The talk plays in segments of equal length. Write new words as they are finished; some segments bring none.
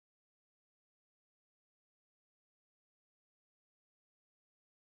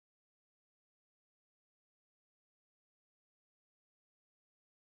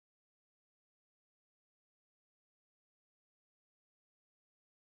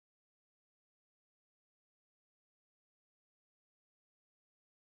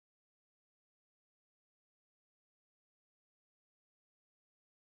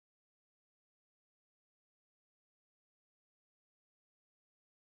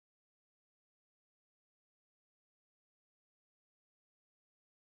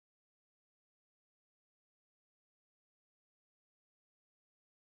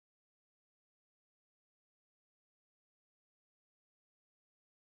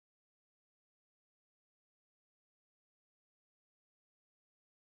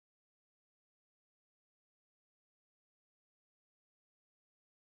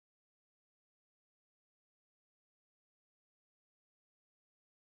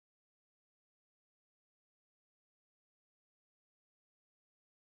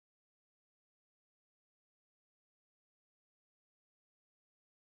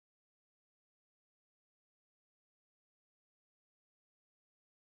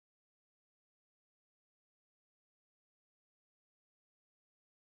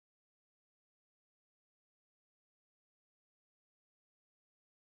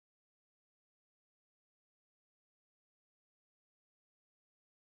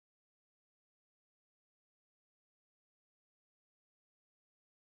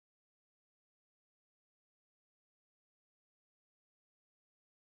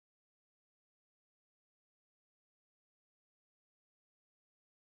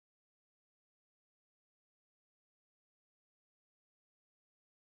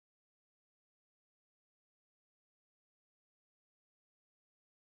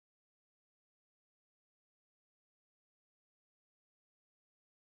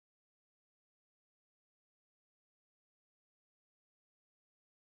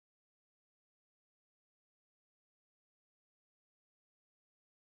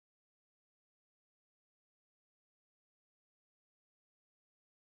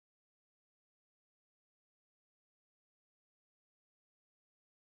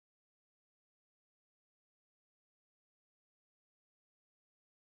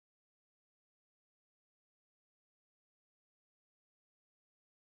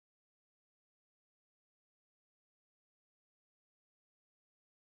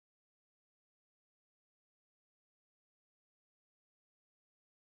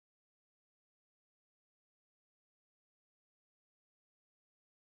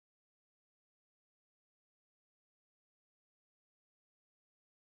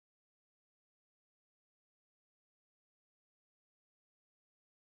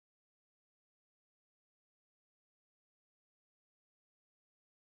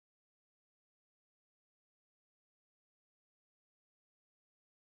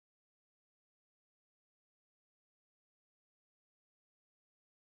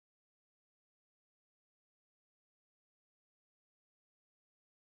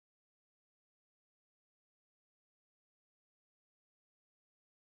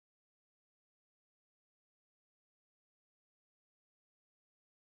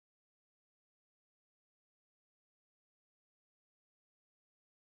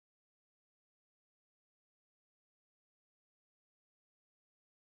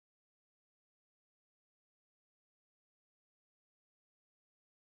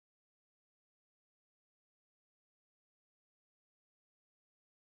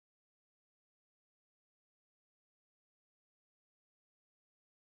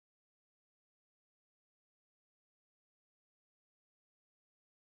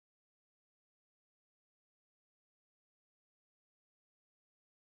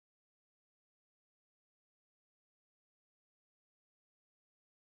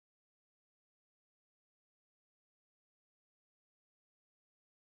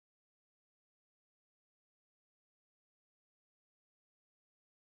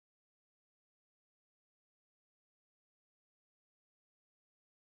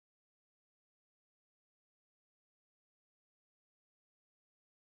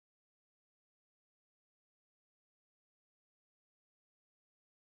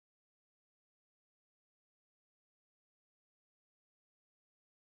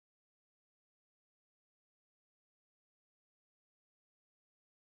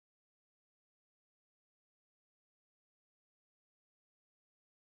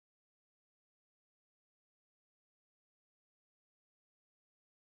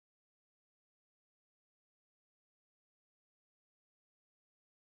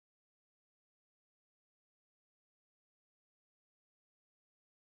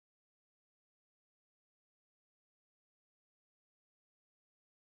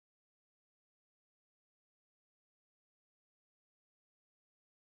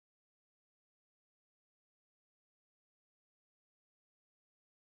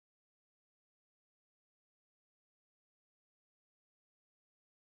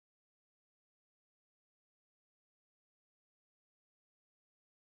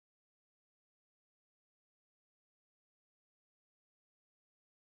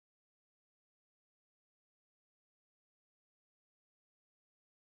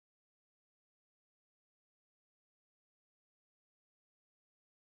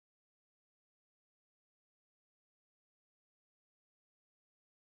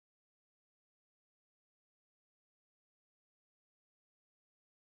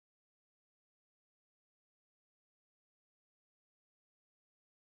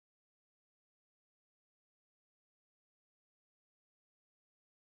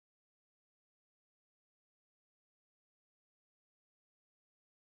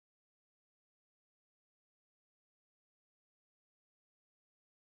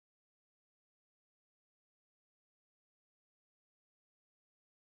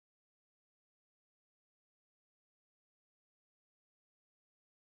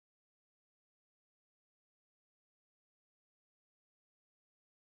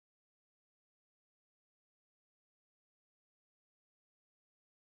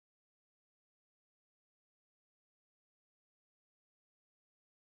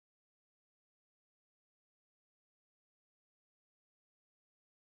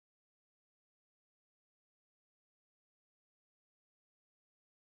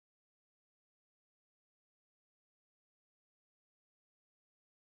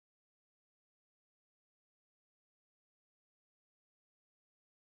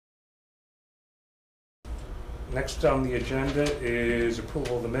Next on the agenda is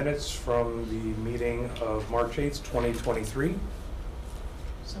approval of the minutes from the meeting of March 8th, 2023.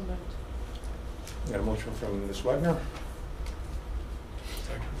 So moved. Got a motion from Ms. Wagner.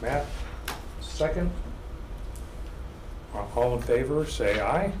 Second. Matt, second. All in favor, say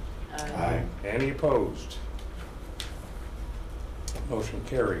aye. Aye. Any opposed? Motion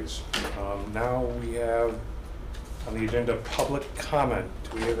carries. Now we have on the agenda public comment.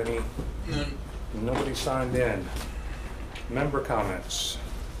 Do we have any? None. Nobody signed in. Member comments?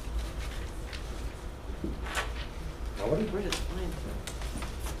 Nobody? We're just fine.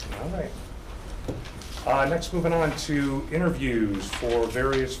 All right. Next, moving on to interviews for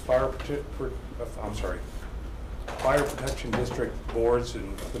various fire protection district boards,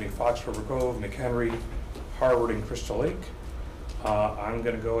 including Fox River Grove, McHenry, Harvard, and Crystal Lake. I'm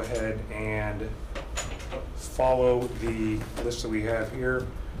going to go ahead and follow the list that we have here.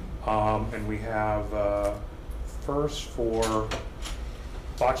 And we have first for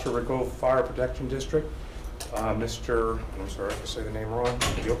Fox River Grove Fire Protection District, Mr. I'm sorry if I say the name wrong.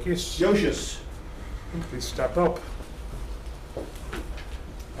 Yocius. Please step up.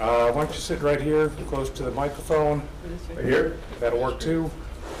 Why don't you sit right here, close to the microphone. Right here. That'll work too.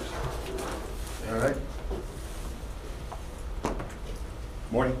 All right.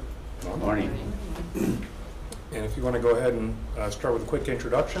 Morning. Morning. And if you want to go ahead and start with a quick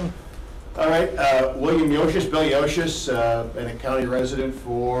introduction. All right. William Yocius, Bill Yocius, been a county resident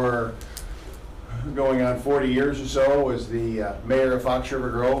for going on 40 years or so. Was the mayor of Fox River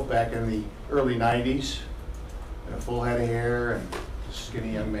Grove back in the early 90s. And a full head of hair and a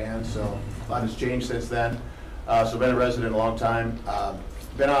skinny young man. So a lot has changed since then. So been a resident a long time.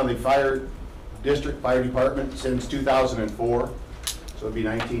 Been on the fire department since 2004. So it'll be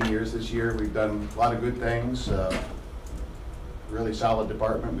 19 years this year. We've done a lot of good things. Really solid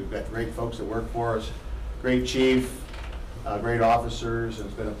department. We've got great folks that work for us. Great chief, great officers, and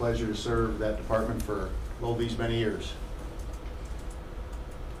it's been a pleasure to serve that department for all these many years.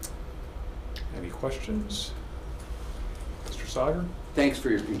 Any questions? Mr. Sauger? Thanks for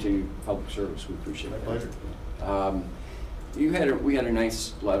your continued public service. We appreciate it. My pleasure. We had a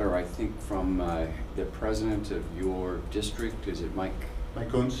nice letter, I think, from the president of your district. Is it Mike? Mike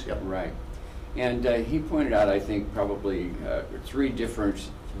Kunz, yep. Right. And he pointed out, I think, probably 3 different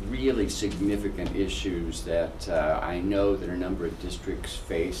really significant issues that I know that a number of districts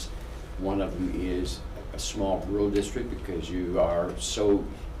face. One of them is a small rural district because you are so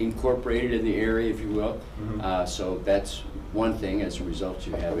incorporated in the area, if you will. Mm-hmm. So that's one thing. As a result,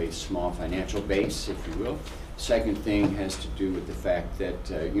 you have a small financial base, if you will. Second thing has to do with the fact that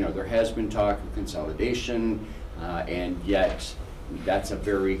there has been talk of consolidation, and yet that's a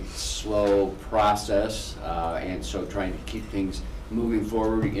very slow process, and so trying to keep things moving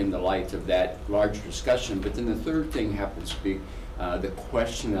forward in the light of that larger discussion. But then the third thing happens to be the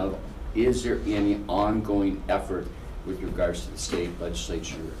question of, is there any ongoing effort with regards to the state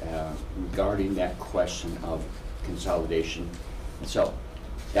legislature regarding that question of consolidation? And so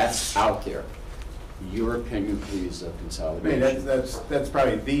that's out there. Your opinion, please, of consolidation. I mean, that's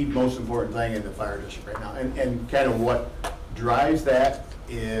probably the most important thing in the fire district right now. And kind of what drives that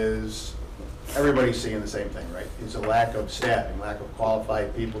is everybody's seeing the same thing, right? It's a lack of staffing, lack of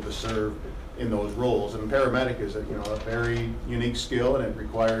qualified people to serve in those roles. And paramedic is a very unique skill, and it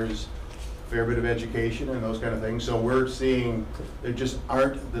requires a fair bit of education and those kind of things. So we're seeing there just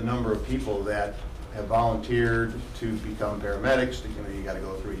aren't the number of people that have volunteered to become paramedics. You got to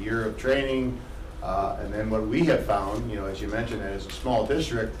go through a year of training. And then what we have found, as you mentioned, as a small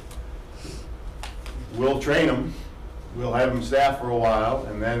district, we'll train them, we'll have them staff for a while,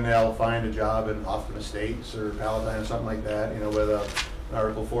 and then they'll find a job in Hoffman Estates or Palatine or something like that, with an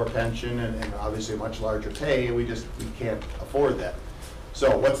Article 4 pension and obviously a much larger pay. We can't afford that.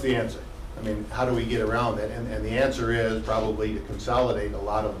 So what's the answer? I mean, how do we get around that? And the answer is probably to consolidate a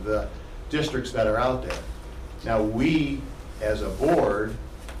lot of the districts that are out there. Now we, as a board,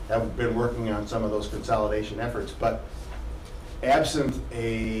 have been working on some of those consolidation efforts, but absent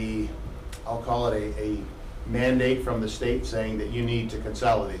I'll call it a mandate from the state saying that you need to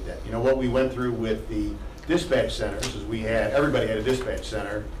consolidate that. What we went through with the dispatch centers is everybody had a dispatch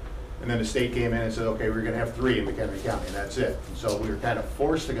center, and then the state came in and said, okay, we're going to have 3 in McHenry County, and that's it. And so we were kind of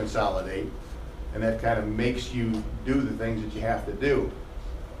forced to consolidate, and that kind of makes you do the things that you have to do.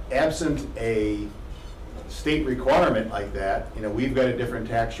 Absent a state requirement like that, we've got a different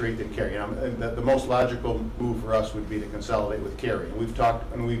tax rate than Cary. The most logical move for us would be to consolidate with Cary. And we've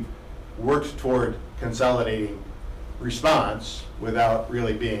talked and we've worked toward consolidating response without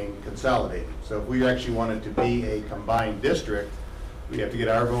really being consolidated. So if we actually wanted to be a combined district, We'd have to get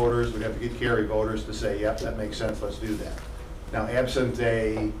our voters, we'd have to get Cary voters to say, yep, that makes sense, let's do that. Now, absent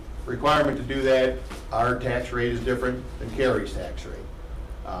a requirement to do that, our tax rate is different than Cary's tax rate.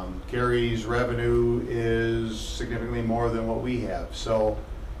 Cary's revenue is significantly more than what we have, so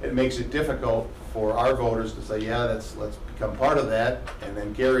it makes it difficult for our voters to say, yeah, let's become part of that, and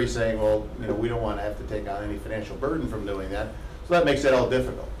then Cary's saying, well, you know, we don't want to have to take on any financial burden from doing that, so that makes it all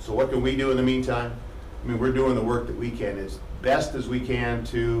difficult. So what can we do in the meantime? I mean, we're doing the work that we can as best as we can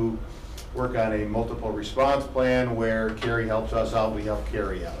to work on a multiple response plan where Cary helps us out, we help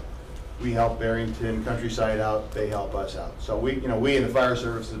Cary out. We help Barrington Countryside out, they help us out. So we in the fire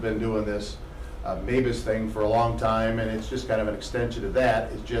service have been doing this MABUS thing for a long time, and it's just kind of an extension of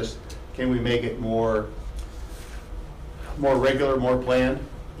that. It's just, can we make it more regular, more planned,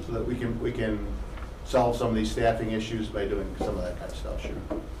 so that we can solve some of these staffing issues by doing some of that kind of stuff. Sure.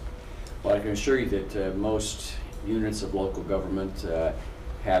 Well, I can assure you that most units of local government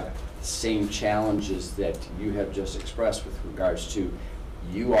have the same challenges that you have just expressed with regards to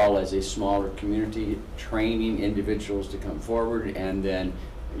you all as a smaller community training individuals to come forward, and then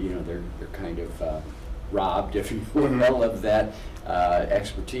they're kind of robbed, if you will, of that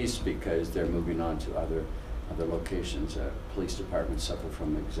expertise because they're moving on to other locations. Police departments suffer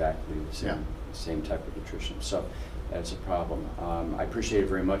from exactly the same type of attrition. So that's a problem. I appreciate it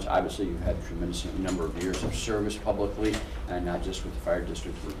very much. Obviously, you've had a tremendous number of years of service publicly, and not just with the fire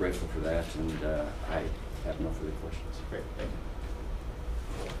district. We're grateful for that, and I have no further questions. Great, thank you.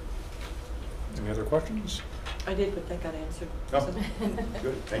 Any other questions? I did, but that got answered. Oh,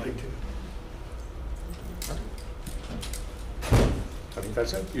 good, thank you. I think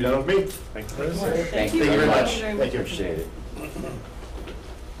that's it. You done with me? Thank you for this. Thank you very much. Appreciate it.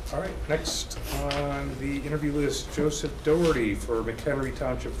 All right, next on the interview list, Joseph Doherty for McHenry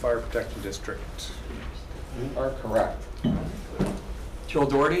Township Fire Protection District. You are correct. Joe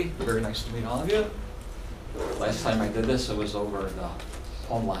Doherty, very nice to meet all of you. Last time I did this, it was over the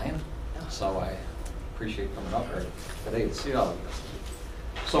home line, so I appreciate coming up here today to see all of you.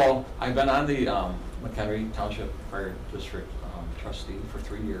 So I've been on the McHenry Township Fire District trustee for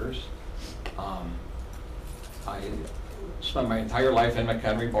 3 years. I spent my entire life in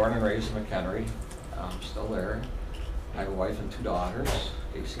McHenry, born and raised in McHenry. I'm still there. I have a wife and 2 daughters,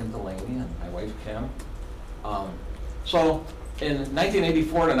 AC and Delaney, and my wife Kim. So in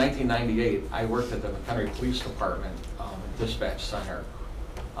 1984 to 1998, I worked at the McHenry Police Department dispatch center.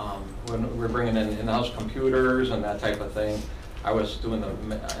 When we were bringing in in-house computers and that type of thing, I was doing the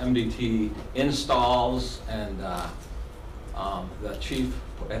MDT installs, and the chief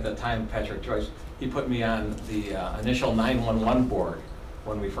at the time, Patrick Joyce, he put me on the initial 911 board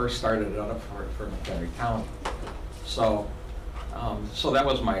when we first started it up for McHenry County. So, so that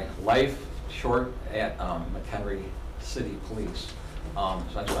was my life short at McHenry City Police. So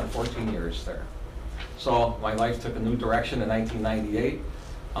I spent 14 years there. So my life took a new direction in 1998.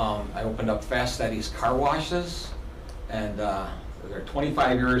 I opened up Fast Eddie's car washes, and they're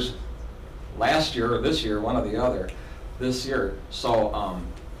 25 years last year or this year, one or the other, this year. So,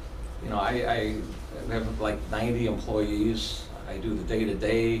 I have like 90 employees. I do the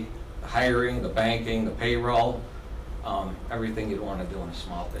day-to-day, the hiring, the banking, the payroll, everything you'd want to do in a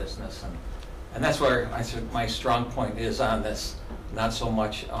small business. And that's where I think my strong point is on this, not so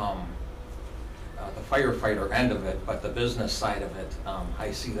much the firefighter end of it, but the business side of it.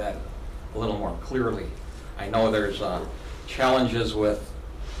 I see that a little more clearly. I know there's challenges with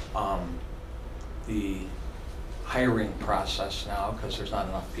the hiring process now because there's not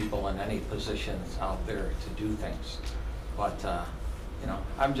enough people in any positions out there to do things. But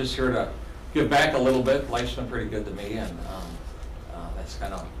I'm just here to give back a little bit. Life's been pretty good to me, and that's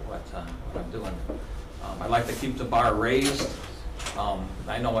kind of what I'm doing. I like to keep the bar raised.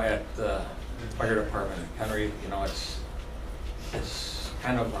 I know at the fire department in McHenry, it's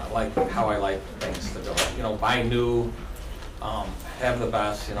kind of like how I like things to go. Buy new, have the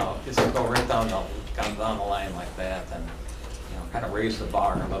best. Just go right down the line like that, and kind of raise the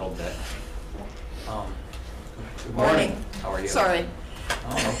bar a little bit. Good morning. How are you? Sorry.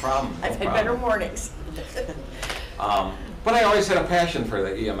 Oh, no problem. I've had better mornings. But I always had a passion for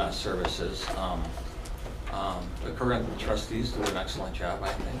the EMS services. The current trustees do an excellent job, I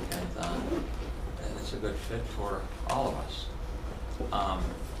think, and it's a good fit for all of us.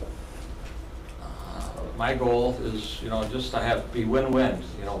 My goal is, just to be win-win,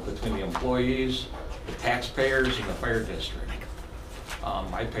 between the employees, the taxpayers, and the fire district.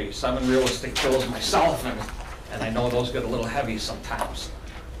 I pay 7 real estate bills myself, and I know those get a little heavy sometimes.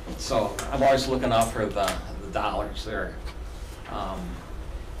 So I'm always looking out for the dollars there.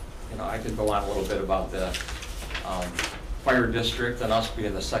 I could go on a little bit about the fire district, and us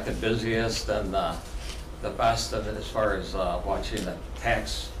being the second busiest and the best of it as far as watching the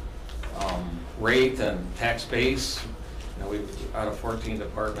tax rate and tax base. You know, we, out of 14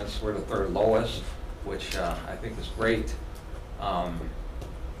 departments, we're the third lowest, which I think is great.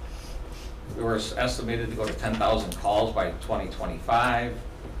 We were estimated to go to 10,000 calls by 2025.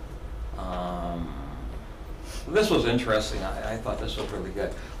 This was interesting. I thought this was really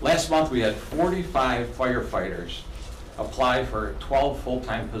good. Last month we had 45 firefighters apply for 12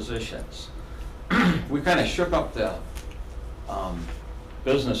 full-time positions. We kind of shook up the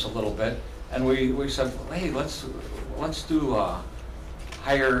business a little bit, and we said, hey, let's do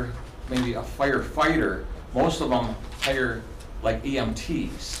hire maybe a firefighter. Most of them hire like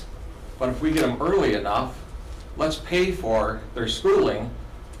EMTs, but if we get them early enough, let's pay for their schooling,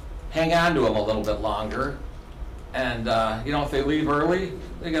 hang on to them a little bit longer, and you know, if they leave early,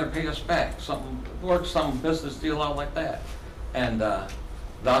 they got to pay us back. Work some business deal out like that, and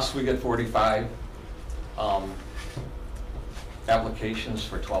thus we get 45 applications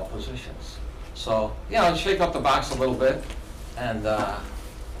for 12 positions. So, you know, shake up the box a little bit. And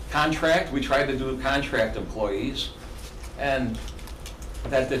contract, we tried to do contract employees, and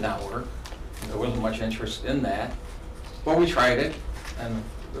that did not work. There wasn't much interest in that, but we tried it, and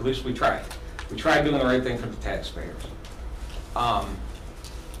at least we tried. We tried doing the right thing for the taxpayers.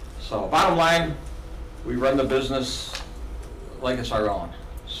 So bottom line, we run the business like it's our own.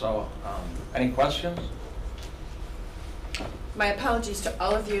 So any questions? My apologies to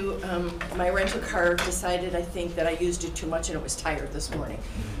all of you. My rental car decided, I think, that I used it too much and it was tired this morning.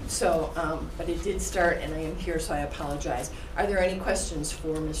 So, but it did start and I am here, so I apologize. Are there any questions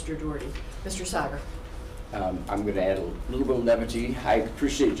for Mr. Doherty? Mr. Sager? I'm going to add a little bit of levity. I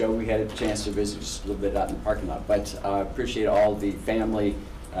appreciate, Joe, we had a chance to visit just a little bit out in the parking lot, but I appreciate all the family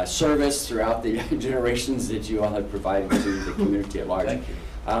service throughout the generations that you all have provided to the community at large. Thank you.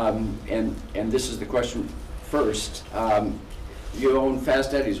 And this is the question first. You own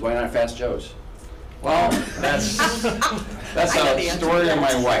Fast Eddie's, why not Fast Joe's? Well, that's a story of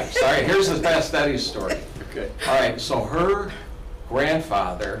my wife. Sorry, here's the Fast Eddie's story. Okay. All right, so her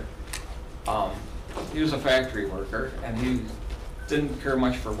grandfather, he was a factory worker, and he didn't care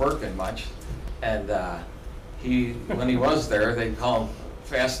much for working much. And when he was there, they'd call him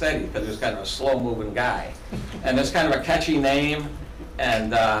Fast Eddie because he was kind of a slow-moving guy. And it's kind of a catchy name,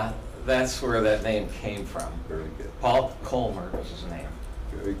 and that's where that name came from. Very good. Paul Colmer was his name.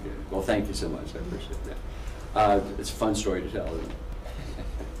 Very good. Well, thank you so much. I appreciate that. It's a fun story to tell, isn't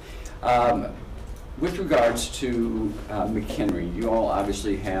it? With regards to McHenry, you all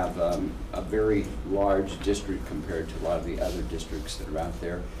obviously have a very large district compared to a lot of the other districts that are out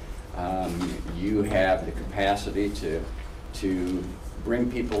there. You have the capacity to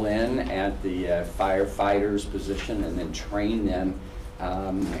bring people in at the firefighters position and then train them,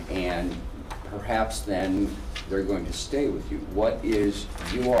 and perhaps then they're going to stay with you. What is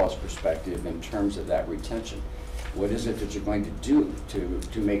you all's perspective in terms of that retention? What is it that you're going to do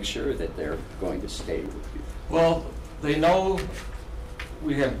to make sure that they're going to stay with you? Well, they know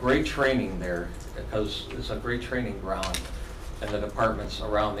we have great training there because it's a great training ground in the departments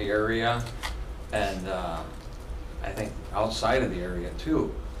around the area, and I think outside of the area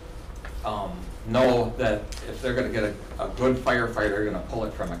too. Know that if they're going to get a good firefighter, they're going to pull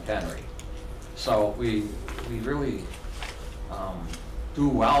it from McHenry. So we really do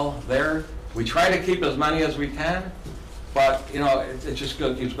well there. We try to keep as many as we can, but you know, it just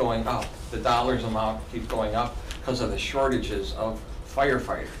keeps going up. The dollars amount keeps going up because of the shortages of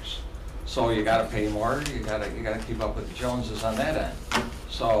firefighters. So you got to pay more. You got to keep up with the Joneses on that end.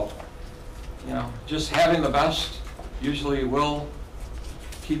 So you know, just having the best usually will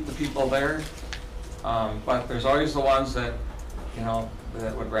keep the people there. But there's always the ones that, you know,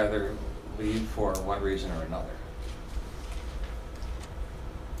 that would rather leave for one reason or another.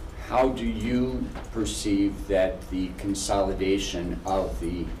 How do you perceive that the consolidation of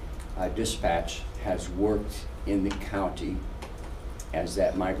the dispatch has worked in the county as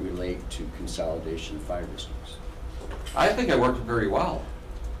that might relate to consolidation of fire districts? I think it worked very well.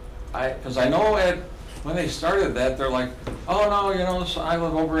 Because I know when they started that, they're like, oh no, you know, so I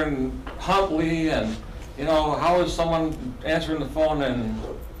live over in Huntley, and you know, how is someone answering the phone in,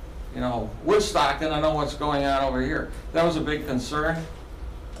 you know, Woodstock, and I know what's going on over here. That was a big concern.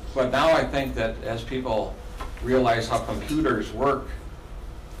 But now I think that as people realize how computers work,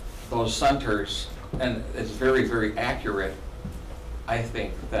 those centers, and it's very, very accurate, I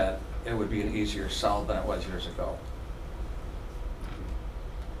think that it would be an easier sell than it was years ago.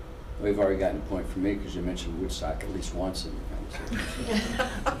 We've already gotten a point from me because you mentioned Woodstock at least once in the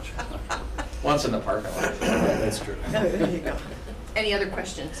conversation. Once in the parking lot. Yeah, that's true. There you go. Any other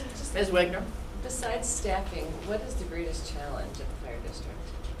questions? Ms. Wagner? Besides staffing, what is the greatest challenge at the fire district?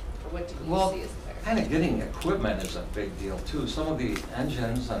 Or what do you Well, see as the fire? kind of getting equipment is a big deal too. Some of the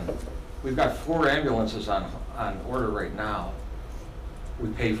engines, and we've got 4 ambulances on order right now. We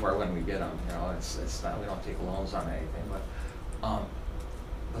pay for it when we get them, you know, it's not, we don't take loans on anything, but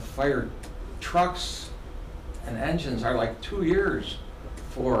the fire trucks and engines are like 2 years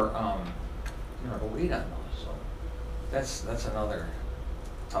for, you know, to wait on those, so that's another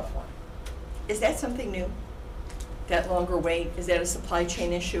tough one. Is that something new? That longer wait, is that a supply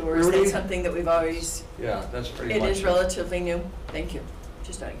chain issue, or is that Really? something that we've always? Yeah, that's pretty It much. is relatively new? Thank you.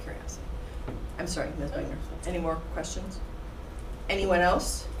 Just out of curiosity. I'm sorry, Ms. Wagner. Any more questions? Anyone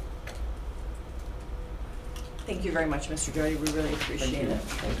else? Thank you very much, Mr. Doherty. We really appreciate it.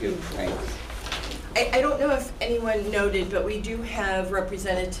 Thank you. Thanks. I don't know if anyone noted, but we do have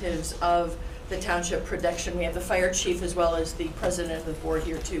representatives of the township production. We have the fire chief as well as the president of the board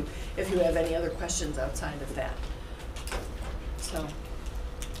here too, if you have any other questions outside of that. So,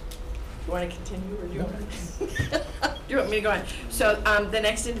 you want to continue or do you want to? Do you want me to go on? So the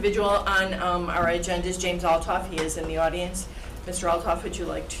next individual on our agenda is James Althoff. He is in the audience. Mr. Althoff, would you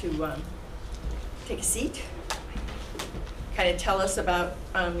like to take a seat? Kind of tell us about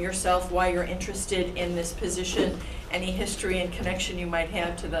yourself, why you're interested in this position, any history and connection you might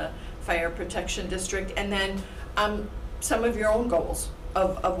have to the Fire Protection District, and then some of your own goals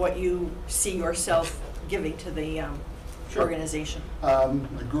of what you see yourself giving to the Sure. organization. I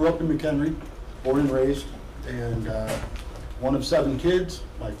grew up in McHenry, born and raised, and one of 7 kids.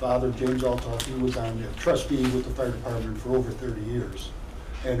 My father, James Althoff, he was on the trustee with the fire department for over 30 years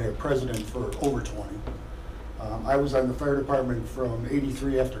and a president for over 20. I was on the fire department from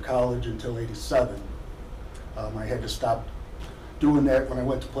 '83 after college until '87. I had to stop doing that when I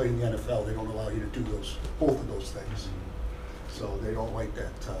went to play in the NFL. They don't allow you to do both of those things. So they don't like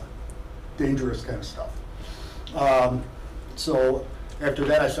that dangerous kind of stuff. So after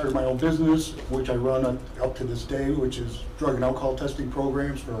that, I started my own business, which I run up to this day, which is drug and alcohol testing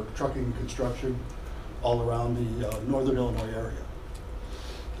programs for trucking and construction all around the northern Illinois area.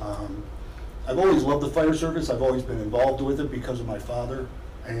 I've always loved the fire service. I've always been involved with it because of my father.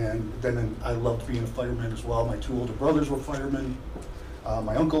 And then I loved being a fireman as well. My 2 older brothers were firemen.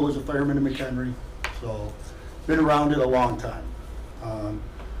 My uncle was a fireman in McHenry. So been around it a long time.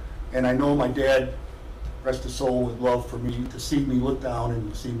 And I know my dad, rest his soul, would love for me to see me look down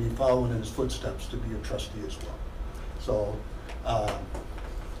and see me following in his footsteps to be a trustee as well. So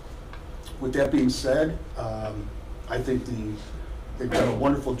with that being said, I think they've done a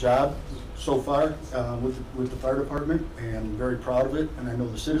wonderful job so far with the fire department, and I'm very proud of it, and I know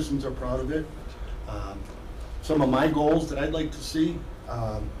the citizens are proud of it. Some of my goals that I'd like to see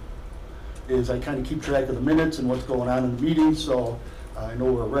is I kind of keep track of the minutes and what's going on in the meetings. So I know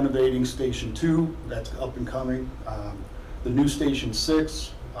we're renovating Station 2, that's up and coming. The new Station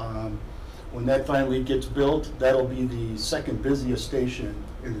 6, when that finally gets built, that'll be the second busiest station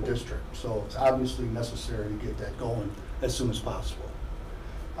in the district. So it's obviously necessary to get that going as soon as possible.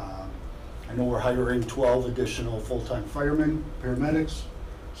 I know we're hiring 12 additional full-time firemen, paramedics,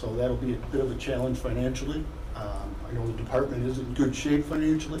 so that'll be a bit of a challenge financially. I know the department is in good shape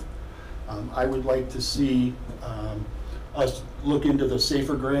financially. I would like to see us look into the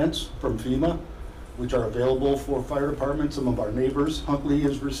SAFER grants from FEMA, which are available for fire departments. Some of our neighbors, Huntley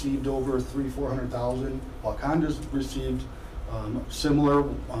has received over $300,000-400,000. Wakanda's received similar.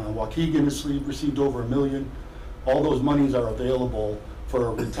 Waukegan has received over $1 million. All those monies are available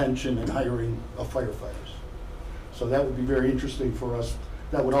for retention and hiring of firefighters. So that would be very interesting for us.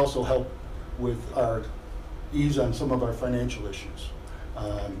 That would also help with our ease on some of our financial issues.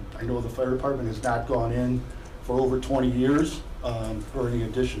 I know the fire department has not gone in for over 20 years for any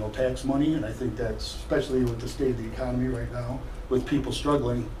additional tax money, and I think that's, especially with the state of the economy right now, with people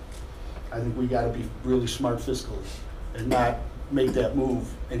struggling, I think we gotta be really smart fiscally and not make that move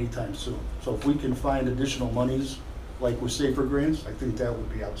anytime soon. So if we can find additional monies, like with SAFER grants, I think that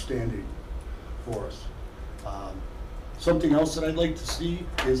would be outstanding for us. Something else that I'd like to see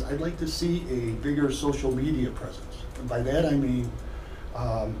is I'd like to see a bigger social media presence. And by that I mean,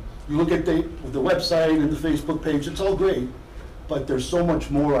 you look at the website and the Facebook page, it's all great, but there's so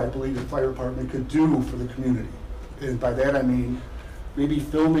much more I believe the fire department could do for the community. And by that I mean maybe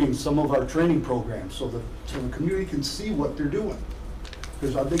filming some of our training programs so the community can see what they're doing.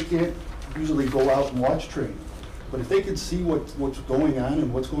 Because they can't usually go out and watch training. But if they can see what's going on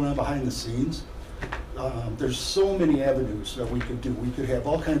and what's going on behind the scenes, There's so many avenues that we could do. We could have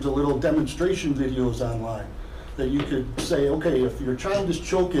all kinds of little demonstration videos online that you could say, okay, if your child is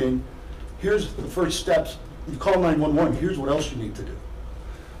choking, here's the first steps. You call 911, here's what else you need to do.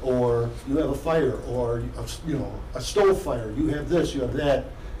 Or you have a fire, or a stove fire, you have this, you have that,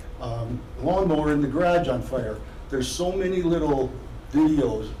 lawnmower in the garage on fire. There's so many little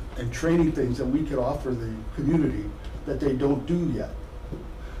videos and training things that we could offer the community that they don't do yet.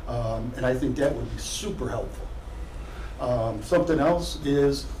 And I think that would be super helpful. Something else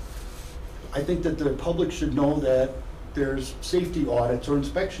is, I think that the public should know that there's safety audits or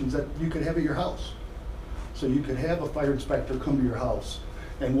inspections that you could have at your house. So you could have a fire inspector come to your house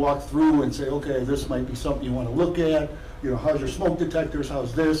and walk through and say, okay, this might be something you want to look at. How's your smoke detectors?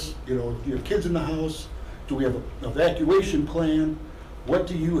 How's this? Do you have kids in the house? Do we have an evacuation plan? What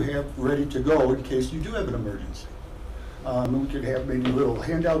do you have ready to go in case you do have an emergency? We could have maybe little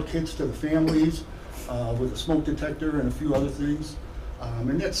handout kits to the families with a smoke detector and a few other things.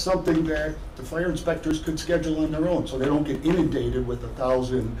 And that's something that the fire inspectors could schedule on their own, so they don't get inundated with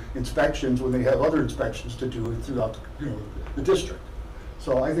 1,000 inspections when they have other inspections to do throughout the district.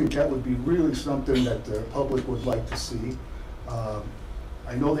 So I think that would be really something that the public would like to see.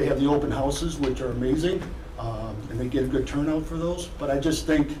 I know they have the open houses, which are amazing, and they get a good turnout for those, but I just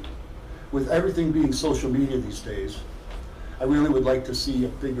think with everything being social media these days, I really would like to see a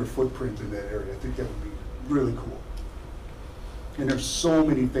bigger footprint in that area. I think that would be really cool. And there's so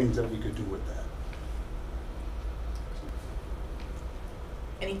many things that we could do with that.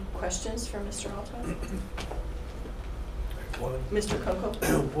 Any questions for Mr. Althoff? One. Mr. Coco?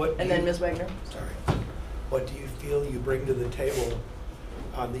 What And then Ms. Wagner? Sorry. What do you feel you bring to the table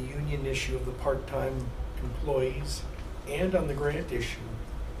on the union issue of the part-time employees and on the grant issue?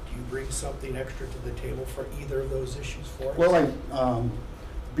 Do you bring something extra to the table for either of those issues for us? Well,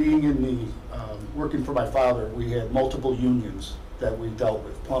 being in the, working for my father, we had multiple unions that we dealt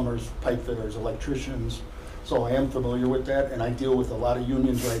with, plumbers, pipe fitters, electricians. So I am familiar with that, and I deal with a lot of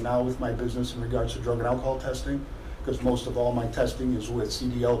unions right now with my business in regards to drug and alcohol testing, because most of all my testing is with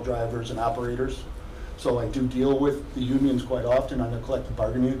CDL drivers and operators. So I do deal with the unions quite often on the collective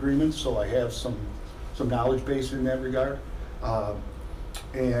bargaining agreements, so I have some knowledge base in that regard.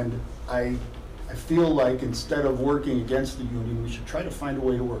 And I feel like instead of working against the union, we should try to find a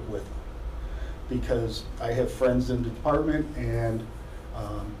way to work with them. Because I have friends in the department, and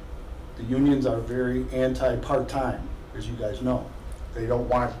the unions are very anti-part-time, as you guys know. They don't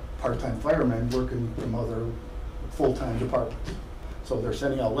want part-time firemen working from other full-time departments. So they're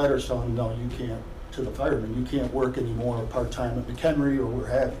sending out letters telling them, no, you can't, to the firemen, you can't work anymore part-time at McHenry or where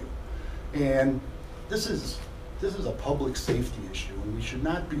have you. And this is a public safety issue, and we should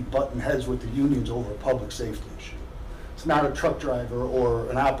not be butting heads with the unions over a public safety issue. It's not a truck driver or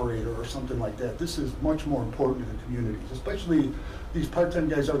an operator or something like that. This is much more important to the communities, especially these part-time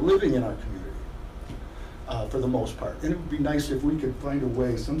guys are living in our community for the most part. And it would be nice if we could find a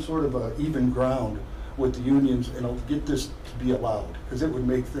way, some sort of a even ground with the unions and get this to be allowed, because it would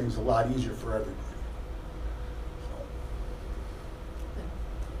make things a lot easier for everybody.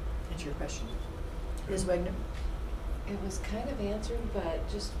 Answer your question. Ms. Wagner? It was kind of answered, but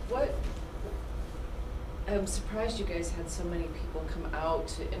just I'm surprised you guys had so many people come out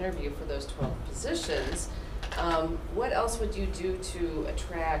to interview for those 12 positions. What else would you do to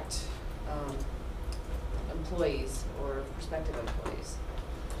attract employees or prospective employees?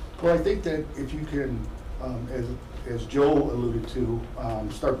 Well, I think that if you can, as Joe alluded to,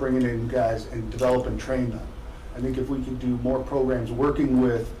 start bringing in guys and develop and train them. I think if we could do more programs working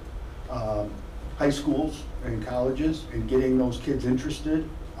with high schools and colleges and getting those kids interested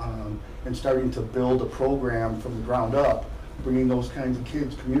and starting to build a program from the ground up, bringing those kinds of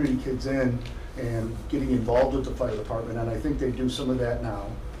kids, community kids in and getting involved with the fire department. And I think they do some of that now.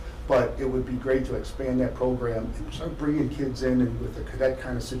 But it would be great to expand that program and start bringing kids in and with a cadet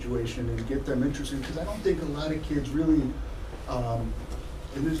kind of situation and get them interested, because I don't think a lot of kids really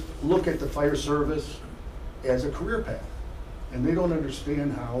just look at the fire service as a career path. And they don't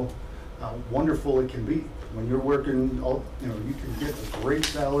understand how wonderful it can be. When you're working, you can get a great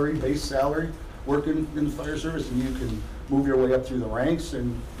salary, base salary, working in the fire service, and you can move your way up through the ranks,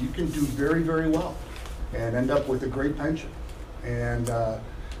 and you can do very, very well and end up with a great pension. And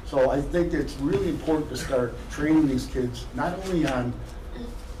so I think it's really important to start training these kids, not only on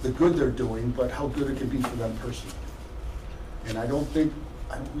the good they're doing, but how good it can be for them personally. And I don't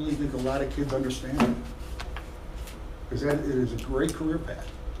really think a lot of kids understand it, because it is a great career path.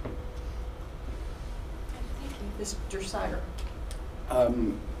 Mr. Sire?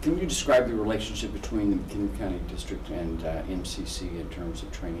 Can you describe the relationship between the McHenry County District and MCC in terms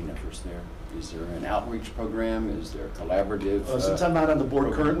of training efforts there? Is there an outreach program? Is there a collaborative? Since I'm not on the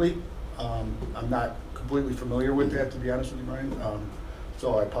board currently, I'm not completely familiar with that, to be honest with you, Brian.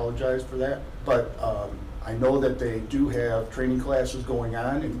 So I apologize for that. But I know that they do have training classes going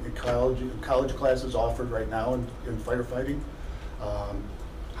on and college classes offered right now in firefighting.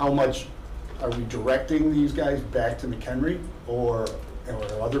 How much are we directing these guys back to McHenry, or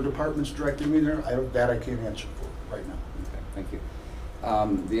are other departments directing me there? I can't answer for right now. Okay, thank you.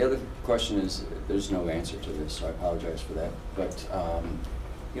 The other question is, there's no answer to this, so I apologize for that. But,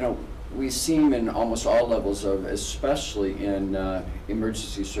 you know, we seem in almost all levels of, especially in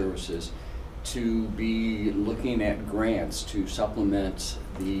emergency services, to be looking at grants to supplement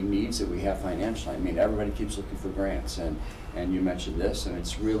the needs that we have financially. I mean, everybody keeps looking for grants, and you mentioned this, and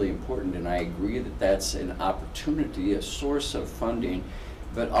it's really important, and I agree that that's an opportunity, a source of funding,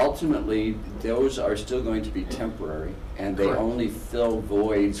 but ultimately, those are still going to be temporary, and they Correct. only fill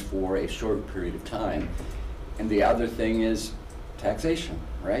voids for a short period of time. And the other thing is taxation,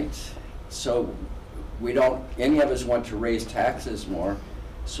 right? So we don't, any of us want to raise taxes more.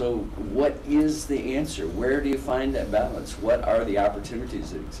 So what is the answer? Where do you find that balance? What are the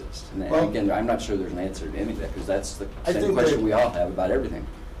opportunities that exist? And Well, again, I'm not sure there's an answer to any of that, because that's the I same think question that- we all have about everything.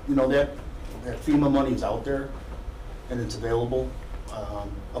 You know, that FEMA money's out there and it's available.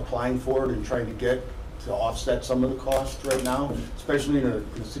 Applying for it and trying to get to offset some of the costs right now, especially in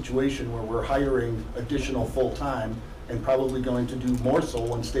a situation where we're hiring additional full-time and probably going to do more so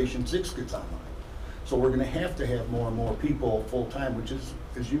when Station 6 gets online. So we're gonna have to have more and more people full-time, which is,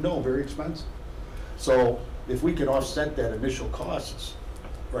 as you know, very expensive. So if we can offset that initial costs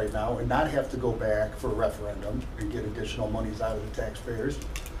right now and not have to go back for a referendum and get additional monies out of the taxpayers,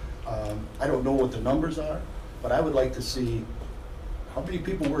 I don't know what the numbers are, but I would like to see how many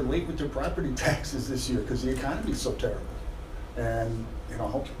people were late with their property taxes this year because the economy's so terrible. And, you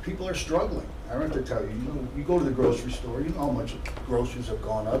know, people are struggling. I don't have to tell you, you know, you go to the grocery store, you know how much groceries have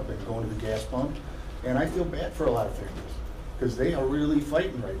gone up, and going to the gas pump. And I feel bad for a lot of families because they are really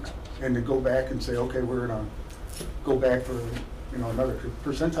fighting right now. And to go back and say, okay, we're gonna go back for, you know, another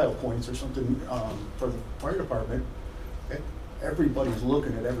percentile points or something for the fire department, everybody's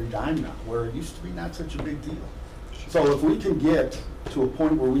looking at every dime now, where it used to be not such a big deal. So if we can get to a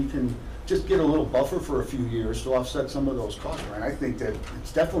point where we can just get a little buffer for a few years to offset some of those costs, right? I think that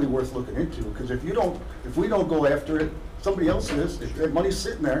it's definitely worth looking into, because if we don't go after it, somebody else is. If that money's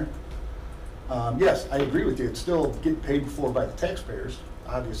sitting there, yes, I agree with you. It's still getting paid for by the taxpayers.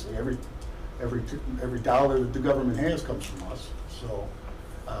 Obviously, every dollar that the government has comes from us. So,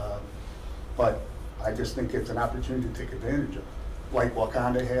 but I just think it's an opportunity to take advantage of, like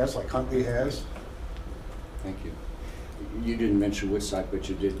Wakanda has, like Huntley has. Thank you. You didn't mention Woodstock, but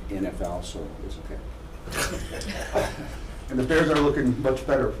you did NFL, so it's okay. And the Bears are looking much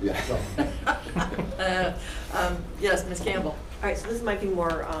better. Yeah. So. Yes, Ms. Campbell. All right, so this might be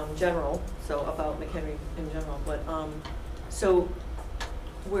more general, so about McHenry in general, but, so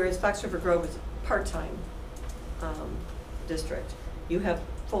whereas Fox River Grove is a part-time district, you have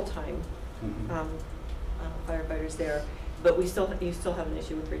full-time Mhm. firefighters there, but you still have an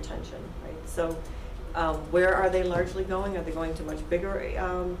issue with retention, right? So where are they largely going? Are they going to much bigger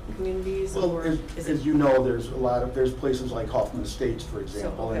communities? Well, or is as it? you know, there's places like Hoffman Estates, for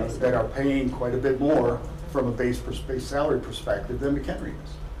example, okay, and so- that are paying quite a bit more from a base salary perspective than McHenry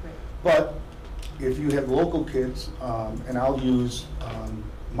is. Right. But if you have local kids, and I'll use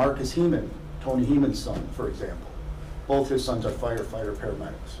Marcus Heeman, Tony Heeman's son, for example. Both his sons are firefighter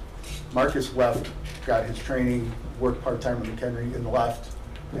paramedics. Marcus left, got his training, worked part-time at McHenry, and left,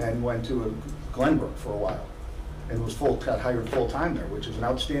 and went to Glenbrook for a while, and got hired full-time there, which is an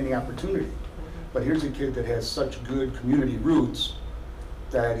outstanding opportunity. But here's a kid that has such good community roots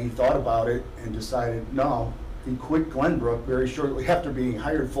that he thought about it and decided, no. He quit Glenbrook very shortly after being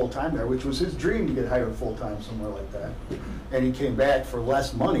hired full-time there, which was his dream to get hired full-time somewhere like that. And he came back for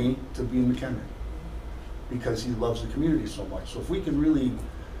less money to be in McHenry because he loves the community so much. So if we can really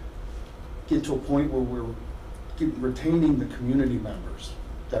get to a point where we're retaining the community members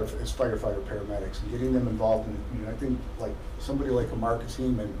that are, as firefighter paramedics, and getting them involved in the community, I think like somebody like a Marcus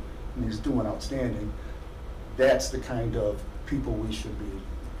Heeman, and he's doing outstanding, that's the kind of people we should be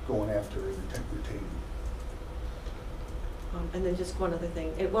going after and retaining. And then just one other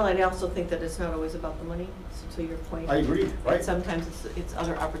thing. Well, I also think that it's not always about the money, so to your point. I agree, right? Sometimes it's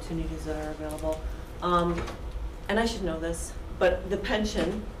other opportunities that are available. And I should know this, but the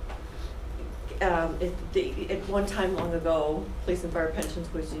pension, at one time long ago, police and fire pensions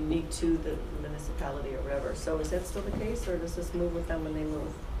was unique to the municipality or whatever. So is that still the case, or does this move with them when they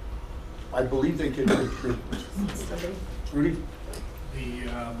move? I believe they can, Somebody? Rudy?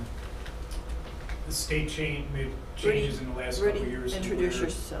 the state made changes in the last couple of years. Rudy, introduce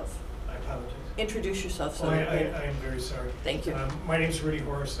yourself. I apologize. Introduce yourself. So I am very sorry. Thank you. My name is Rudy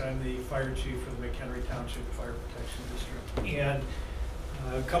Horst. I'm the fire chief for the McHenry Township Fire Protection District. And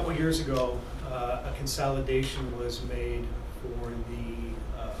a couple of years ago, a consolidation was made for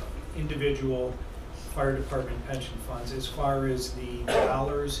the individual fire department pension funds as far as the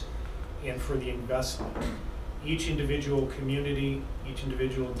dollars and for the investment. Each individual community, each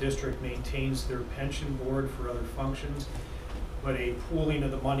individual district maintains their pension board for other functions, but a pooling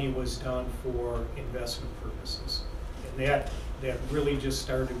of the money was done for investment purposes. And that really just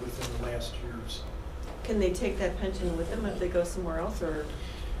started within the last years. Can they take that pension with them if they go somewhere else, or?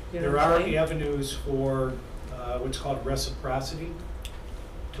 There are avenues for what's called reciprocity,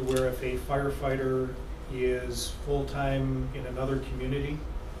 to where if a firefighter is full-time in another community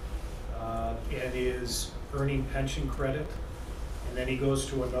and is earning pension credit, and then he goes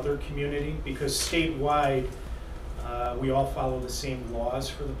to another community, because statewide we all follow the same laws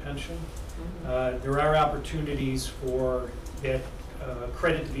for the pension. There are opportunities for that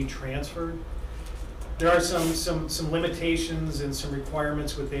credit to be transferred. There are some limitations and some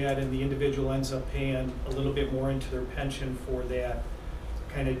requirements with that, and the individual ends up paying a little bit more into their pension for that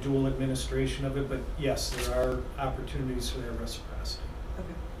kind of dual administration of it. But yes, there are opportunities for that reciprocity.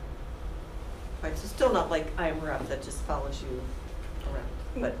 Okay. Right, so still not like IMRF that just follows you around,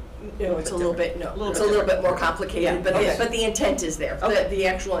 but. No, it's a little bit, it's a little bit more complicated, Yeah, but, okay. but the intent is there. Okay. The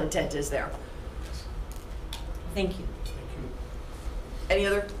actual intent is there. Thank you. Thank you. Any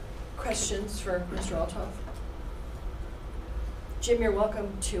other questions for Mr. Althoff? Jim, you're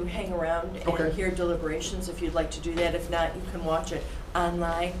welcome to hang around Okay. and hear deliberations if you'd like to do that. If not, you can watch it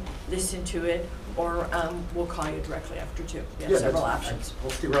online, listen to it, or we'll call you directly after too. We have several options.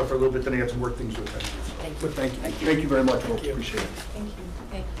 I'll stick around for a little bit, then I got some work things to attend to. Thank you. But thank you. Thank you very much, folks. you. Appreciate it. Thank you.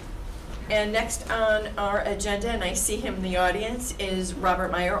 Okay. And next on our agenda, and I see him in the audience, is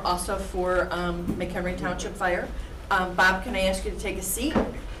Robert Meyer, also for McHenry Township Fire. Bob, can I ask you to take a seat?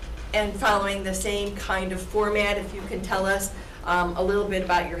 And following the same kind of format, if you can tell us a little bit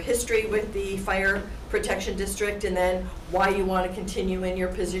about your history with the Fire Protection District, and then why you want to continue in your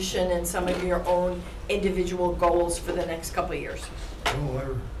position and some of your own individual goals for the next couple of years.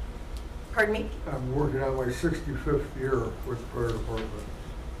 Well, Pardon me? I'm working on my 65th year with the fire department.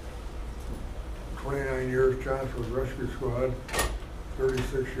 29 years Johnson Rescue Squad,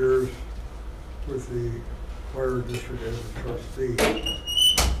 36 years with the fire district as a trustee.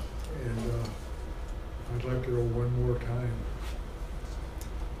 And I'd like to go one more time.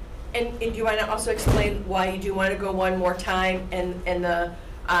 And do you want to also explain why you do want to go one more time, and the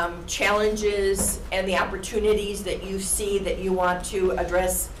challenges and the opportunities that you see that you want to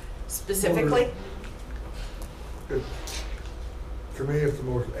address specifically? To me, it's the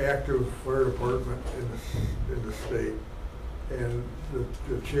most active fire department in the state. And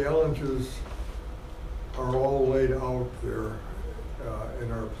the challenges are all laid out there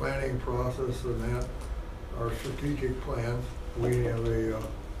in our planning process, and that our strategic plans. We have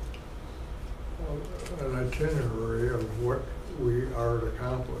an itinerary of what we are to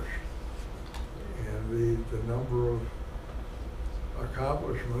accomplish, and the number of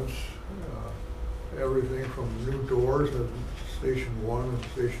accomplishments, everything from new doors at Station 1 and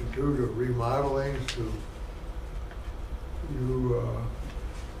Station 2 to remodelings to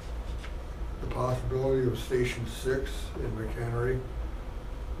the possibility of Station 6 in McHenry.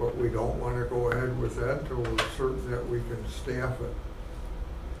 But we don't want to go ahead with that until we're certain that we can staff it,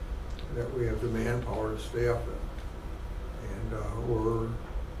 that we have the manpower to staff it. And we're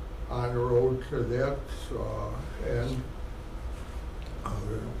on the road to that, and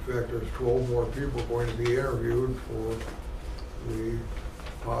in fact, there's 12 more people going to be interviewed for the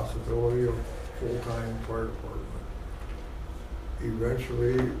possibility of full-time fire department.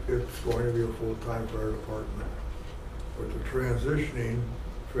 Eventually, it's going to be a full-time fire department, but the transitioning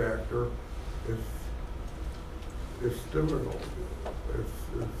factor is difficult.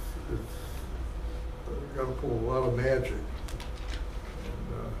 It's got to pull a lot of magic.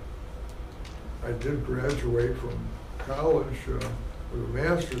 And I did graduate from college with a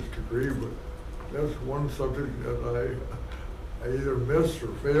master's degree, but that's one subject that I either missed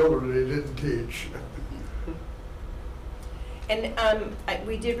or failed or they didn't teach. And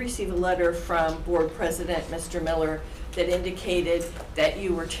we did receive a letter from Board President Mr. Miller that indicated that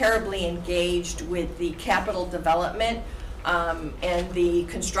you were terribly engaged with the capital development and the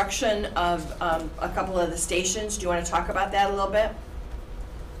construction of a couple of the stations. Do you want to talk about that a little bit?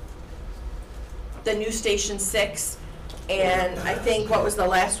 The new Station 6, and I think, what was the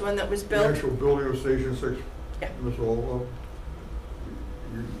last one that was The built? actual building of Station 6, Yeah. Ms. Althoff,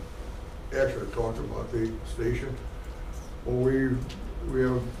 actually talked about the station. Well,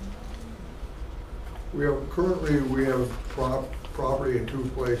 we have property in two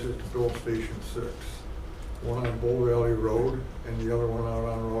places to build Station 6. One on Bull Valley Road and the other one out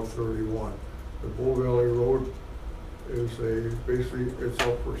on Route 31. The Bull Valley Road is basically it's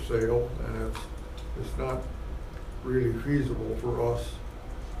up for sale, and it's not really feasible for us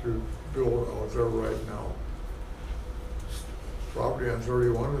to build out there right now. Property on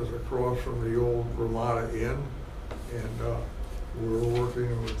 31 is across from the old Ramada Inn, and we're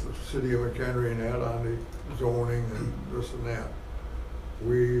working with the city of McHenry and that on the zoning and this and that.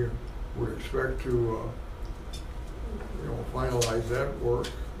 We would expect to finalize that work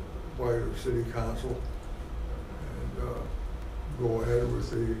by the city council and go ahead with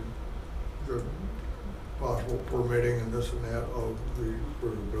the possible permitting and this and that of for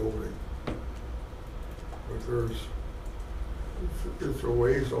the building. But it's a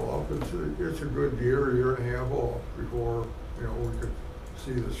ways off. It's a good year and a half off before we could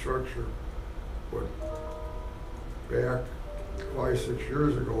see the structure. But back 5-6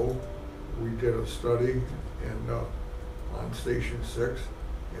 years ago, we did a study and on Station 6,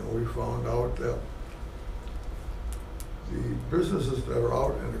 and we found out that the businesses that are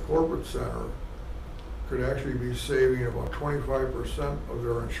out in the corporate center could actually be saving about 25% of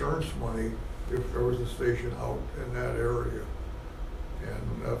their insurance money if there was a station out in that area.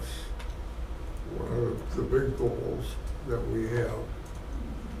 And that's one of the big goals that we have.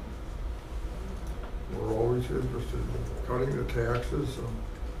 We're always interested in cutting the taxes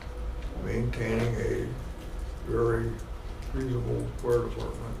and maintaining a very feasible fire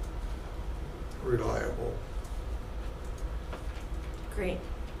department, reliable. Great.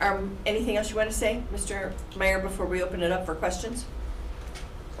 Anything else you want to say, Mr. Meyer, before we open it up for questions?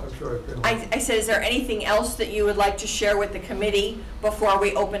 I'm sorry, I said, is there anything else that you would like to share with the committee before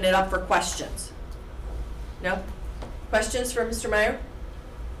we open it up for questions? No? Questions for Mr. Meyer?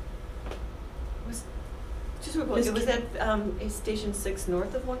 Just real quick, was that is Station 6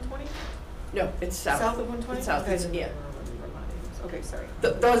 north of 120? No, it's south. South of 120? It's south, Okay. yeah. Okay, sorry.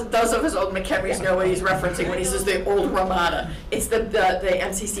 Those of us old McHenrys know what he's referencing when he says the old Ramada. It's the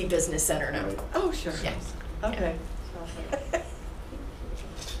MCC Business Center now. Oh, sure. Yes. Okay.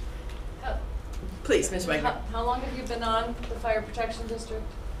 Please, Ms. Wagner. How long have you been on the Fire Protection District?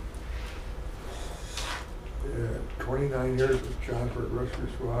 29 years with Johnford Rescue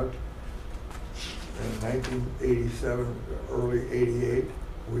Squad. In 1987, early 88,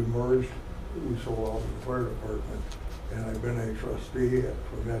 we merged. We sold out the fire department, and I've been a trustee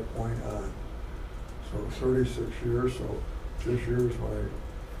from that point on. So 36 years. So this year is my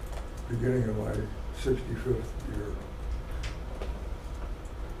beginning of my 65th year.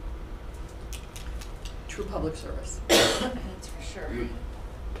 True public service. That's for sure.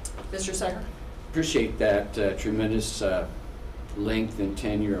 Mr. Secker? Appreciate that tremendous length and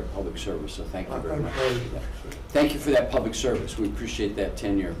tenure of public service, so thank you very much. Thank you for that public service. We appreciate that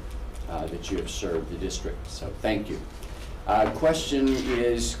tenure that you have served the district, so thank you. Question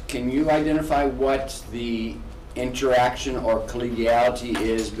is, can you identify what the interaction or collegiality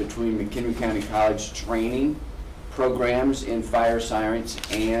is between McHenry County College training programs in fire science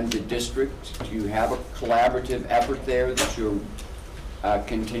and the district? Do you have a collaborative effort there that you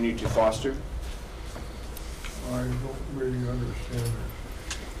continue to foster? I don't really understand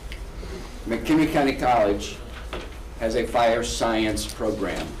that. McHenry County College has a fire science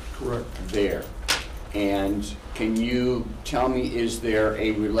program. Correct. There. And can you tell me, is there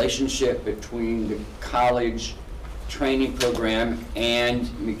a relationship between the college training program and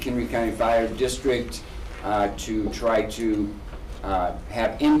McHenry County Fire District to try to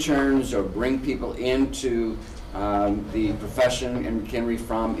have interns or bring people into the profession in McHenry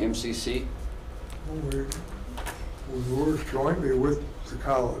from MCC? We work jointly with the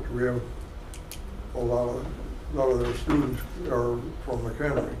college. We have a lot of their students are from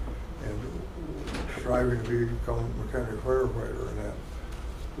McHenry and striving to become a McHenry firefighter and that.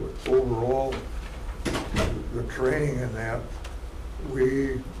 But overall, the training in that,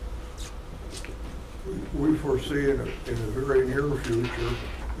 we foresee in the very near future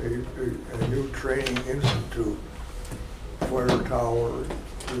a new training institute, fire tower,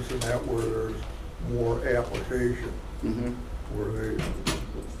 this and that, where there's more application, where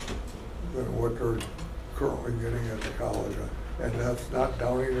than what they're currently getting at the college. And that's not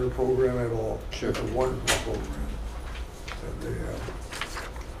downing their program at all. Sure. It's a wonderful program that they have.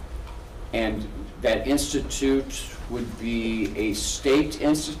 And that institute would be a state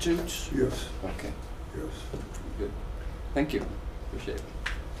institute? Yes, Okay, yes. good. Thank you. Appreciate it.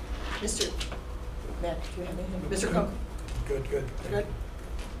 Mr. Matt, do you have anything? Mr. Cook? Good. Good.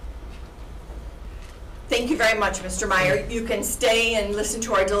 Thank you very much, Mr. Meyer. You can stay and listen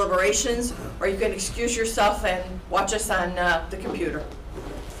to our deliberations, or you can excuse yourself and watch us on the computer.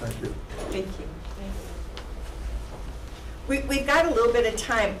 Thank you. Thank you. We've got a little bit of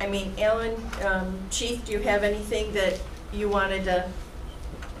time. I mean, Alan, Chief, do you have anything that you wanted to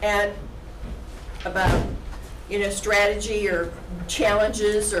add about, you know, strategy or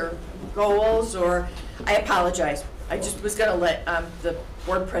challenges or goals? Or, I apologize. I just was going to let the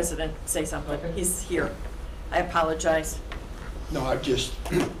board president say something. Okay. He's here. I apologize. No, I've just,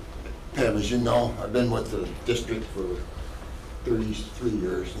 Pam, as you know, I've been with the district for 33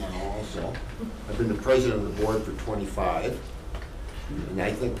 years now also. I've been the president of the board for 25. And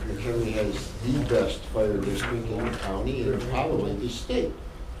I think McHenry has the best fire district in the county and probably the state.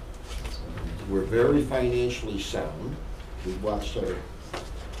 We're very financially sound. We've watched our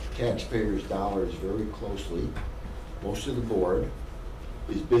taxpayers' dollars very closely. Most of the board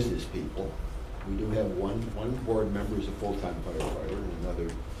is business people. We do have one board member is a full-time firefighter in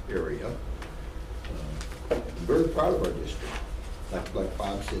another area. I'm very proud of our district. Like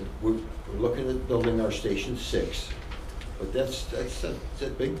Bob said, we're looking at building our Station 6, but that's a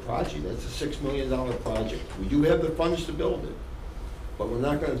big project. That's a $6 million project. We do have the funds to build it, but we're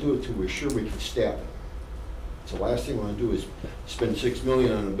not going to do it till we're sure we can staff it. So the last thing we want to do is spend $6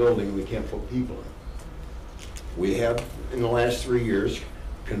 million on a building and we can't put people in. We have, in the last 3 years,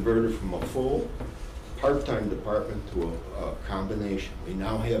 converted from a full part-time department to a combination. We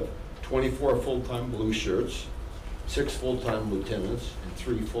now have 24 full-time blue shirts, 6 full-time lieutenants, and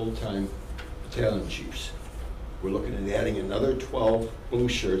 3 full-time battalion chiefs. We're looking at adding another 12 blue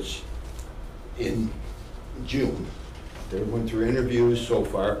shirts in June. They went through interviews so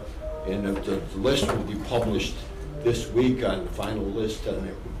far, and the list will be published this week on the final list on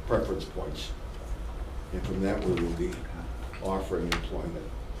their preference points. And from that, we will be offering employment.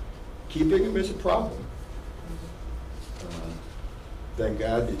 Keeping them is a problem. Thank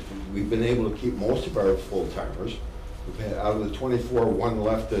God that we've been able to keep most of our full-timers. We've had, out of the 24, 1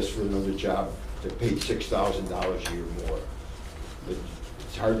 left us for another job that paid $6,000 a year more. But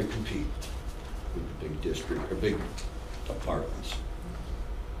it's hard to compete with the big district, or big apartments.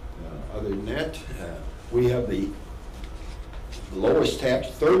 Other than that, we have the lowest tax,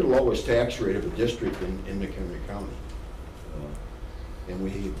 third lowest tax rate of a district in McHenry County. And we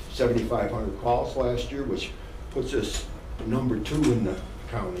had 7,500 calls last year, which puts us number 2 in the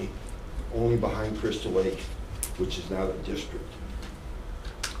county, only behind Crystal Lake, which is not a district.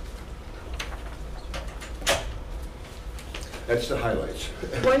 That's the highlights.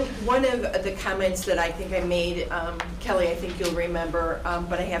 One of the comments that I think I made, Kelly, I think you'll remember,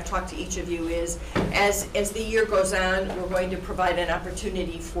 but I have talked to each of you, is as the year goes on, we're going to provide an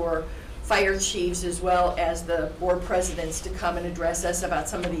opportunity for fire chiefs as well as the board presidents to come and address us about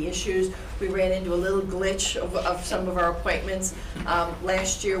some of the issues. We ran into a little glitch of some of our appointments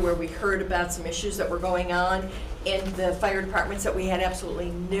last year, where we heard about some issues that were going on in the fire departments that we had absolutely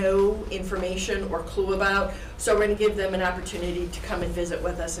no information or clue about. So we're going to give them an opportunity to come and visit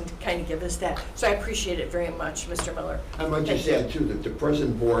with us and to kind of give us that. So I appreciate it very much, Mr. Miller. I might just add too that the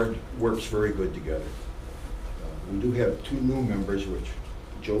present board works very good together. We do have 2 new members, which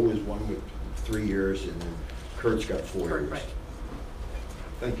Joe is one with 3 years, and then Kurt's got 4 years. Right.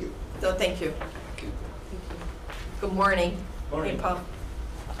 Thank you. So thank you. Good morning. Morning. Hey, Paul.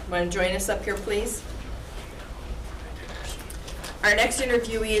 Want to join us up here, please? Our next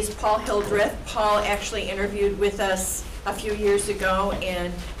interviewee is Paul Hildreth. Paul actually interviewed with us a few years ago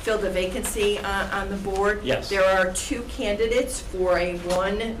and filled a vacancy on the board. Yes. There are 2 candidates for a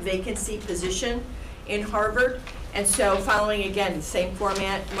 1 vacancy position in Harvard. And so following, again, the same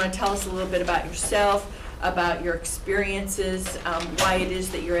format, you want to tell us a little bit about yourself, about your experiences, why it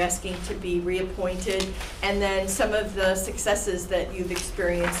is that you're asking to be reappointed, and then some of the successes that you've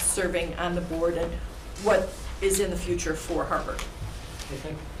experienced serving on the board and what is in the future for Harvard.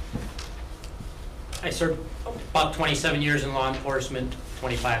 Okay. I served about 27 years in law enforcement,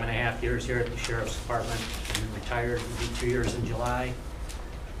 25 and a half years here at the Sheriff's Department. I'm retired, will be 2 years in July.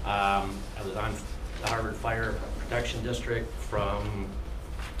 I was on the Harvard Fire Protection District from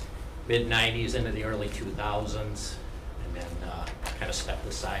mid-90s into the early 2000s, and then kind of stepped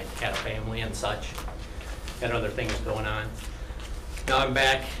aside, had a family and such, had other things going on. Now I'm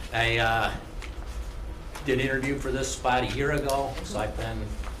back. I did an interview for this spot a year ago, so I've been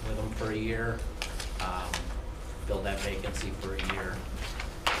with them for a year. Filled that vacancy for a year.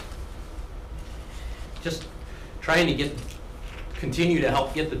 Just trying to continue to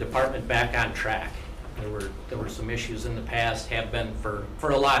help get the department back on track. There were some issues in the past, have been for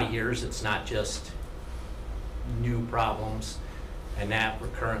a lot of years. It's not just new problems, and that we're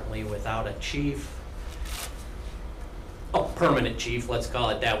currently without a chief, a permanent chief, let's call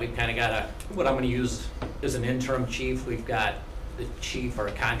it that. We've kind of got what I'm going to use as an interim chief. We've got the chief or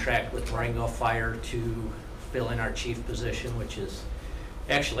a contract with Marengo Fire to fill in our chief position, which is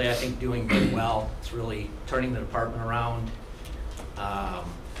actually, I think, doing pretty well. It's really turning the department around,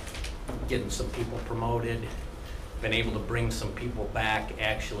 getting some people promoted, been able to bring some people back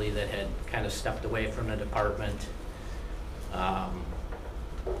actually that had kind of stepped away from the department.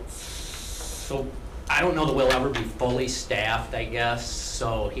 So I don't know that we'll ever be fully staffed, I guess,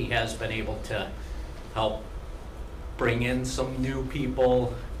 so he has been able to help bring in some new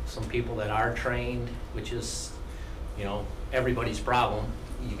people, some people that are trained, which is, you know, everybody's problem.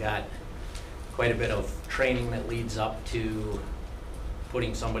 You got quite a bit of training that leads up to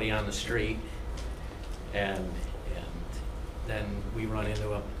putting somebody on the street, and then we run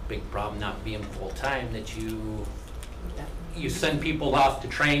into a big problem not being full-time, that you send people off to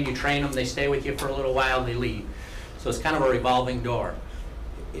train, you train them, they stay with you for a little while, they leave. So it's kind of a revolving door.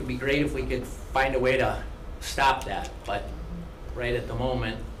 It'd be great if we could find a way to stop that, but right at the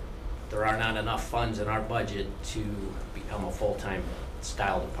moment, there are not enough funds in our budget to become a full-time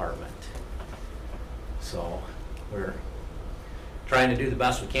style department. So we're trying to do the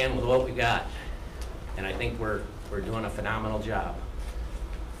best we can with what we got, and I think we're doing a phenomenal job.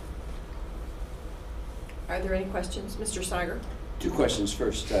 Are there any questions? Mr. Sager? 2 questions.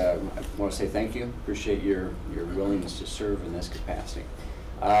 First, I want to say thank you. Appreciate your willingness to serve in this capacity.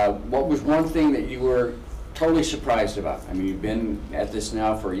 What was one thing that you were totally surprised about? I mean, you've been at this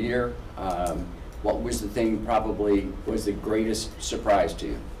now for a year. What was the thing probably was the greatest surprise to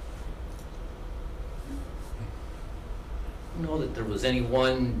you? I don't know that there was any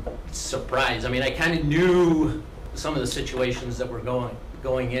one surprise. I mean, I kind of knew some of the situations that were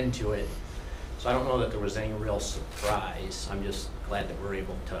going into it. So I don't know that there was any real surprise. I'm just glad that we're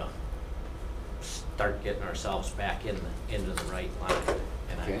able to start getting ourselves back into the right line,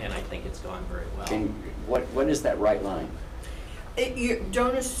 and I think it's gone very well. And what is that right line? You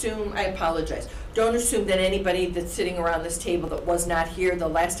don't assume, I apologize, don't assume that anybody that's sitting around this table that was not here the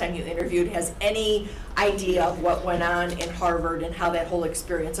last time you interviewed has any idea of what went on in Harvard and how that whole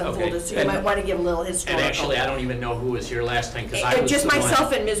experience unfolded. Okay. So you might want to give a little historical. And actually, I don't even know who was here last time, because I was just the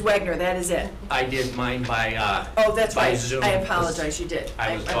myself one, and Ms. Wagner, that is it. I did mine by Oh, that's by right. Zoom. I apologize, you did.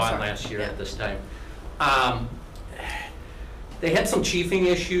 I was I'm gone sorry. last year Yeah. at this time. They had some chiefing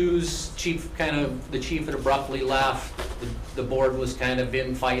issues. The chief had abruptly left. The board was kind of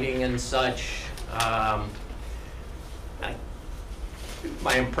infighting and such.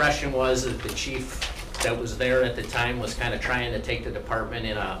 My impression was that the chief that was there at the time was kind of trying to take the department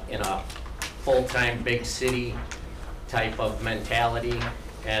in a full-time big city type of mentality,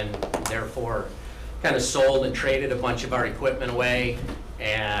 and therefore kind of sold and traded a bunch of our equipment away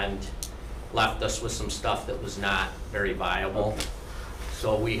and left us with some stuff that was not very viable.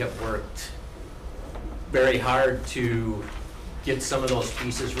 So we have worked very hard to get some of those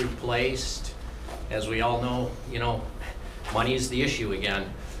pieces replaced. As we all know, you know, money is the issue again,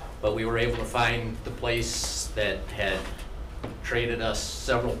 but we were able to find the place that had traded us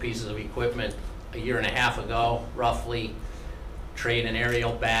several pieces of equipment a year and a half ago, roughly, trade an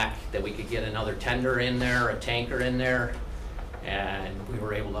aerial back that we could get another tender in there, a tanker in there, and we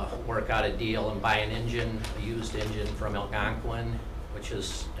were able to work out a deal and buy an engine, a used engine from Algonquin, which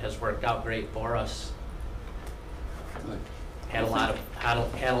has worked out great for us. Good. Had a lot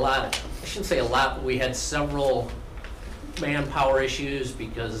of, I shouldn't say a lot, but we had several manpower issues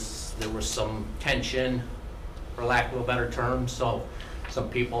because there was some tension, for lack of a better term. So some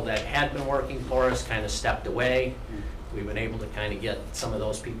people that had been working for us kind of stepped away. We've been able to kind of get some of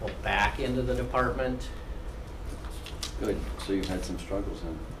those people back into the department. Good. So you've had some struggles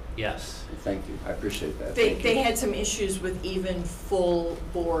then. Yes. Thank you. I appreciate that. They had some issues with even full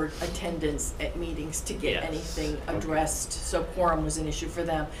board attendance at meetings to get Yes. anything addressed. So quorum was an issue for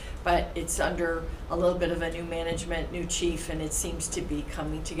them. But it's under a little bit of a new management, new chief, and it seems to be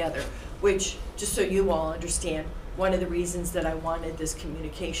coming together. Which, just so you all understand, one of the reasons that I wanted this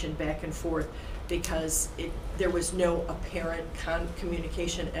communication back and forth, because there was no apparent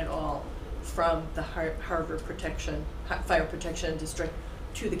communication at all from the Harvard Fire Protection District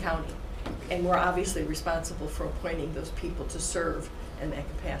to the county. And we're obviously responsible for appointing those people to serve in that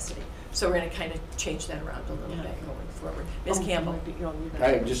capacity. So we're going to kind of change that around a little bit going forward. Ms. Campbell.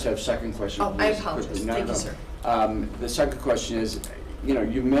 I just have a second question. Oh, I please, apologize. quickly. Thank you, sir. The second question is, you know,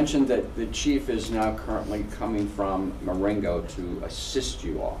 you mentioned that the chief is now currently coming from Marengo to assist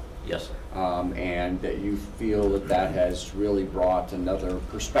you all. Yes, sir. And that you feel that that has really brought another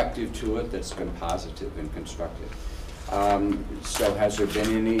perspective to it that's been positive and constructive. So has there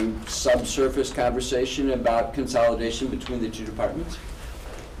been any subsurface conversation about consolidation between the two departments?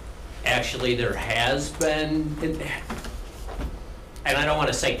 Actually, there has been, and I don't want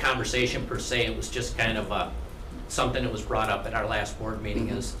to say conversation per se, it was just kind of something that was brought up at our last board meeting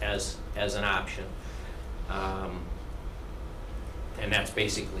as an option. And that's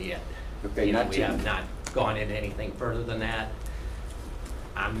basically it. Okay, You know, we have not gone into anything further than that.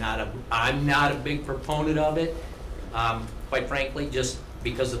 I'm not a big proponent of it, quite frankly, just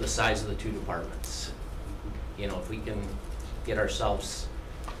because of the size of the two departments. You know, if we can get ourselves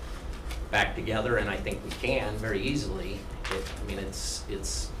back together, and I think we can very easily. I mean,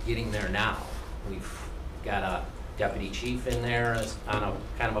 it's getting there now. We've got a deputy chief in there on a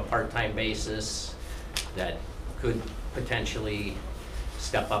kind of a part-time basis that could potentially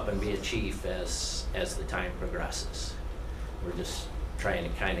step up and be a chief as the time progresses. We're just trying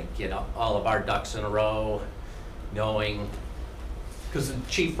to kind of get all of our ducks in a row, knowing, because the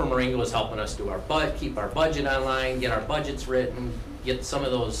chief from Marengo is helping us do keep our budget online, get our budgets written, get some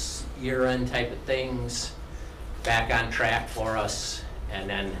of those year-end type of things back on track for us, and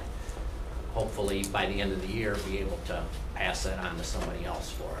then hopefully by the end of the year be able to pass that on to somebody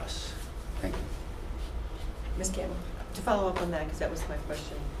else for us. Thank you. Ms. Campbell? To follow up on that, because that was my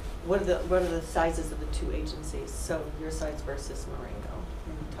question, what are the sizes of the two agencies? So your size versus Marengo,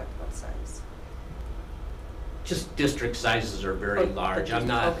 we talked about size. Just district sizes are very large. I'm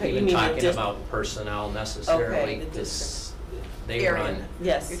not okay, even talking about personnel necessarily. Okay, They Area. run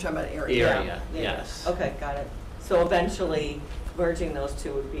Yes. You're talking about area. area, yes. Okay, got it. So eventually, merging those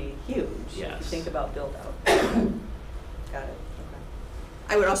two would be huge. Yes. If you think about build out. Got it, okay.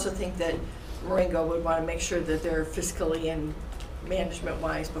 I would also think that Marengo would want to make sure that they're fiscally and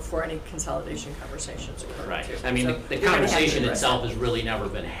management-wise before any consolidation conversations occur. Right. too. I mean, So the you're gonna have to conversation address itself that. has really never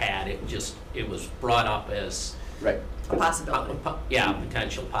been had. It was brought up as Right. A possibility. Yeah,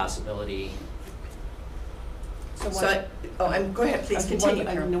 potential possibility. Go ahead, please continue,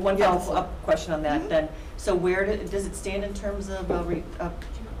 Carol. One You have the follow-up question on that Mhm. then. So where does it stand in terms of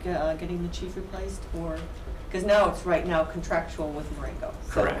getting the chief replaced, or, because now it's right now contractual with Marengo.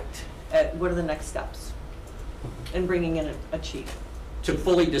 So, Correct. what are the next steps in bringing in a chief? To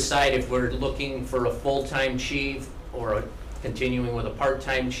fully decide if we're looking for a full-time chief or continuing with a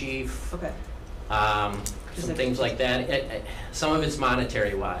part-time chief, Okay. some things like that. Some of it's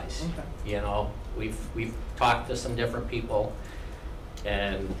monetary wise. Okay. You know, we've talked to some different people,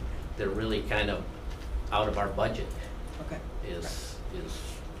 and they're really kind of out of our budget. Okay. Is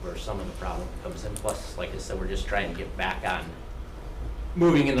where some of the problem comes in. Plus, like I said, we're just trying to get back on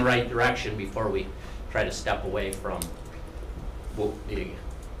moving in the right direction before we try to step away from the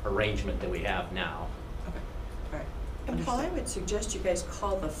arrangement that we have now. Okay. All right. And Paul, I would suggest you guys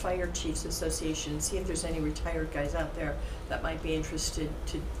call the Fire Chiefs Association and see if there's any retired guys out there that might be interested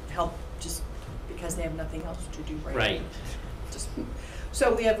to help, just because they have nothing else to do right now. Right.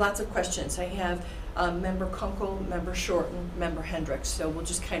 So we have lots of questions. I have Member Kunkel, Member Shorten, Member Hendricks. So we'll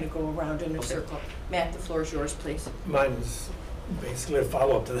just kind of go around in a circle. Matt, the floor is yours, please. Mine is basically a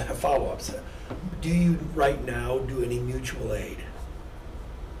follow-up to that follow-ups. Do you right now do any mutual aid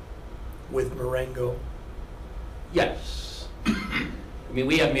with Marengo? Yes. I mean,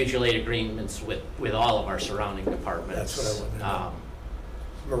 we have mutual aid agreements with all of our surrounding departments. That's what I wanted to know.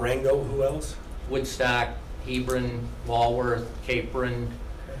 Marengo, who else? Woodstock, Hebron, Walworth, Capron,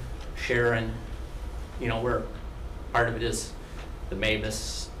 Sharon. You know, we're, part of it is the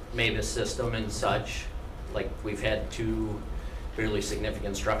Mavis system and such. Like, we've had 2 fairly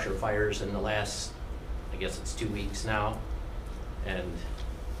significant structure fires in the last, I guess it's 2 weeks now. And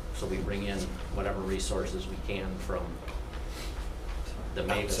so we bring in whatever resources we can from the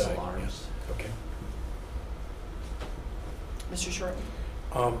Mavis Outside, alarms. yeah. Okay. Mr. Shorten?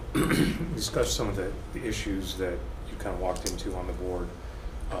 Discuss some of the issues that you kind of walked into on the board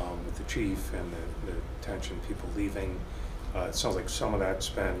with the chief and the tension, people leaving. It sounds like some of that's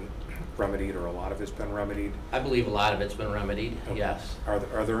been remedied, or a lot of it's been remedied. I believe a lot of it's been remedied, Okay. yes. Are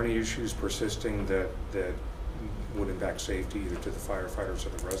there any issues persisting that would impact safety either to the firefighters or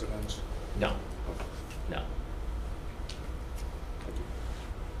the residents? No, Okay. no. Thank you.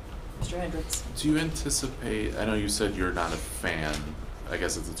 Mr. Hendricks? Do you anticipate, I know you said you're not a fan, I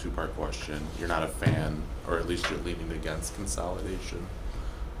guess it's a 2-part question. You're not a fan, or at least you're leaning against consolidation.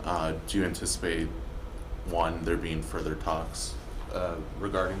 Do you anticipate, one, there being further talks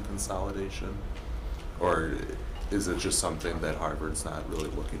regarding consolidation? Or is it just something that Harvard's not really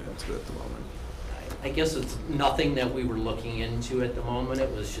looking into at the moment? I guess it's nothing that we were looking into at the moment. It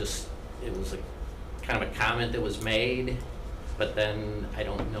was a kind of a comment that was made, but then I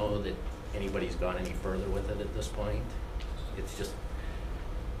don't know that anybody's gone any further with it at this point. it's just,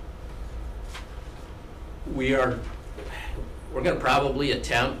 we're gonna probably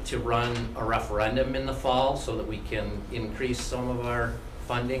attempt to run a referendum in the fall so that we can increase some of our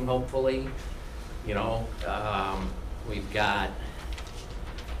funding, hopefully. You know, we've got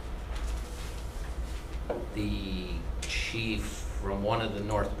the chief from one of the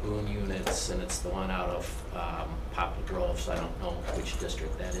North Boone units, and it's the one out of Poplar Grove, so I don't know which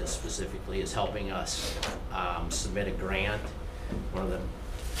district that is specifically, is helping us submit a grant, one of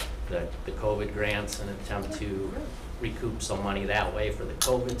the COVID grants, and attempt to recoup some money that way for the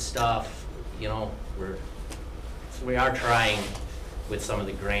COVID stuff. You know, we are trying with some of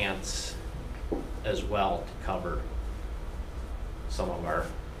the grants as well to cover some of our,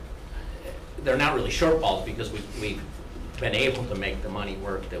 they're not really shortfalls because we've been able to make the money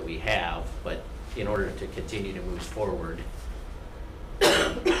work that we have, but in order to continue to move forward,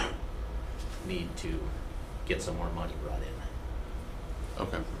 need to get some more money brought in.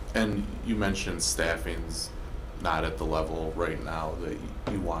 Okay, and you mentioned staffing's not at the level right now that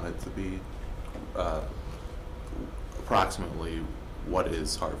you want it to be. Approximately, what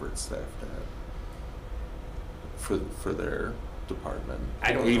is Harvard staffed at for their department?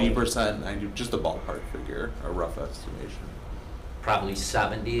 I don't know. 80%, 90%, just a ballpark figure, a rough estimation. Probably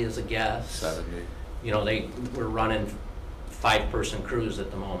 70 is a guess. 70. You know, we're running 5-person crews at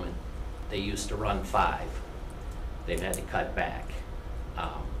the moment. They used to run 5. They've had to cut back.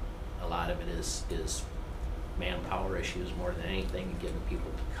 A lot of it is manpower issues more than anything, and getting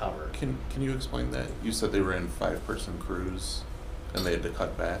people to cover. Can you explain that? You said they were in 5-person crews and they had to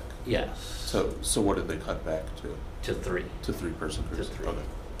cut back? Yes. So what did they cut back to? To 3. To 3-person crews? To 3. Okay.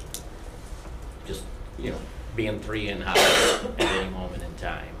 Just, you know, being 3 in-house at any moment in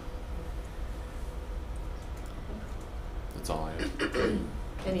time. That's all I have.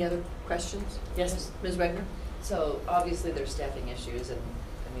 Any other questions? Yes, Ms. Wagner? So obviously there's staffing issues, and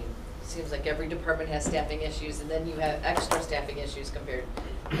I mean, it seems like every department has staffing issues, and then you have extra staffing issues compared,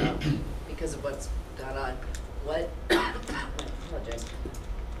 because of what's gone on. I apologize.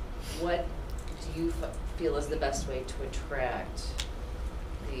 What do you feel is the best way to attract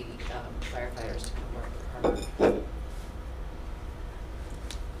the firefighters to come work for Harvard?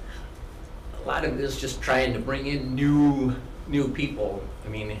 A lot of it is just trying to bring in new people. I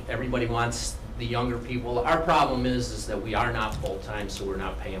mean, everybody wants the younger people. Our problem is that we are not full-time, so we're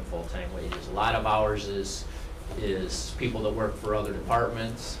not paying full-time wages. A lot of ours is people that work for other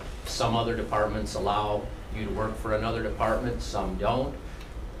departments. Some other departments allow you to work for another department, some don't.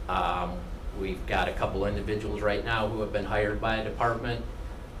 We've got a couple individuals right now who have been hired by a department,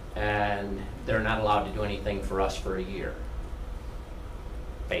 and they're not allowed to do anything for us for a year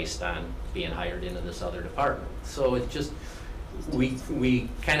based on being hired into this other department. So it's just, we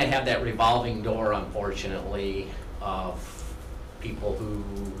kind of have that revolving door, unfortunately, of people who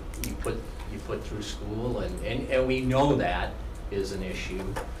you put through school, and we know that is an issue,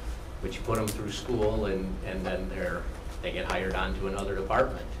 but you put them through school and then they get hired onto another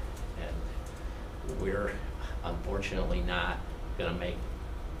department, and we're unfortunately not going to make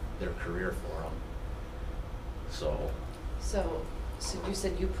their career for them. So you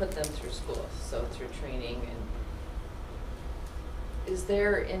said you put them through school, so through training, and is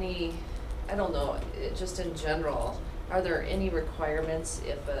there any, I don't know, just in general, are there any requirements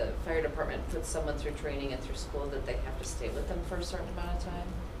if a fire department puts someone through training and through school that they have to stay with them for a certain amount of time?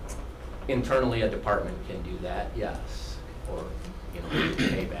 Internally, a department can do that, yes, or, you know,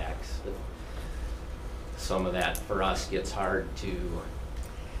 paybacks. But some of that for us gets hard to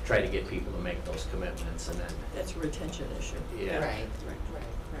try to get people to make those commitments, and then That's a retention issue. yeah. Right.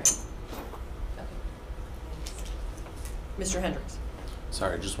 Right. Okay. Mr. Hendricks?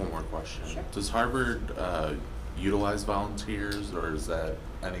 Sorry, just one more question. Sure. Does Harvard utilize volunteers, or is that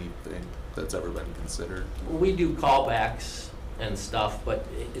anything that's ever been considered? We do callbacks and stuff, but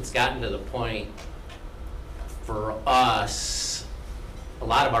it's gotten to the point for us, a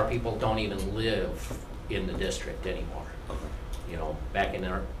lot of our people don't even live in the district anymore. Okay. You know, back in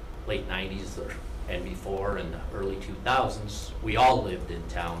our late 90s and before, in the early 2000s, we all lived in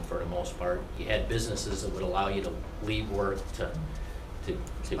town for the most part. You had businesses that would allow you to leave work to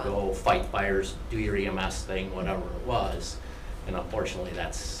go fight fires, do your EMS thing, whatever it was. And unfortunately,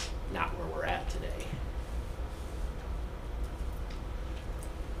 that's not where we're at today.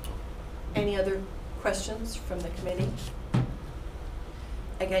 Any other questions from the committee?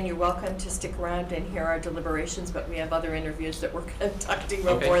 Again, you're welcome to stick around and hear our deliberations, but we have other interviews that we're conducting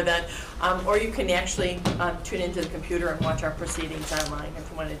before that. Or you can actually tune into the computer and watch our proceedings online if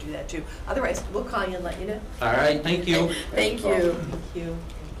you want to do that too. Otherwise, we'll call you and let you know. All right, thank you. Thank you. Thank you.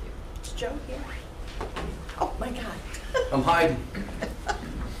 Is Joe here? Oh, my God. I'm hiding.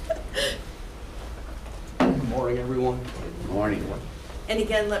 Good morning, everyone. Morning. And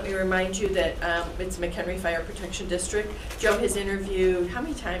again, let me remind you that it's McHenry Fire Protection District. Joe has interviewed, how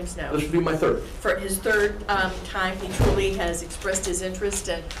many times now? This will be my third. For his third time, he truly has expressed his interest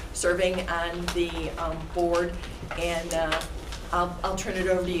in serving on the board. And I'll turn it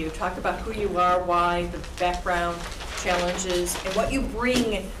over to you. Talk about who you are, why, the background, challenges, and what you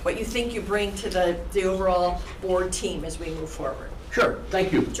bring, what you think you bring to the overall board team as we move forward. Sure,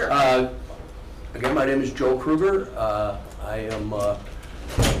 thank you. Sure. Again, my name is Joe Krueger. I am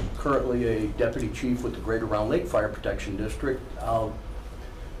currently a deputy chief with the Greater Round Lake Fire Protection District. I'll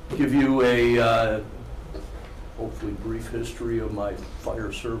give you a hopefully brief history of my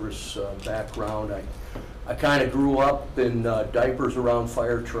fire service background. I kind of grew up in diapers around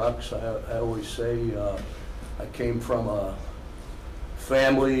fire trucks. I always say I came from a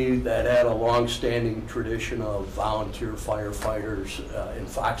family that had a long-standing tradition of volunteer firefighters in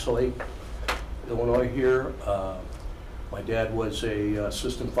Fox Lake, Illinois here. My dad was a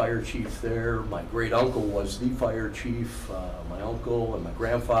assistant fire chief there. My great uncle was the fire chief. My uncle and my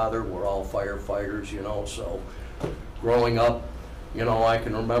grandfather were all firefighters, you know, so growing up, you know, I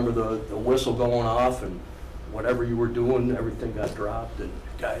can remember the whistle going off and whatever you were doing, everything got dropped and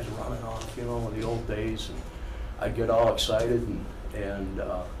guys running off, you know, in the old days. And I'd get all excited and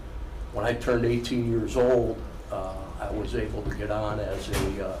when I turned 18 years old, I was able to get on as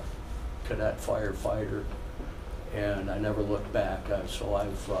a cadet firefighter, and I never looked back. So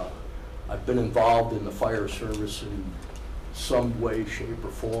I've been involved in the fire service in some way, shape, or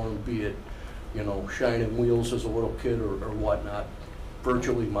form, be it, you know, shining wheels as a little kid or whatnot,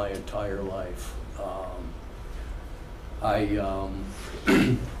 virtually my entire life.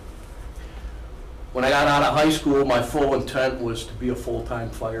 When I got out of high school, my full intent was to be a full-time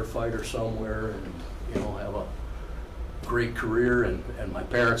firefighter somewhere and, you know, have a great career, and my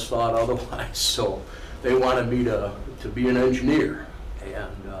parents thought otherwise, so they wanted me to be an engineer.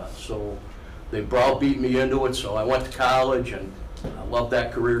 And so they browbeat me into it, so I went to college, and I loved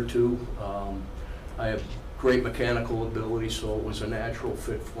that career too. I have great mechanical ability, so it was a natural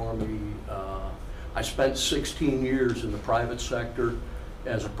fit for me. I spent 16 years in the private sector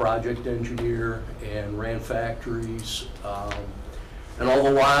as a project engineer and ran factories. And all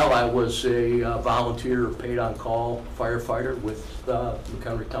the while I was a volunteer paid on call firefighter with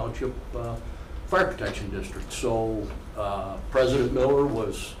McHenry Township Fire Protection District. So President Miller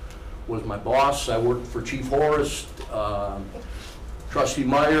was my boss. I worked for Chief Horace, Trustee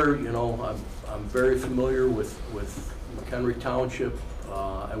Meyer. You know, I'm very familiar with McHenry Township.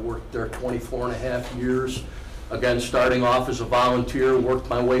 I worked there 24 and a half years. Again, starting off as a volunteer, worked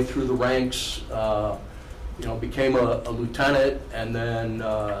my way through the ranks, you know, became a lieutenant, and then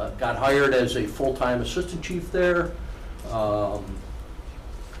got hired as a full-time assistant chief there.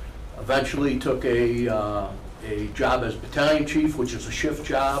 Eventually took a job as battalion chief, which is a shift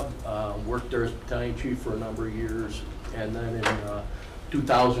job. Worked there as battalion chief for a number of years, and then in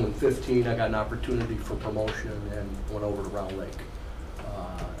 2015 I got an opportunity for promotion and went over to Round Lake.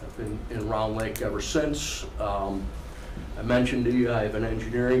 I've been in Round Lake ever since. I mentioned to you I have an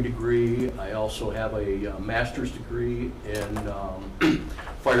engineering degree. I also have a master's degree in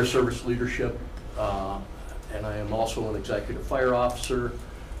fire service leadership, and I am also an executive fire officer.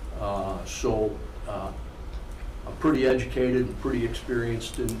 So I'm pretty educated and pretty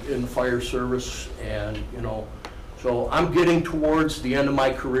experienced in the fire service, and you know, so I'm getting towards the end of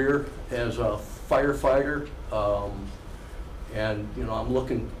my career as a firefighter, and you know, I'm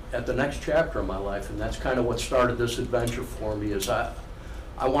looking at the next chapter of my life, and that's kind of what started this adventure for me. Is I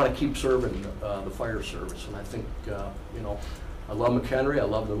want to keep serving the fire service, and I think you know, I love McHenry. I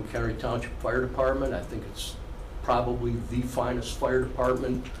love the McHenry Township Fire Department. I think it's probably the finest fire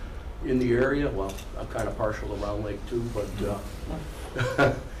department in the area. Well, I'm kind of partial to Round Lake too, but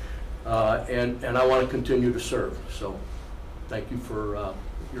and I want to continue to serve. So, thank you for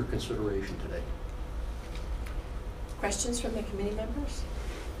your consideration today. Questions from the committee members?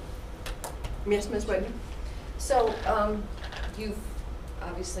 Yes, Ms. Wagner? So, you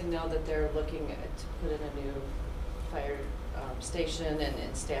obviously know that they're looking to put in a new fire station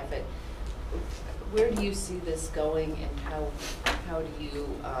and staff it. Where do you see this going, and how do you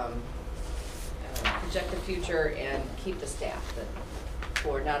project the future and keep the staff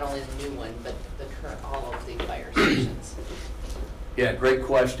for not only the new one, but the current, all of the fire stations? Yeah, great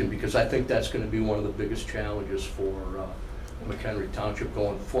question, because I think that's going to be one of the biggest challenges for McHenry Township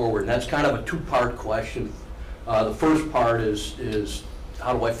going forward. And that's kind of a two-part question. The first part is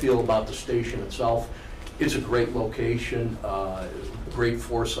how do I feel about the station itself? it's a great location, great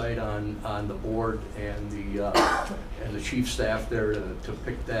foresight on the board and the chief staff there to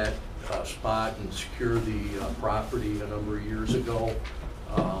pick that spot and secure the property a number of years ago.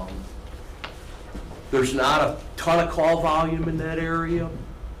 There's not a ton of call volume in that area,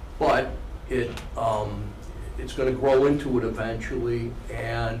 but it's going to grow into it eventually,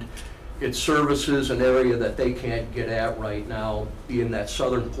 and it services an area that they can't get at right now, being that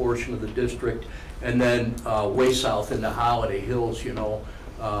southern portion of the district, and then way south into Holiday Hills. You know,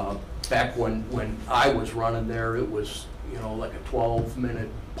 back when I was running there, it was, you know, like a 12-minute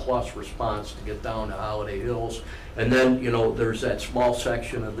plus response to get down to Holiday Hills, and then, you know, there's that small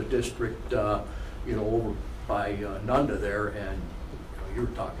section of the district, you know, over by Nunda there, and you were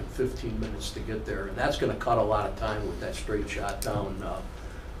talking 15 minutes to get there, and that's going to cut a lot of time with that straight shot down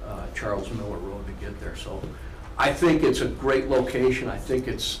Charles Miller Road to get there. So I think it's a great location. I think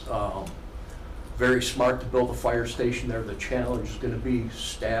it's very smart to build a fire station there. The challenge is going to be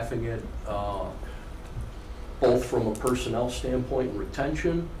staffing it, both from a personnel standpoint and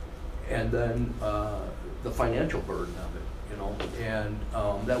retention, and then the financial burden of it, you know. And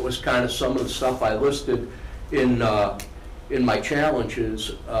that was kind of some of the stuff I listed in my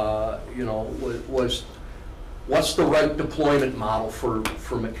challenges, you know, was what's the right deployment model for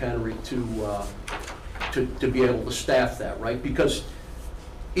McHenry to be able to staff that, right? Because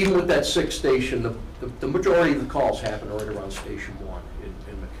even with that 6th station, the majority of the calls happen right around Station 1 in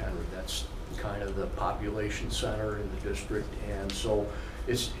McHenry. That's kind of the population center in the district, and so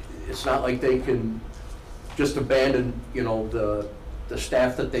it's not like they can just abandon, you know, the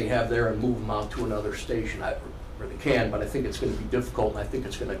staff that they have there and move them out to another station. I really can, but I think it's going to be difficult, and I think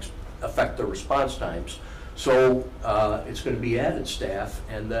it's going to affect their response times. So it's going to be added staff,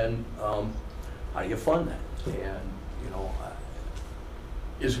 and then how do you fund that? And, you know,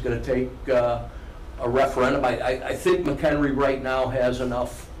 is it going to take a referendum? I think McHenry right now has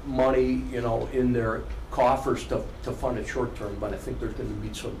enough money, you know, in their coffers to fund it short term, but I think there's going to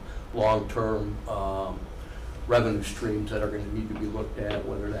be some long-term revenue streams that are going to need to be looked at,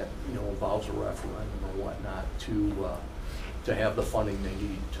 whether that, you know, involves a referendum or whatnot, to have the funding they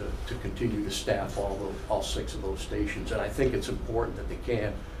need to continue to staff all 6 of those stations. And I think it's important that they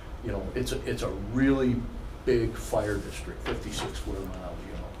can. You know, it's a really big fire district, 56 square miles,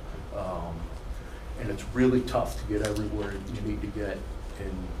 you know, and it's really tough to get everywhere you need to get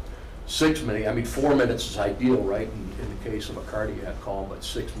in 6 minutes. I mean, 4 minutes is ideal, right, in the case of a cardiac call, but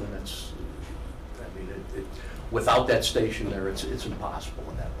 6 minutes, I mean, without that station there, it's impossible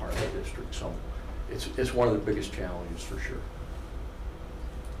in that part of the district. So it's one of the biggest challenges for sure.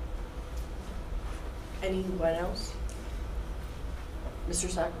 Anyone else? Mr.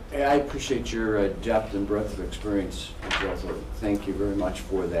 Sacker? I appreciate your depth and breadth of experience, Joe, so thank you very much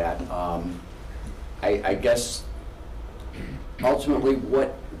for that. I guess ultimately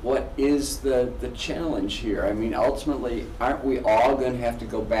what is the challenge here? I mean, ultimately, aren't we all going to have to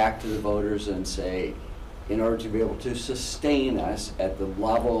go back to the voters and say, in order to be able to sustain us at the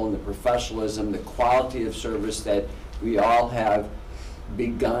level and the professionalism, the quality of service that we all have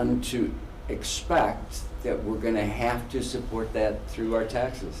begun to expect, that we're going to have to support that through our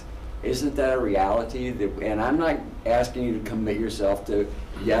taxes? Isn't that a reality? And I'm not asking you to commit yourself to,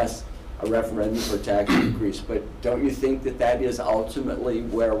 yes, a referendum for tax increase, but don't you think that that is ultimately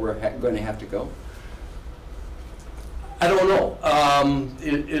where we're going to have to go? I don't know.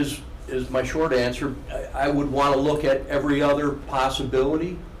 Is my short answer. I would want to look at every other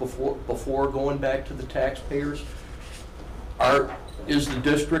possibility before going back to the taxpayers. Is the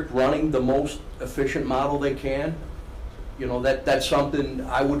district running the most efficient model they can? You know, that's something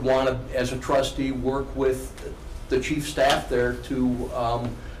I would want to, as a trustee, work with the chief staff there to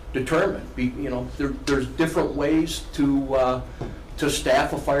determine. You know, there's different ways to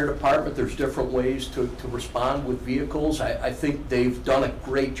staff a fire department. There's different ways to respond with vehicles. I think they've done a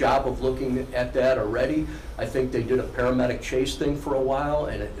great job of looking at that already. I think they did a paramedic chase thing for a while,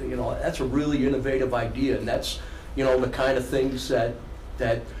 and you know, that's a really innovative idea, and that's, you know, the kind of things that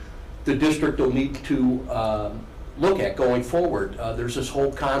the district will need to look at going forward. There's this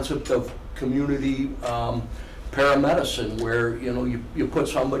whole concept of community paramedicine, where, you know, you put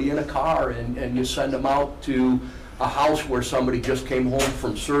somebody in a car and you send them out to a house where somebody just came home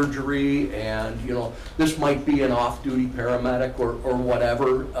from surgery, and, you know, this might be an off-duty paramedic or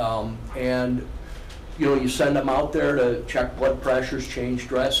whatever, and, you know, you send them out there to check blood pressures, change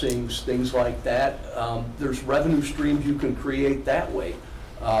dressings, things like that. There's revenue streams you can create that way.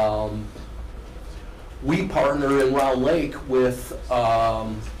 We partner in Round Lake with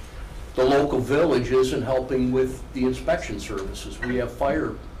the local village isn't helping with the inspection services. We have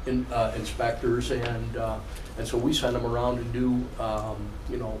fire inspectors, and so we send them around to do,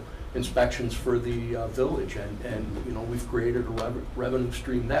 you know, inspections for the village, and you know, we've created a revenue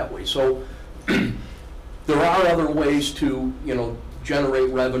stream that way. So there are other ways to, you know, generate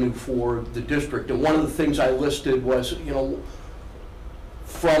revenue for the district. And one of the things I listed was, you know,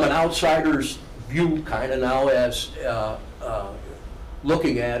 from an outsider's view, kind of now as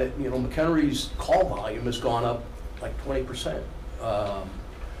looking at it, you know, McHenry's call volume has gone up like 20%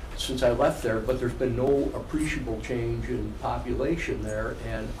 since I left there, but there's been no appreciable change in population there,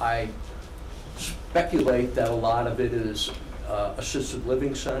 and I speculate that a lot of it is assisted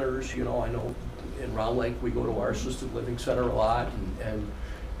living centers. You know, I know in Round Lake we go to our assisted living center a lot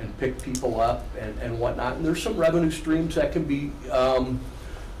and pick people up and whatnot, and there's some revenue streams that can be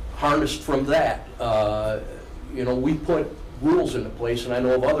harnessed from that. You know, we put rules into place, and I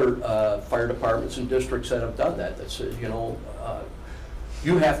know of other fire departments and districts that have done that, that says, you know,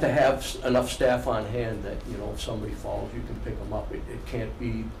 you have to have enough staff on hand that, you know, if somebody falls, you can pick them up. It can't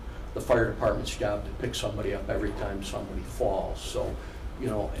be the fire department's job to pick somebody up every time somebody falls. So, you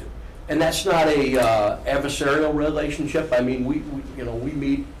know, and that's not a adversarial relationship. I mean, we you know, we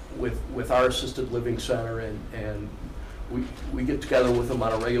meet with our assisted living center, and we get together with them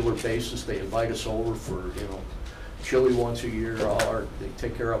on a regular basis. They invite us over for, you know, chili once a year. They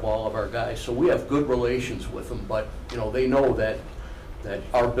take care of all of our guys. So we have good relations with them, but, you know, they know that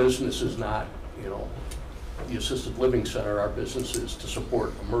our business is not, you know, the assisted living center. Our business is to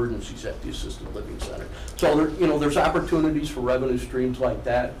support emergencies at the assisted living center. So there, you know, there's opportunities for revenue streams like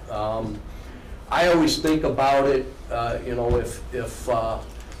that. I always think about it, you know,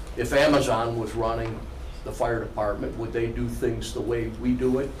 if Amazon was running the fire department, would they do things the way we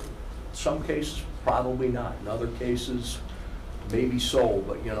do it? In some cases, probably not. In other cases, maybe so.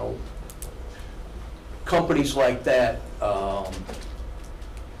 But, you know, companies like that,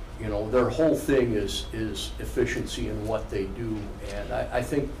 you know, their whole thing is efficiency in what they do, and I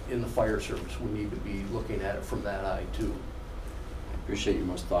think in the fire service we need to be looking at it from that eye too. I appreciate your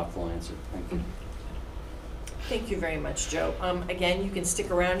most thoughtful answer. Thank you. Thank you very much, Joe. Again, you can stick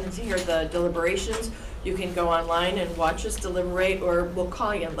around and hear the deliberations. You can go online and watch us deliberate, or we'll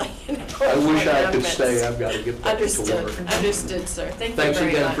call you and let you know. I wish I could stay. I've got to get back to work. Understood, sir. Thank you Thanks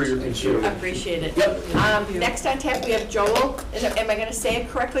very again much. for your consideration. I appreciate it. Yep. Next on tap, we have Joel. Am I going to say it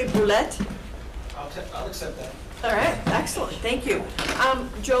correctly? Brouillette? I'll accept that. All right, excellent, thank you.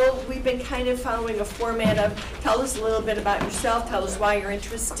 Joel, we've been kind of following a format of, tell us a little bit about yourself, tell us why you're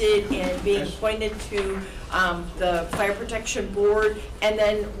interested in being appointed to the Fire Protection Board, and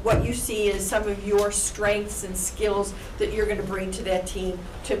then what you see as some of your strengths and skills that you're gonna bring to that team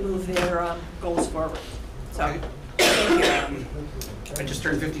to move their goals forward. So, thank you. I just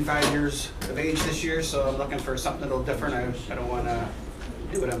turned 55 years of age this year, so I'm looking for something a little different. I don't wanna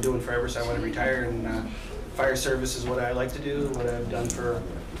do what I'm doing forever, so I wanna retire, and fire service is what I like to do, what I've done for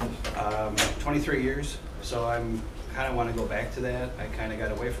 23 years. So I'm kind of want to go back to that. I kind of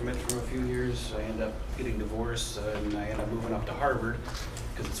got away from it for a few years. I ended up getting divorced, and I ended up moving up to Harvard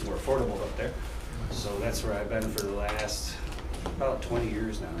because it's more affordable up there. So that's where I've been for the last about 20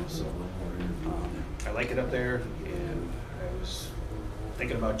 years now. So I like it up there, and I was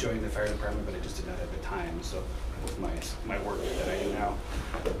thinking about joining the fire department, but I just did not have the time. So with my work that I do now.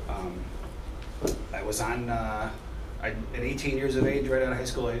 I was on, at 18 years of age, right out of high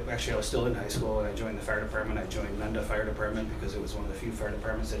school, I was still in high school, and I joined the fire department. I joined Nunda Fire Department because it was one of the few fire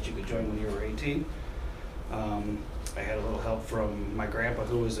departments that you could join when you were 18. I had a little help from my grandpa,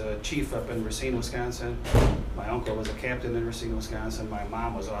 who was a chief up in Racine, Wisconsin. My uncle was a captain in Racine, Wisconsin. My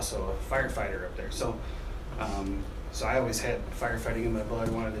mom was also a firefighter up there. So so I always had firefighting in my blood,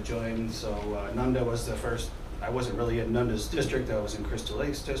 wanted to join. So Nunda was the first. I wasn't really in Nunda's district. I was in Crystal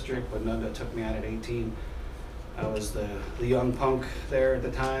Lake's district, but Nunda took me on at 18. I was the young punk there at the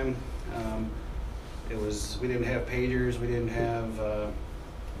time. We didn't have pagers. We didn't have.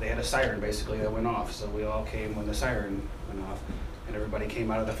 They had a siren basically that went off. So we all came when the siren went off, and everybody came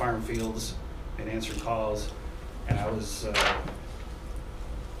out of the farm fields and answered calls. And I was. I don't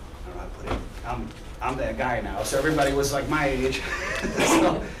know how to put it. I'm that guy now. So everybody was like my age,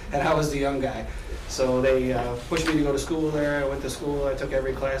 and I was the young guy. So they pushed me to go to school there. I went to school. I took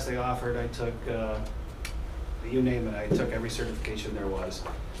every class they offered. I took, you name it, I took every certification there was.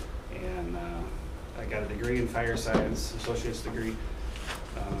 And I got a degree in fire science, associate's degree.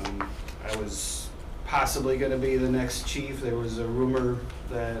 I was possibly going to be the next chief. There was a rumor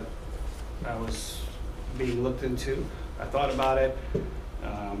that I was being looked into. I thought about it.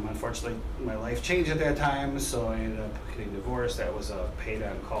 Unfortunately, my life changed at that time, so I ended up getting divorced. That was a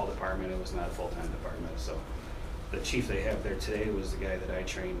paid-on-call department. It was not a full-time department. So the chief they have there today was the guy that I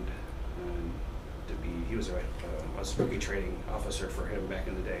trained to be. He was a rookie training officer for him back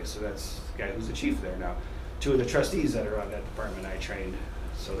in the day. So that's the guy who's the chief there now. Two of the trustees that are on that department I trained,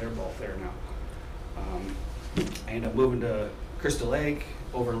 so they're both there now. I ended up moving to Crystal Lake.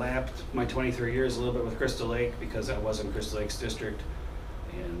 Overlapped my 23 years a little bit with Crystal Lake because I was in Crystal Lake's district.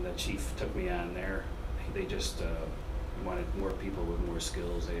 And the chief took me on there. They just wanted more people with more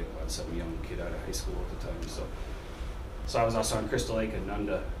skills. They had some young kid out of high school at the time. So I was also on Crystal Lake and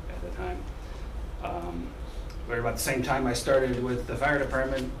Nunda at the time. Right about the same time I started with the fire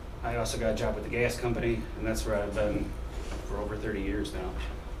department, I also got a job with the gas company, and that's where I've been for over 30 years now.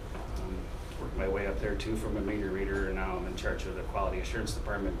 Worked my way up there too from a meter reader, and now I'm in charge of the quality assurance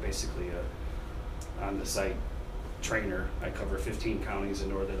department, basically on the site trainer. I cover 15 counties in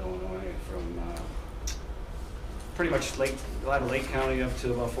northern Illinois, from pretty much a lot of Lake County up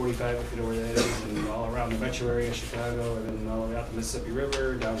to about 45, if you know where that is, and all around the metro area, Chicago, and then all the way out the Mississippi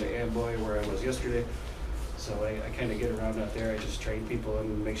River, down to Amboy, where I was yesterday. So I kind of get around out there. I just train people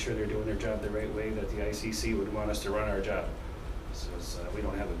and make sure they're doing their job the right way that the ICC would want us to run our job. So we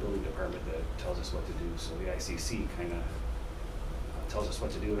don't have a building department that tells us what to do, so the ICC kind of tells us what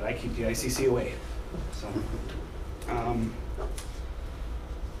to do, and I keep the ICC away. So.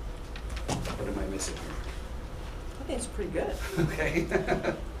 What am I missing here? I think it's pretty good. Okay.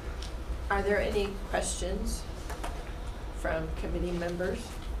 Are there any questions from committee members?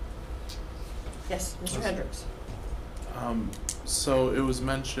 Yes, Mr. Hendricks. So it was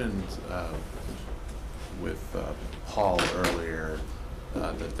mentioned with Paul earlier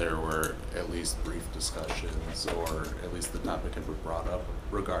that there were at least brief discussions, or at least the topic had been brought up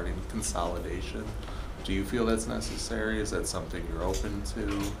regarding consolidation. Do you feel that's necessary? Is that something you're open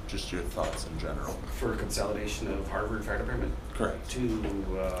to? Just your thoughts in general. For consolidation of Harvard Fire Department? Correct. To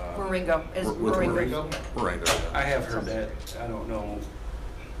Marengo. Marengo, yeah. I have heard that. I don't know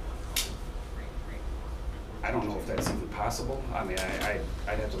if that's even possible. I mean, I'd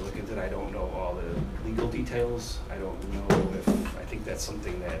have to look into it. I don't know all the legal details. I don't know I think that's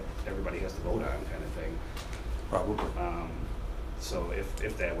something that everybody has to vote on, kind of thing. Probably. So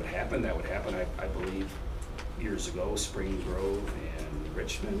if that would happen, that would happen. I believe years ago, Spring Grove and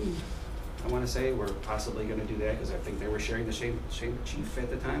Richmond, I want to say, were possibly going to do that because I think they were sharing the same chief at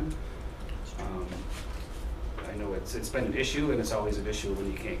the time. I know it's been an issue, and it's always an issue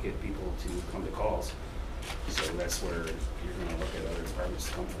when you can't get people to come to calls. So that's where you're going to look at other departments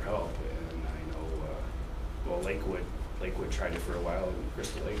to come for help. And I know, Lakewood tried it for a while, and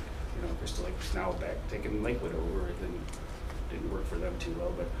Crystal Lake, Crystal Lake's now back taking Lakewood over. It didn't work for them too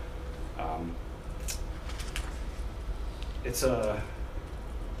well, but it's a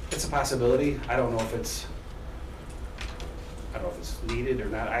possibility. I don't know if it's needed or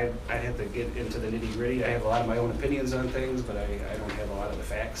not. I'd have to get into the nitty-gritty. I have a lot of my own opinions on things, but I don't have a lot of the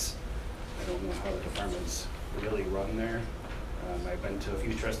facts. I don't know how the departments really run there. I've been to a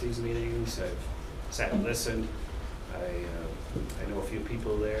few trustees meetings. I've sat and listened. I know a few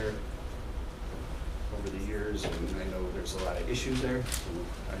people there over the years, and I know there's a lot of issues there.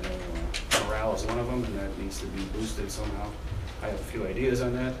 I know morale is one of them, and that needs to be boosted somehow. I have a few ideas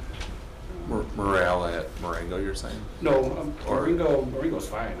on that. Morale at Marengo, you're saying? No, Marengo's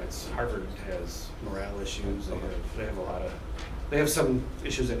fine. Harvard has morale issues. They have some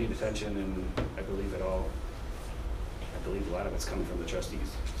issues that need attention, and I believe a lot of it's coming from the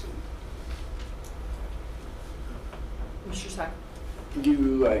trustees. So. Mr. Sack.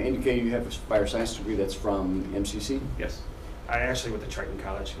 You indicated you have a fire science degree that's from MCC? Yes. I actually went to Triton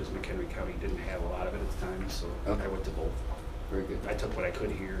College because McHenry County didn't have a lot of it at the time, so okay. I went to both. Very good. I took what I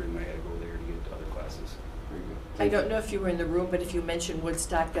could here, and I had to go there to get other classes. Very good. I don't know if you were in the room, but if you mentioned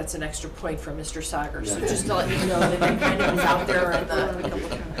Woodstock, that's an extra point for Mr. Sager. So just to let you know that it kind of is out there in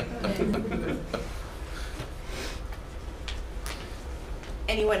the.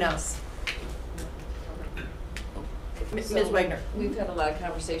 Anyone else? Ms. Wagner. We've had a lot of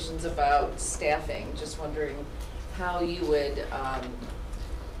conversations about staffing. Just wondering how you would,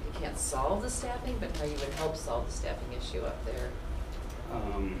 you can't solve the staffing, but how you would help solve the staffing issue up there.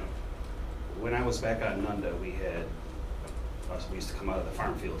 When I was back on Nunda, we used to come out of the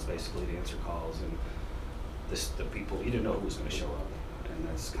farm fields basically to answer calls, and the people, you didn't know who was going to show up. And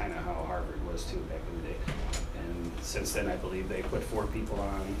that's kind of how Harvard was too back in the day. And since then, I believe they put 4 people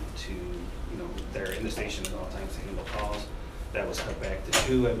on to, they're in the station at all times to handle calls. That was cut back to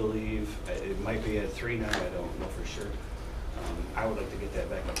 2, I believe. It might be at 3 now, I don't know for sure. I would like to get that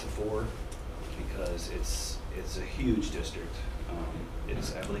back up to 4 because it's a huge district.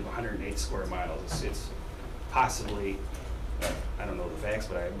 It's, I believe, 108 square miles. It's possibly, I don't know the facts,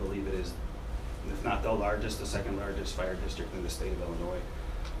 but I believe it is, if not the largest, the second largest fire district in the state of Illinois.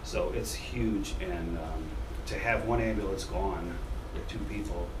 So it's huge, and to have one ambulance gone with 2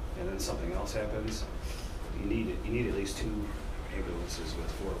 people, and then something else happens, you need at least 2 ambulances with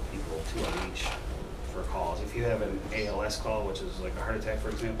 4 people, 2 on each for calls. If you have an ALS call, which is like a heart attack, for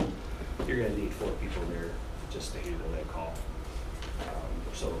example, you're gonna need 4 people there just to handle that call.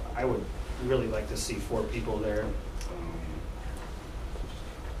 So I would really like to see 4 people there.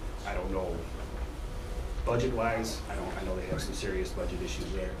 I don't know, budget-wise, I know they have some serious budget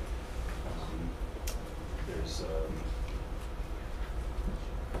issues there.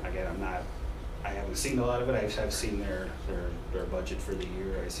 Again, I haven't seen a lot of it. I've seen their budget for the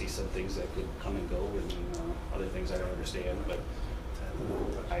year. I see some things that could come and go, and other things I don't understand. But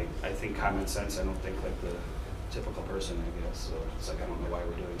I think common sense. I don't think like the typical person, I guess. So it's like I don't know why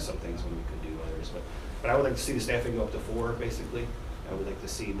we're doing some things when we could do others. But I would like to see the staffing go up to 4, basically. I would like to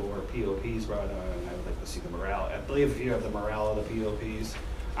see more POPs brought on, and I would like to see the morale. I believe if you have the morale of the POPs,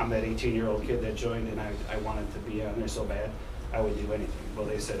 I'm that 18-year-old kid that joined, and I wanted to be on there so bad, I would do anything. Well,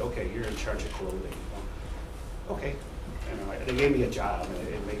 they said, okay, you're in charge of clothing. Well, okay. And they gave me a job, and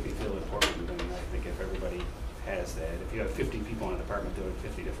it made me feel important. And I think if everybody has that, if you have 50 people in a department doing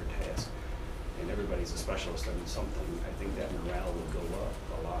 50 different tasks, and everybody's a specialist on something, I think that morale would go up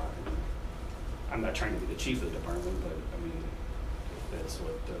a lot. And I'm not trying to be the chief of the department, but I mean, if that's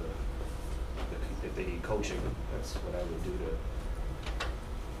what, if they need coaching, that's what I would do to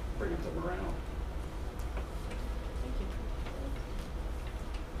bring up the morale.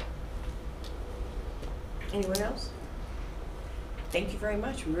 Anyone else? Thank you very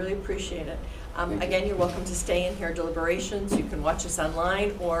much. We really appreciate it. Again, you're welcome to stay in here deliberations. You can watch us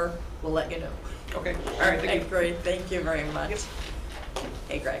online, or we'll let you know. Okay. All right. Thank you. Great. Thank you very much. Yep.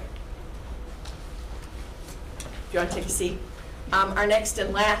 Hey, Greg. Do you want to take a seat? Our next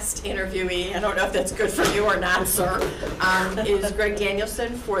and last interviewee, I don't know if that's good for you or not, sir, is Greg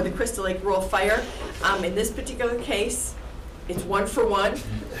Danielson for the Crystal Lake Rural Fire. In this particular case, it's 1 for 1.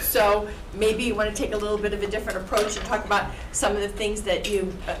 So maybe you want to take a little bit of a different approach and talk about some of the things that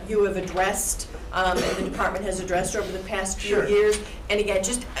you have addressed and the department has addressed over the past few years. And again,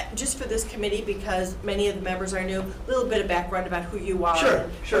 just for this committee, because many of the members are new, a little bit of background about who you are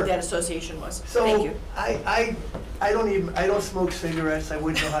and what that association was. So thank you. I don't smoke cigarettes. I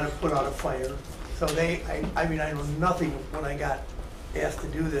wouldn't know how to put out a fire. So I mean, I know nothing when I got asked to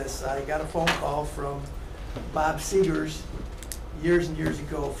do this. I got a phone call from Bob Seegers years and years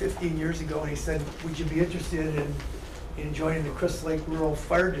ago, 15 years ago, and he said, would you be interested in joining the Crystal Lake Rural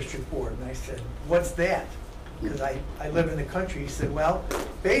Fire District Board? And I said, what's that? Because I live in the country. He said, well,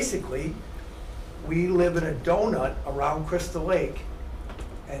 basically, we live in a donut around Crystal Lake,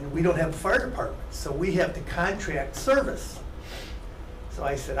 and we don't have a fire department, so we have to contract service. So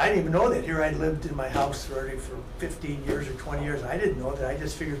I said, I didn't even know that. Here I lived in my house already for 15 years or 20 years. I didn't know that. I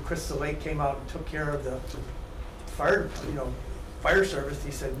just figured Crystal Lake came out and took care of the fire, fire service.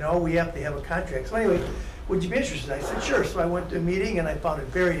 He said, no, we have to have a contract. So anyway, would you be interested? I said, sure. So I went to a meeting and I found it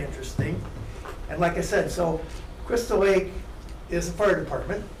very interesting. And like I said, so Crystal Lake is a fire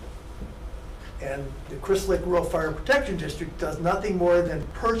department, and the Crystal Lake Rural Fire Protection District does nothing more than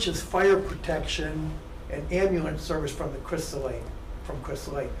purchase fire protection and ambulance service from Crystal Lake.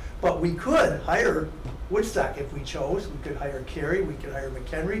 But we could hire Woodstock if we chose. We could hire Cary, we could hire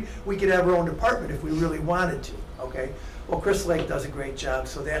McHenry. We could have our own department if we really wanted to, okay? Well, Crystal Lake does a great job,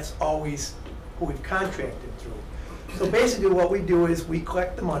 so that's always who we've contracted through. So basically what we do is we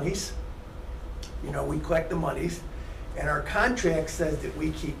collect the monies, and our contract says that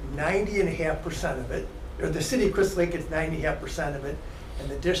we keep 90.5% of it, or the city of Crystal Lake gets 90.5% of it, and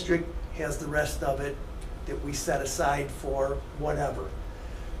the district has the rest of it that we set aside for whatever.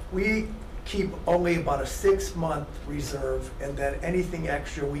 We keep only about a 6-month reserve, and then anything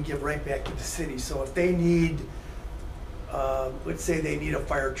extra we give right back to the city. So if they need, let's say they need a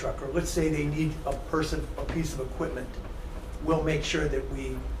fire truck, or let's say they need a piece of equipment, we'll make sure that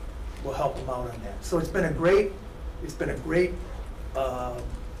we will help them out on that. So it's been a great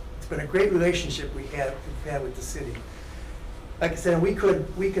relationship we've had with the city. Like I said, we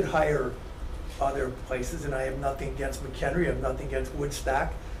could hire other places, and I have nothing against McHenry, I have nothing against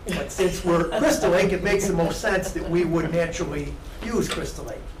Woodstock, but since we're Crystal Lake, it makes the most sense that we would naturally use Crystal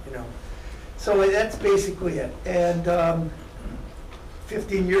Lake, So that's basically it. And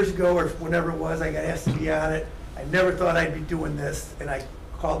 15 years ago, or whenever it was, I got asked to be on it. I never thought I'd be doing this, and I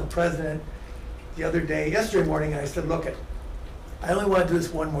called the president yesterday morning, and I said, look, I only want to do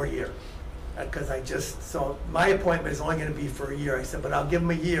this one more year. because so my appointment is only going to be for a year. I said, but I'll give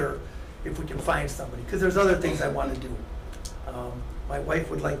them a year if we can find somebody, because there's other things I want to do. My wife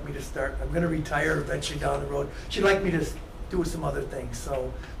would like me to start, I'm going to retire eventually down the road. She'd like me to do some other things,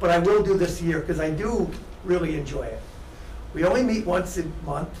 so, but I will do this year because I do really enjoy it. We only meet once a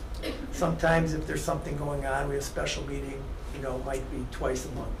month. Sometimes if there's something going on, we have a special meeting, you know, might be twice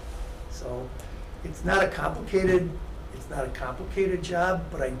a month. So it's not a complicated job,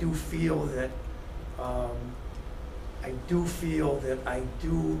 but I do feel that I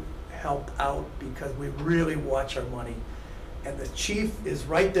do help out because we really watch our money. And the chief is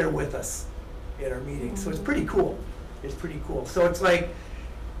right there with us at our meetings, so it's pretty cool. It's pretty cool. So it's like,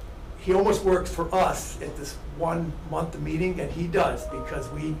 he almost works for us at this 1 month of meeting, and he does, because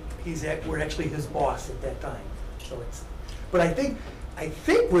we're actually his boss at that time. So it's, but I think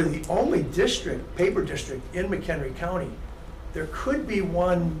we're the only paper district in McHenry County. There could be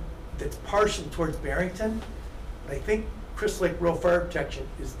one that's partial towards Barrington, but I think Crystal Lake Rural Fire Protection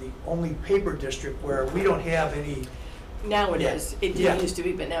is the only paper district where we don't have any. Now it is. It Yeah. didn't used to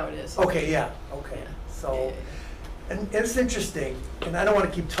be, but now it is. Okay, yeah, okay. Yeah. So, and it's interesting, and I don't want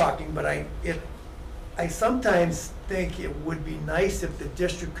to keep talking, but I sometimes think it would be nice if the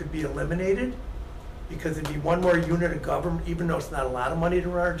district could be eliminated, because it'd be one more unit of government, even though it's not a lot of money to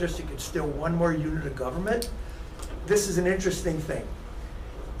run our district, it's still one more unit of government. This is an interesting thing,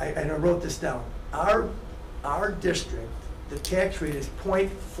 and I wrote this down. Our district, the tax rate is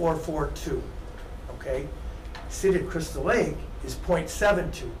 0.442, okay? City of Crystal Lake is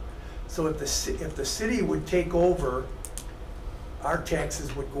 0.72. So if the city would take over, our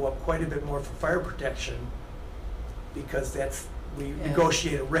taxes would go up quite a bit more for fire protection, because we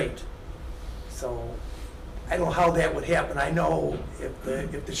negotiate a rate. So I don't know how that would happen. I know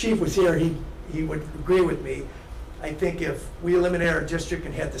if the chief was here, he would agree with me. I think if we eliminate our district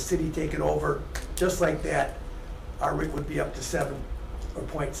and had the city take it over, just like that, our rate would be up to 7 or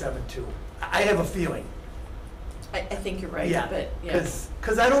 0.72. I have a feeling. I think you're right, Yeah, but, yeah.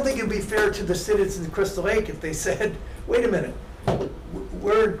 because I don't think it'd be fair to the citizens of Crystal Lake if they said, wait a minute,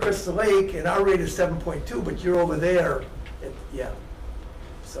 we're in Crystal Lake and our rate is 7.2, but you're over there. Yeah,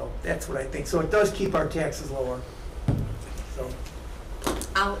 so that's what I think. So it does keep our taxes lower. So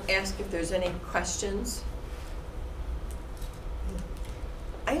I'll ask if there's any questions.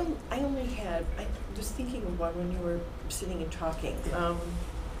 I was thinking of one when you were sitting and talking.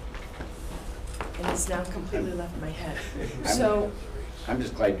 And it's now completely left my head. So, I'm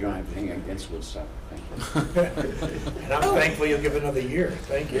just glad you don't have anything against Woodstock. Thank you. and I'm thankful you'll give another year.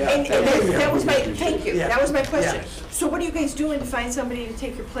 Thank you. and that was my, thank you, Yeah. that was my question. Yeah. So what are you guys doing to find somebody to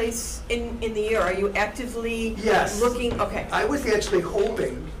take your place in the year? Are you actively Yes. looking? Okay. I was actually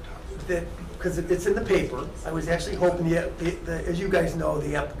hoping that, because it's in the paper, I was actually hoping, as you guys know,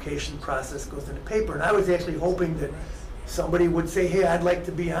 the application process goes in the paper, and I was actually hoping that somebody would say, hey, I'd like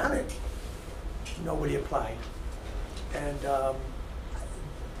to be on it. Nobody applied. And I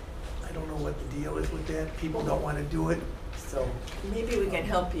don't know what the deal is with that. People don't want to do it, so. Maybe we can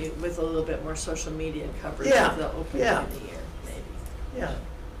help you with a little bit more social media coverage Yeah, of the opening yeah. of the year, maybe. Yeah,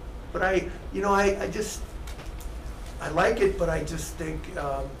 but I like it, but I just think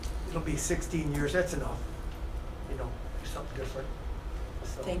it'll be 16 years, that's enough. Do something different.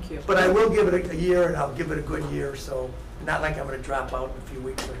 So. Thank you. But I will give it a year, and I'll give it a good year, so not like I'm gonna drop out in a few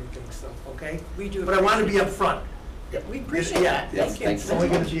weeks or anything, so, okay? We do. But I want to be upfront. We appreciate that. Yeah, Thank you. it's only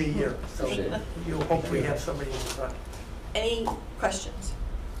gonna be a year, so Appreciate it. you'll hopefully have somebody in front. Any questions?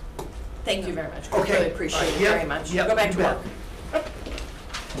 Thank you very much. Okay. We really appreciate it Yep, very much. yep, Go back you to bet. work.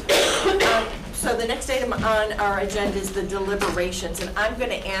 So the next item on our agenda is the deliberations, and I'm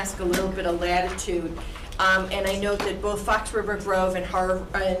going to ask a little bit of latitude. And I note that both Fox River Grove and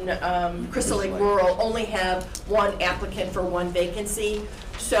Crystal Lake Rural only have one applicant for one vacancy.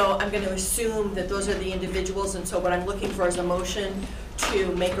 So I'm going to assume that those are the individuals, and so what I'm looking for is a motion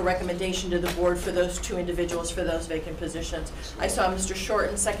to make a recommendation to the board for those two individuals for those vacant positions. I saw Mr.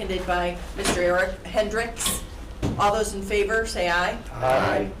 Shorten, seconded by Mr. Eric Hendricks. All those in favor, say aye.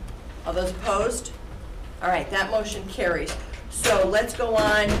 Aye. All those opposed? All right, that motion carries. So let's go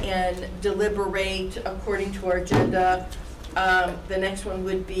on and deliberate according to our agenda. The next one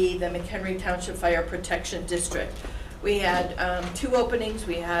would be the McHenry Township Fire Protection District. We had 2 openings.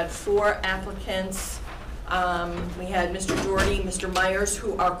 We had 4 applicants. We had Mr. Doherty, Mr. Myers,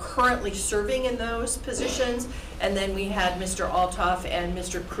 who are currently serving in those positions, and then we had Mr. Althoff and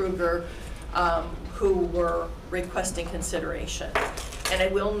Mr. Krueger, who were requesting consideration. And I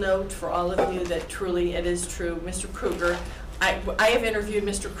will note for all of you that truly it is true, Mr. Krueger, I have interviewed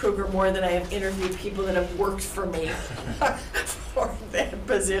Mr. Krueger more than I have interviewed people that have worked for me for that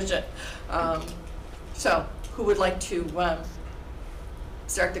position. So who would like to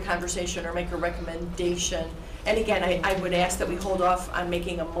start the conversation or make a recommendation? And again, I would ask that we hold off on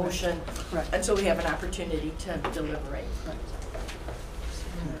making a motion until we have an opportunity to deliberate.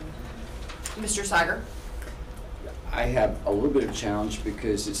 Mr. Sager? I have a little bit of challenge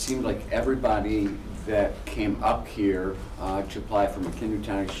because it seemed like everybody that came up here to apply for McHenry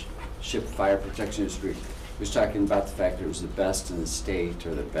Township Fire Protection District was talking about the fact that it was the best in the state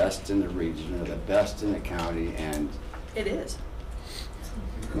or the best in the region or the best in the county, and It is.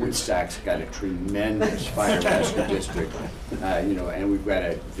 Woodstock's got a tremendous fire rescue district, you know, and we've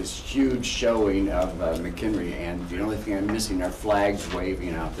got this huge showing of McHenry, and the only thing I'm missing are flags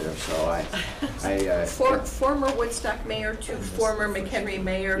waving out there. So Former Woodstock mayor to former McHenry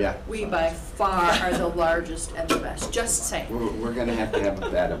mayor, Yeah. we by far are the largest and the best, just saying. we're going to have a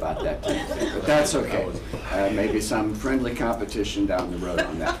bet about that type of thing, but that's okay. Maybe some friendly competition down the road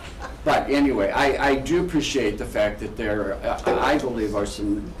on that. But anyway, I do appreciate the fact that there, I believe, are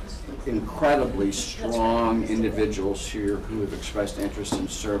some incredibly strong individuals here who have expressed interest in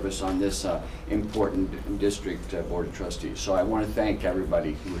service on this important district board of trustees. So I want to thank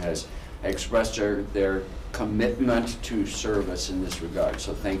everybody who has expressed their commitment to service in this regard.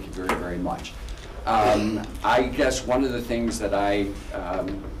 So thank you very, very much. I guess one of the things that I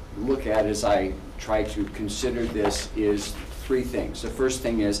look at as I try to consider this is three things. The first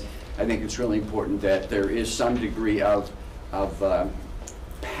thing is, I think it's really important that there is some degree of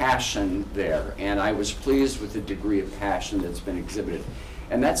passion there, and I was pleased with the degree of passion that's been exhibited.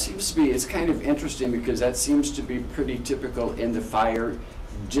 And that seems to be, it's kind of interesting because that seems to be pretty typical in the fire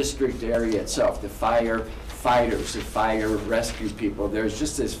district area itself. The fire fighters, the fire rescue people, there's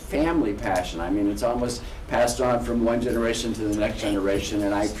just this family passion. I mean, it's almost passed on from one generation to the next generation,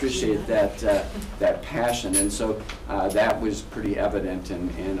 and I appreciate that passion. And so that was pretty evident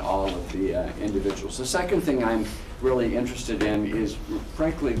in all of the individuals. The second thing I'm really interested in is,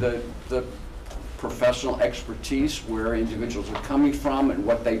 frankly, the professional expertise, where individuals are coming from and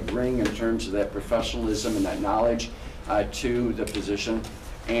what they bring in terms of that professionalism and that knowledge to the position.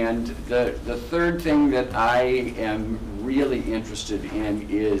 And the third thing that I am really interested in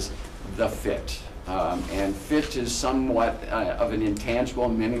is the fit. And fit is somewhat of an intangible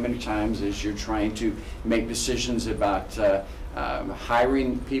many, many times as you're trying to make decisions about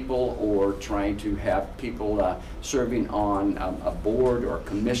hiring people or trying to have people serving on a board or a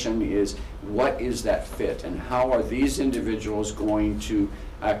commission, is what is that fit and how are these individuals going to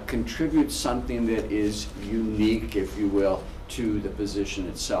contribute something that is unique, if you will, to the position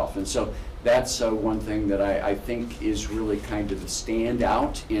itself. And so that's one thing that I think is really kind of the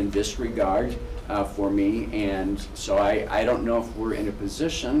standout in this regard for me. And so I don't know if we're in a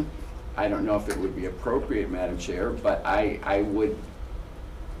position, I don't know if it would be appropriate, Madam Chair, but I would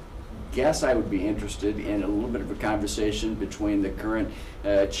guess I would be interested in a little bit of a conversation between the current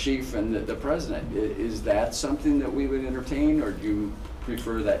chief and the president. Is that something that we would entertain, or do you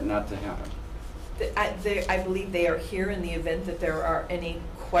prefer that not to happen? I believe they are here in the event that there are any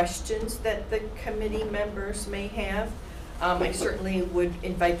questions that the committee members may have. I certainly would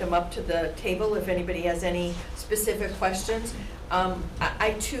invite them up to the table if anybody has any specific questions.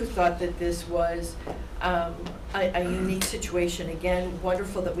 I too thought that this was a unique situation. Again,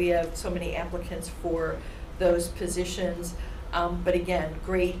 wonderful that we have so many applicants for those positions. But again,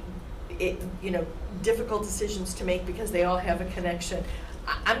 great, difficult decisions to make because they all have a connection.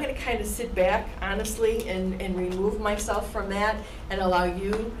 I'm going to kind of sit back, honestly, and remove myself from that and allow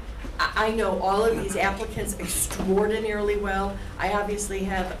you. I know all of these applicants extraordinarily well. I obviously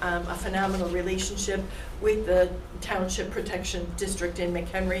have a phenomenal relationship with the Township Protection District in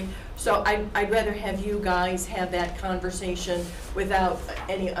McHenry. So I'd rather have you guys have that conversation without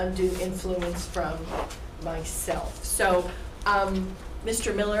any undue influence from myself. So,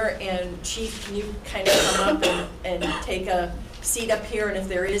 Mr. Miller and Chief, can you kind of come up and take a seat up here, and if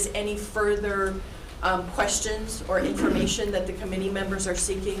there is any further questions or information that the committee members are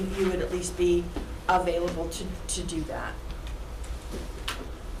seeking, you would at least be available to do that.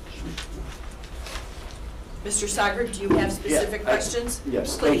 Mr. Sager, do you have specific questions?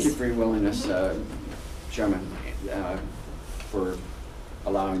 Yes, please. Thank you for your willingness, Chairman, for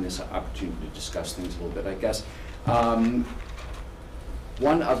allowing this opportunity to discuss things a little bit. I guess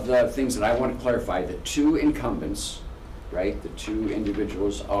one of the things that I want to clarify, the two incumbents, right? The two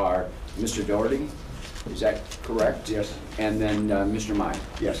individuals are Mr. Doherty, is that correct? Yes. And then Mr. Meyer.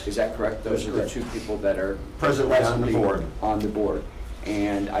 Yes. Is that correct? Those are the two people that are presently on the board. On the board.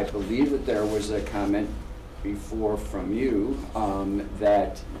 And I believe that there was a comment before from you,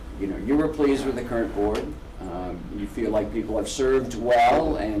 that, you know, you were pleased with the current board. You feel like people have served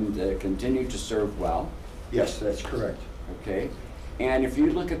well and continue to serve well. Yes, that's correct. Okay. And if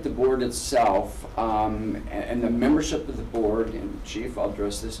you look at the board itself, and the membership of the board, and Chief, I'll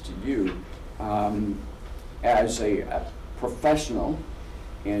address this to you, as a professional,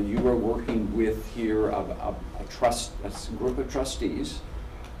 and you are working with here a group of trustees,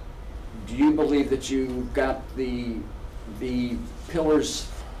 do you believe that you've got the pillars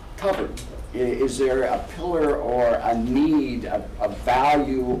covered? Is there a pillar or a need, a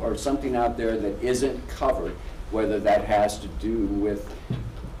value or something out there that isn't covered, whether that has to do with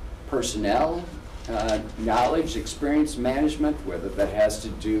personnel, knowledge, experience, management, whether that has to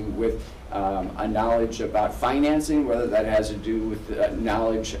do with a knowledge about financing, whether that has to do with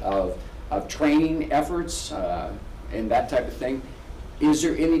knowledge of training efforts and that type of thing? Is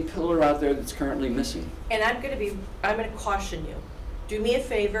there any pillar out there that's currently missing? And I'm gonna caution you. Do me a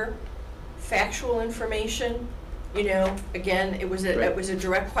favor, factual information, you know, again, it was a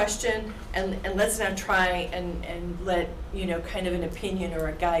direct question, and let's not try and let, you know, kind of an opinion or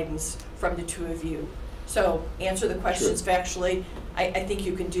a guidance from the two of you. So answer the questions factually. I think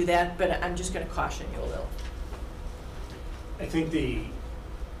you can do that, but I'm just gonna caution you a little. I think the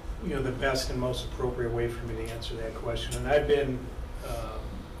best and most appropriate way for me to answer that question, and I've been,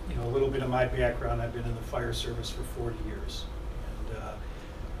 a little bit of my background, I've been in the fire service for 40 years.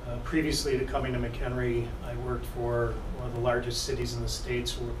 And previously to coming to McHenry, I worked for one of the largest cities in the state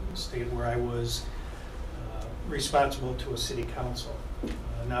where I was responsible to a city council.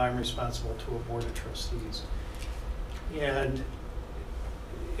 Now I'm responsible to a board of trustees. And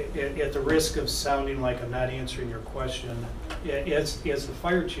at the risk of sounding like I'm not answering your question, as the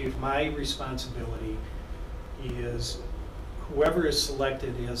fire chief, my responsibility is whoever is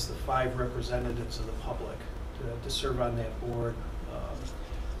selected as the 5 representatives of the public to serve on that board.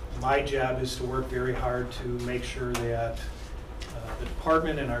 My job is to work very hard to make sure that the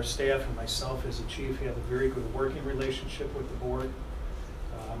department and our staff and myself as a chief have a very good working relationship with the board.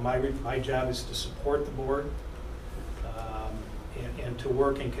 My job is to support the board and to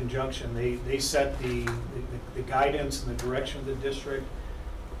work in conjunction. They set the guidance and the direction of the district.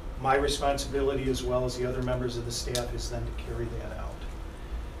 My responsibility, as well as the other members of the staff, is then to carry that out.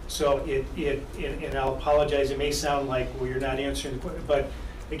 So and I'll apologize, it may sound like, well, you're not answering the question, but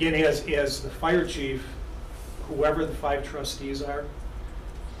again, as the fire chief, whoever the 5 trustees are,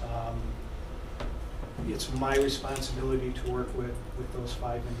 it's my responsibility to work with those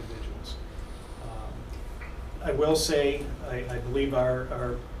 5 individuals. I will say, I believe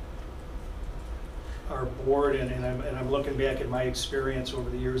our board, and I'm looking back at my experience over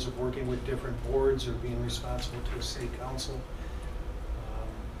the years of working with different boards or being responsible to a city council.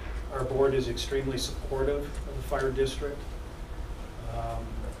 Our board is extremely supportive of the fire district.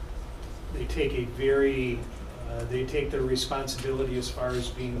 They take their responsibility as far as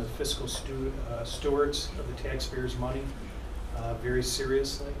being the fiscal stewards of the taxpayers' money very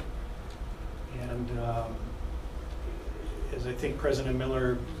seriously. And as I think President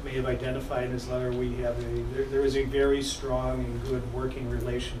Miller may have identified in his letter, there is a very strong and good working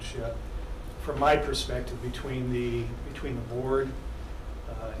relationship, from my perspective, between the board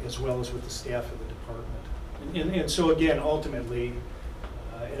as well as with the staff of the department. And so again, ultimately,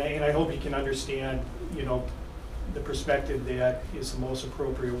 and I hope you can understand, the perspective that is the most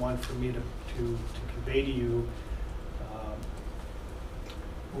appropriate one for me to convey to you.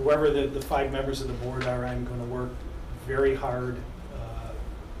 Whoever the 5 members of the board are, I'm going to work very hard.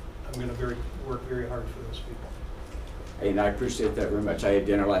 I'm going to work very hard for those people. And I appreciate that very much. I had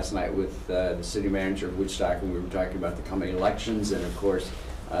dinner last night with the city manager of Woodstock, and we were talking about the coming elections, and of course,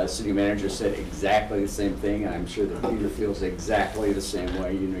 city manager said exactly the same thing, and I'm sure that Peter feels exactly the same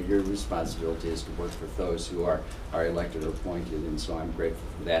way. Your responsibility is to work with those who are elected or appointed, and so I'm grateful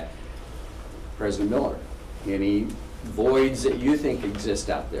for that. President Miller, any voids that you think exist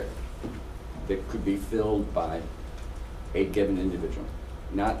out there that could be filled by a given individual?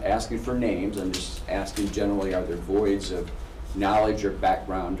 Not asking for names, I'm just asking generally, are there voids of knowledge or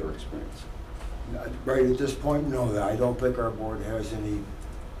background or experience? Right at this point, no, I don't think our board has any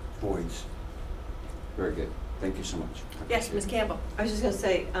voids. Very good. Thank you so much. Yes, Ms. Campbell. I was just going to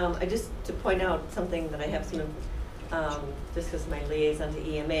say, just to point out something that I have some, just as my liaison to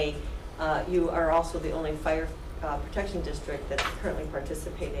EMA, you are also the only fire protection district that's currently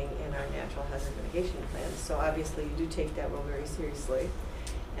participating in our natural hazard mitigation plan. So obviously you do take that role very seriously.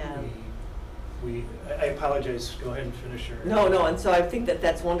 And I apologize, go ahead and finish your... No, and so I think that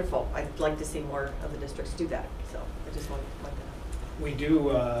that's wonderful. I'd like to see more of the districts do that. So I just want to point that out. We do,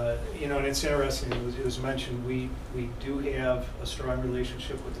 and it's interesting, it was mentioned, we do have a strong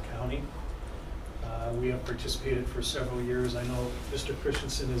relationship with the county. We have participated for several years. I know Mr.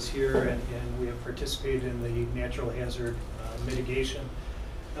 Christensen is here, and we have participated in the natural hazard mitigation.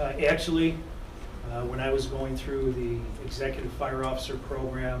 Actually, when I was going through the executive fire officer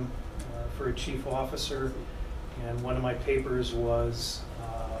program for a chief officer, and one of my papers was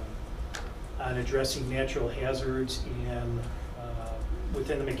on addressing natural hazards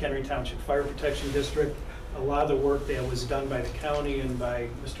within the McHenry Township Fire Protection District. A lot of the work that was done by the county and by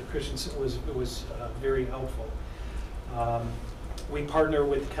Mr. Christensen was very helpful. We partner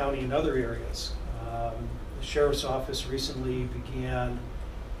with the county in other areas. The Sheriff's Office recently began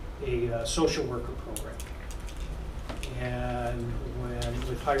a social worker program, and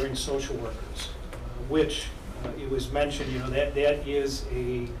with hiring social workers, which it was mentioned, that is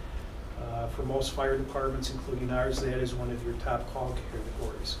for most fire departments, including ours, that is one of your top call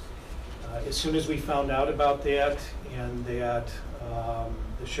categories. As soon as we found out about that, and that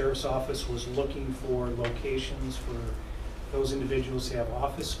the Sheriff's Office was looking for locations for those individuals to have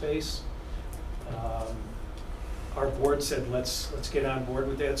office space, our board said, let's get on board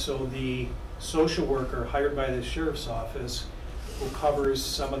with that. So the social worker hired by the Sheriff's Office, who covers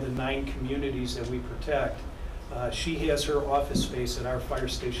some of the 9 communities that we protect, she has her office space at our fire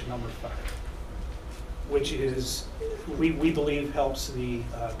station number 5, which is, we believe, helps the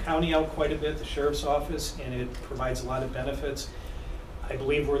county out quite a bit, the Sheriff's Office, and it provides a lot of benefits. I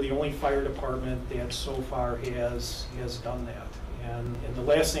believe we're the only fire department that so far has done that. And the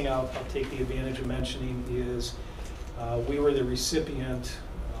last thing I'll take the advantage of mentioning is we were the recipient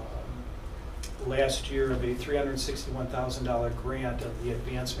last year of a $361,000 grant of the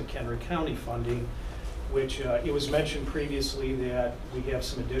Advanced McHenry County funding, which it was mentioned previously that we have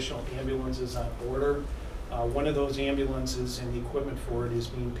some additional ambulances on order. One of those ambulances and the equipment for it is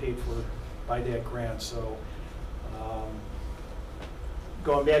being paid for by that grant. So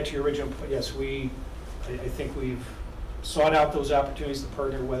going back to your original point, yes, I think we've sought out those opportunities to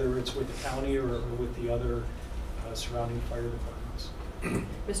partner, whether it's with the county or with the other surrounding fire departments.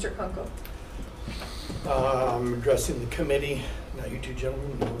 Mr. Kunkel? Addressing the committee, not you two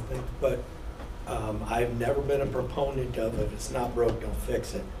gentlemen, but I've never been a proponent of if it's not broke, don't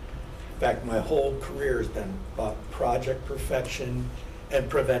fix it. In fact, my whole career has been about project perfection and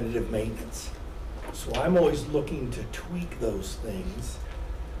preventative maintenance. So I'm always looking to tweak those things.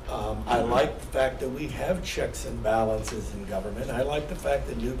 I like the fact that we have checks and balances in government. I like the fact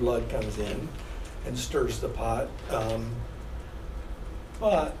that new blood comes in and stirs the pot.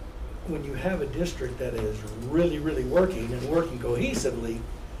 But when you have a district that is really, really working and working cohesively,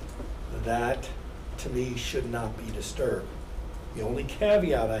 that to me should not be disturbed. The only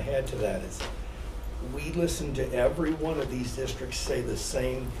caveat I had to that is we listen to every one of these districts say the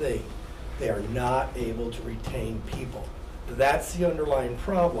same thing. They are not able to retain people. That's the underlying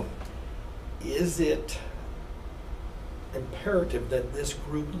problem. Is it imperative that this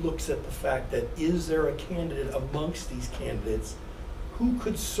group looks at the fact that is there a candidate amongst these candidates who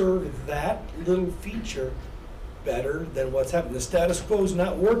could serve that little feature better than what's happened? The status quo is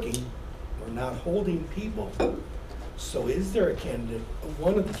not working. We're not holding people. So is there a candidate?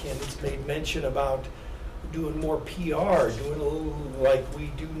 One of the candidates made mention about doing more PR, doing a little like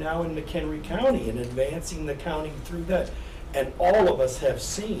we do now in McHenry County and advancing the county through that. And all of us have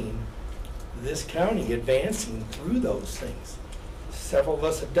seen this county advancing through those things. Several of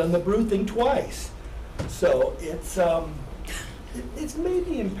us have done the Brew thing twice. So it's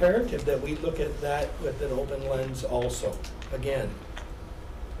maybe imperative that we look at that with an open lens also. Again,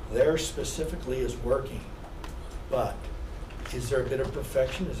 there specifically is working, but is there a bit of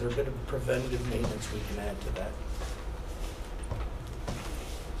perfection? Is there a bit of preventative maintenance we can add to that?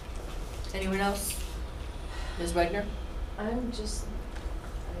 Anyone else? Ms. Wagner? I just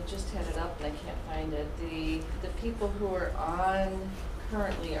had it up and I can't find it. The people who are on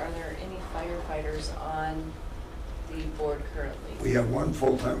currently, are there any firefighters on the board currently? We have one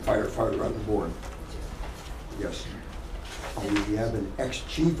full-time firefighter on the board. Yes. We have an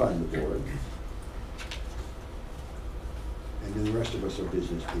ex-chief on the board. And then the rest of us are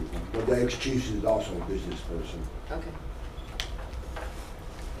business people. But the ex-chief is also a business person. Okay.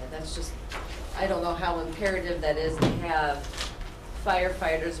 Yeah, that's just, I don't know how imperative that is to have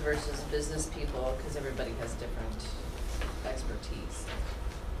firefighters versus business people, because everybody has different expertise.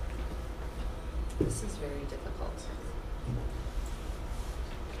 This is very difficult.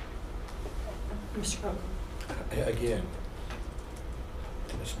 Mr. Kunkel? Again,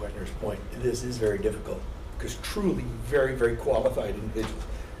 to Ms. Wagner's point, this is very difficult because truly very, very qualified individuals.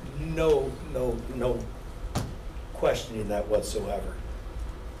 No questioning that whatsoever.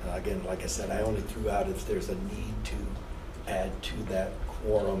 Again, like I said, I only threw out if there's a need to add to that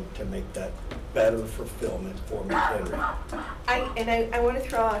quorum to make that better fulfillment for McHenry. I want to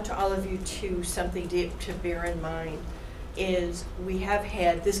throw out to all of you too, something to bear in mind, is we have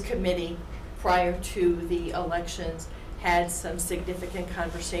had, this committee prior to the elections had some significant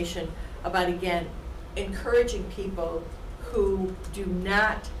conversation about, again, encouraging people who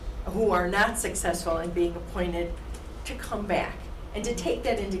are not successful in being appointed to come back and to take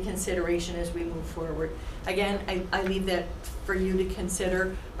that into consideration as we move forward. Again, I leave that for you to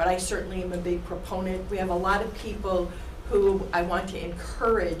consider, but I certainly am a big proponent. We have a lot of people who I want to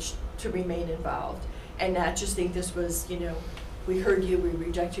encourage to remain involved and not just think this was, we heard you, we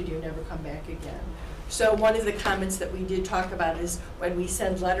rejected you, never come back again. So one of the comments that we did talk about is when we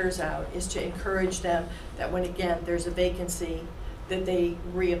send letters out is to encourage them that when, again, there's a vacancy, that they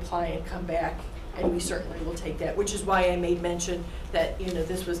reapply and come back, and we certainly will take that, which is why I made mention that,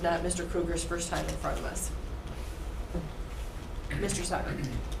 this was not Mr. Krueger's first time in front of us. Mr. Sager.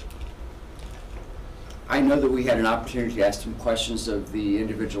 I know that we had an opportunity to ask some questions of the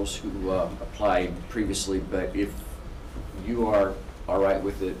individuals who applied previously, but if you are all right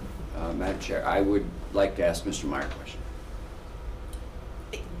with it, Madam Chair, I would like to ask Mr. Meyer a question.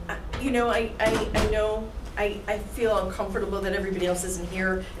 I feel uncomfortable that everybody else isn't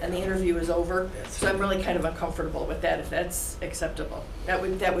here and the interview is over, so I'm really kind of uncomfortable with that, if that's acceptable. That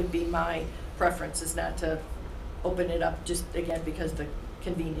would be my preference, is not to open it up just, again, because the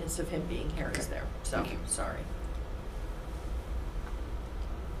convenience of him being here is there, so, sorry.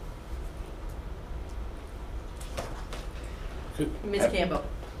 Ms. Campbell.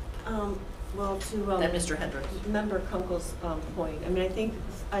 Well, to then Mr. Hendricks. Member Kunkel's point, I mean,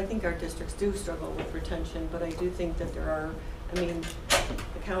 I think our districts do struggle with retention, but I do think that there are, the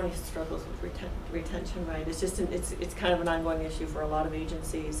county struggles with retention, right? It's just, it's kind of an ongoing issue for a lot of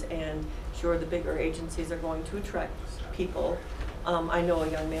agencies, and sure, the bigger agencies are going to attract people. I know a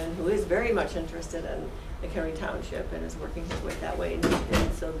young man who is very much interested in McHenry Township and is working his way that way,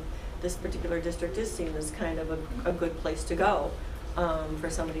 and so this particular district is seen as kind of a good place to go for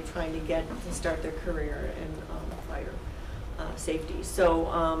somebody trying to start their career in fire safety.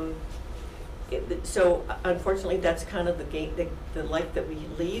 So, so unfortunately, that's kind of the life that we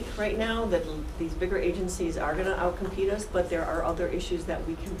lead right now. That these bigger agencies are going to outcompete us, but there are other issues that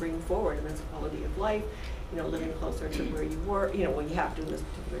we can bring forward, and that's quality of life. Living closer to where you work. When you have to in this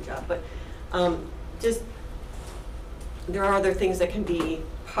particular job, but just there are other things that can be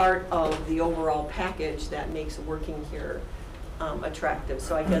part of the overall package that makes working here attractive.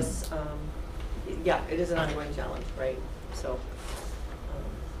 So I guess, yeah, it is an ongoing challenge, right? So,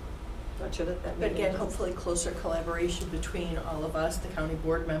 not sure that But again, hopefully closer collaboration between all of us, the county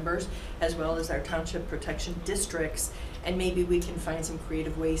board members, as well as our township protection districts, and maybe we can find some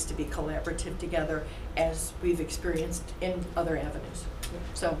creative ways to be collaborative together as we've experienced in other avenues.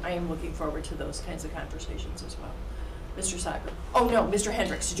 So I am looking forward to those kinds of conversations as well. Mr. Sager. Oh, no, Mr.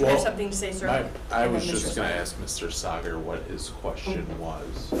 Hendricks, did you have something to say, sir? I was just going to ask Mr. Sager what his question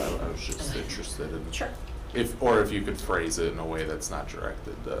was. I was just interested in if you could phrase it in a way that's not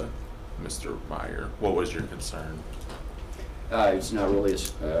directed to Mr. Meyer. What was your concern? It's not really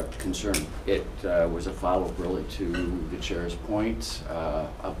a concern. It was a follow-up really to the chair's point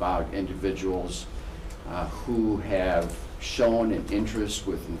about individuals who have shown an interest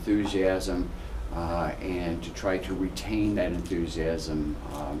with enthusiasm and to try to retain that enthusiasm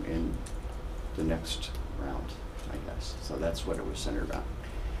in the next round, I guess. So that's what it was centered on.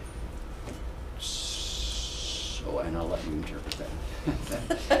 So, and I'll let you interpret that.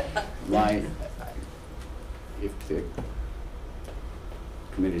 If the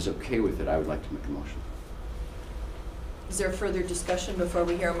committee is okay with it, I would like to make a motion. Is there further discussion before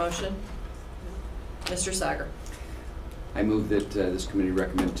we hear a motion? Mr. Sager. I move that this committee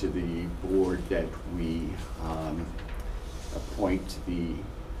recommend to the board that we appoint the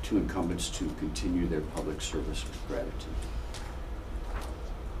two incumbents to continue their public service with gratitude.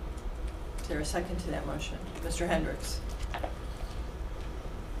 Is there a second to that motion? Mr. Hendricks.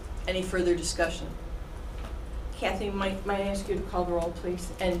 Any further discussion? Kathy, might I ask you to call the roll, please,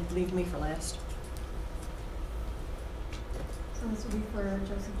 and leave me for last? So this will be for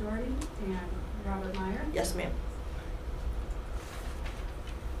Joseph Doherty and Robert Meyer. Yes, ma'am.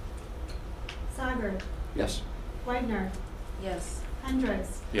 Sager. Yes. Widener. Yes.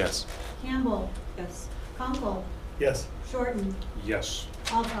 Hendricks. Yes. Campbell. Yes. Kunkel. Yes. Shorten. Yes.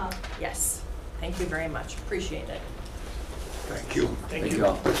 Althoff. Yes. Thank you very much. Appreciate it. Thank you. Thank you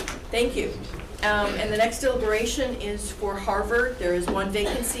all. Thank you. And the next deliberation is for Harvard. There is one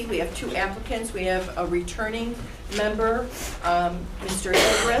vacancy. We have 2 applicants. We have a returning member, Mr.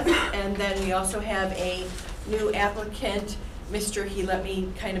 Hildreth, and then we also have a new applicant, Mr. He let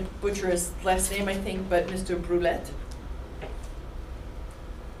me kind of butcher his last name, I think, but Mr. Brouillette.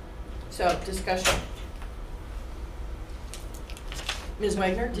 So, discussion. Ms.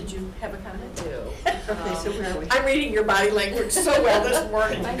 Wagner, did you have a comment? I do. Okay, so where are we? I'm reading your body language so well this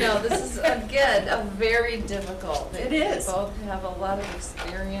morning. I know, this is, again, a very difficult. It is. They both have a lot of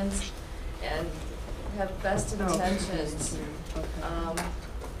experience and have best intentions.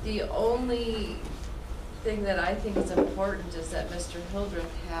 The only thing that I think is important is that Mr.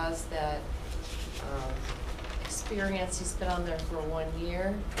 Hildreth has that experience. He's been on there for 1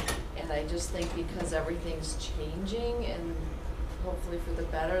 year, and I just think because everything's changing and hopefully for the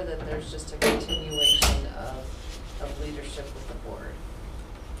better, that there's just a continuation of leadership with the board.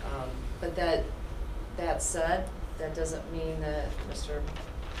 But that said, that doesn't mean that Mr.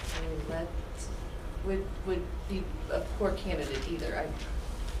 Brouillette would be a poor candidate either.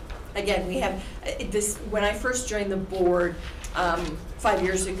 Again, we have this, when I first joined the board 5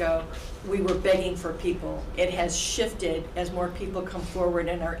 years ago, we were begging for people. It has shifted as more people come forward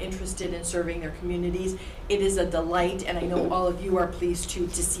and are interested in serving their communities. It is a delight, and I know all of you are pleased to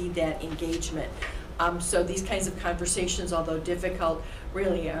see that engagement. So these kinds of conversations, although difficult,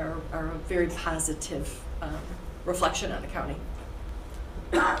 really are a very positive reflection on the county.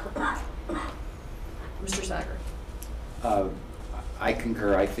 Mr. Sager. I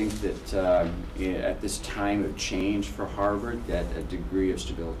concur. I think that at this time of change for Harvard, that a degree of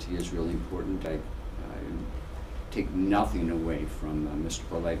stability is really important. I take nothing away from Mr.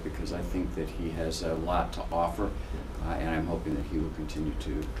 Brouillette because I think that he has a lot to offer, and I'm hoping that he will continue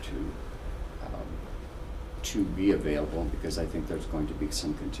to be available because I think there's going to be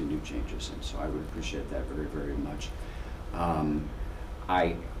some continued changes, and so I would appreciate that very, very much.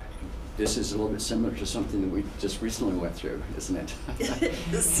 This is a little bit similar to something that we just recently went through, isn't it?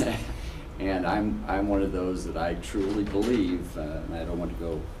 And I'm one of those that I truly believe, and I don't want to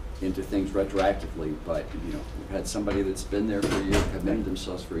go into things retroactively, but you know, we've had somebody that's been there for a year, committed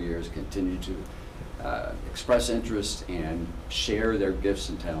themselves for years, continue to express interest and share their gifts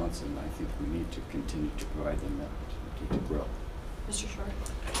and talents, and I think we need to continue to provide them that opportunity to grow. Mr. Short.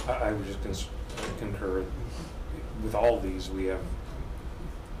 I would just concur with all of these. We have,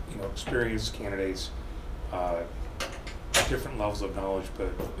 experienced candidates, different levels of knowledge, but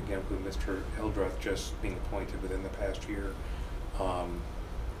again, with Mr. Hildreth just being appointed within the past year,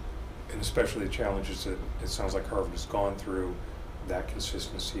 and especially the challenges that it sounds like Harvard has gone through, that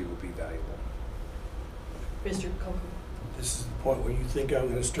consistency will be valuable. Mr. Coco. This is the point where you think I'm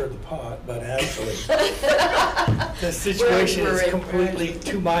going to stir the pot, but actually, the situation is completely,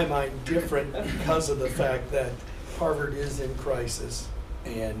 to my mind, different because of the fact that Harvard is in crisis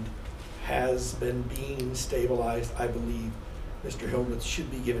and has been being stabilized. I believe Mr. Hildreth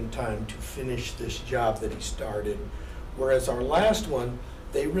should be given time to finish this job that he started. Whereas our last one,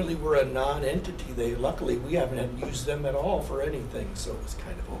 they really were a non-entity. Luckily, we haven't had to use them at all for anything, so it was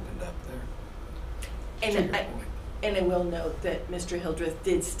kind of opened up there. And I will note that Mr. Hildreth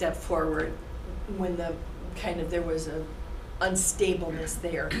did step forward when there was a unstableness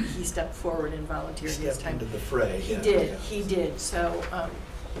there. He stepped forward and volunteered his time. Into the fray. He did. So,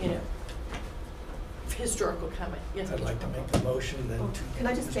 historical comment. Yes. I'd like to make the motion then to. Can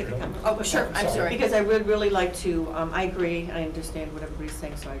I just take a comment? Oh, sure. I'm sorry. Because I would really like to, I agree, I understand what everybody's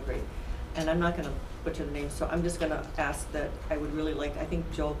saying, so I agree. And I'm not going to butcher the name, so I'm just going to ask that I would really like, I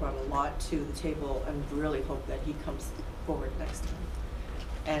think Joel brought a lot to the table and really hope that he comes forward next time.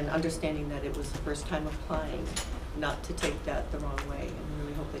 And understanding that it was the first time applying, not to take that the wrong way, and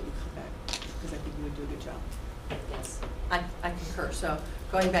really hope that you come back, because I think you would do a good job. Yes, I concur. So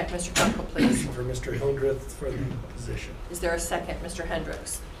going back, Mr. Kunkel, please. For Mr. Hildreth for the position. Is there a second? Mr.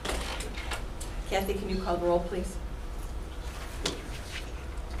 Hendricks. Kathy, can you call the roll, please?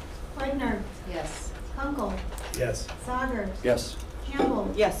 Wagner. Yes. Kunkel. Yes. Sager. Yes.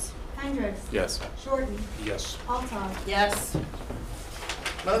 Campbell. Yes. Hendricks. Yes. Shorten. Yes. Althoff. Yes.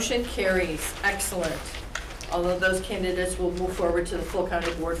 Motion carries. Excellent. All of those candidates will move forward to the full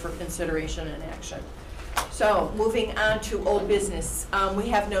county board for consideration and action. So, moving on to old business. We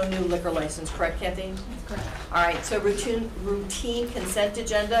have no new liquor license, correct, Kathy? That's correct. All right, so routine consent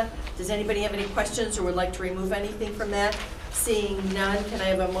agenda. Does anybody have any questions or would like to remove anything from that? Seeing none, can I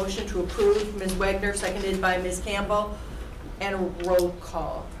have a motion to approve? Ms. Wagner, seconded by Ms. Campbell, and a roll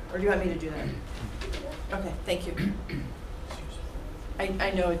call. Or do you want me to do that? Okay, thank you.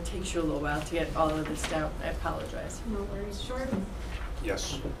 I know it takes you a little while to get all of this down. I apologize. No worries. Short.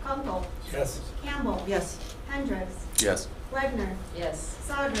 Yes. Kunkel. Yes. Campbell. Yes. Hendricks. Yes. Wagner. Yes.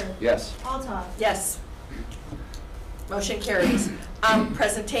 Sauter. Yes. Althoff. Yes. Motion carries.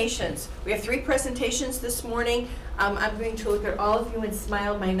 Presentations. We have 3 presentations this morning. I'm going to look at all of you and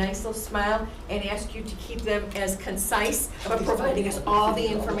smile, my nice little smile, and ask you to keep them as concise, but providing us all the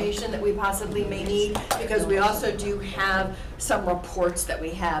information that we possibly may need, because we also do have some reports that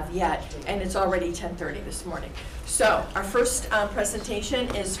we have yet, and it's already 10:30 this morning. So our first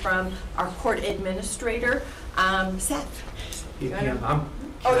presentation is from our court administrator, Seth. You wanna-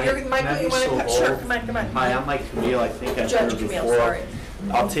 Oh, you're Michael, you want to come? Sure, come on. Hi, I'm Mike Camille, I think I've Judge heard Camille, before. sorry.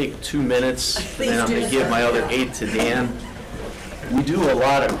 I'll take 2 minutes, and Please then I'm do. going to give my other 8 to Dan. We do a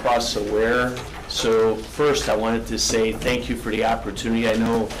lot across Aware, so first I wanted to say thank you for the opportunity. I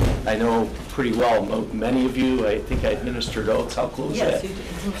know pretty well many of you. I think I administered oaths. How close is Yes, that? you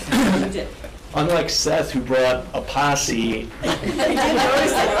did. You did. Unlike Seth, who brought a posse, I did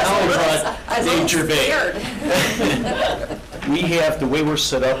notice that. I was a little scared. We have, the way we're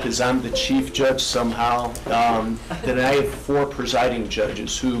set up is I'm the chief judge somehow. Then I have 4 presiding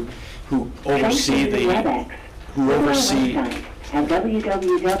judges who oversee the, who oversee. Do I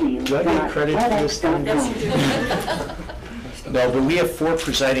get credit for this thing? No, but we have 4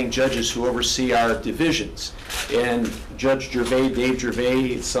 presiding judges who oversee our divisions. And Judge Gervais, Dave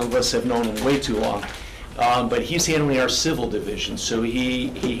Gervais, some of us have known him way too long. But he's handling our civil division, so he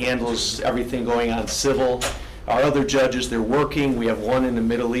handles everything going on civil. Our other judges, they're working. We have one in the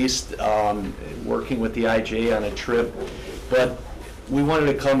Middle East working with the IJ on a trip. But we wanted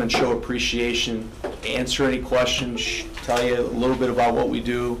to come and show appreciation, answer any questions, tell you a little bit about what we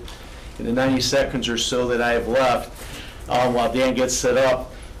do. In the 90 seconds or so that I have left, while Dan gets set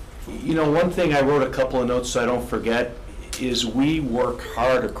up, you know, one thing I wrote a couple of notes so I don't forget is we work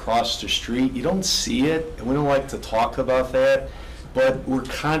hard across the street. You don't see it, and we don't like to talk about that, but we're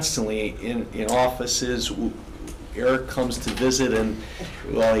constantly in offices. Eric comes to visit, and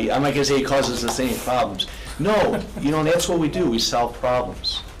well, I'm not gonna say he causes the same problems. No, you know, that's what we do. We solve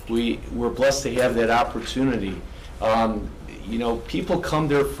problems. We're blessed to have that opportunity. You know, people come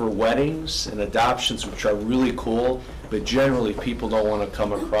there for weddings and adoptions, which are really cool, but generally people don't want to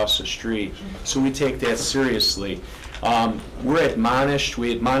come across the street. So we take that seriously. We're admonished,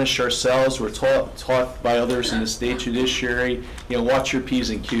 we admonish ourselves, we're taught by others in the state judiciary, you know, watch your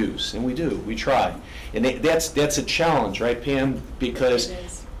P's and Q's, and we do, we try. And that's a challenge, right, Pam? Because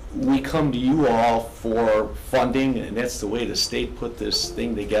we come to you all for funding, and that's the way the state put this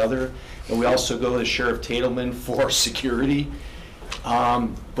thing together. And we also go to Sheriff Tatelman for security.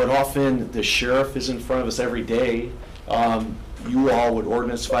 But often the sheriff is in front of us every day. You all with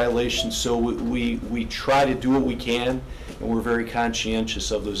ordinance violations, so we try to do what we can, and we're very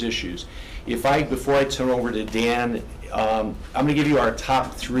conscientious of those issues. Before I turn over to Dan, I'm going to give you our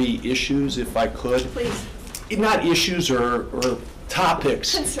top 3 issues, if I could. Please. Not issues or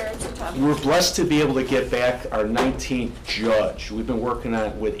topics. Concerns or topics. We're blessed to be able to get back our 19th judge. We've been working on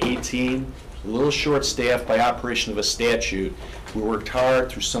it with 18, a little short-staffed by operation of a statute. We worked hard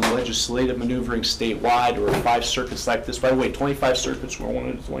through some legislative maneuvering statewide. There were 5 circuits like this. By the way, 25 circuits, we're one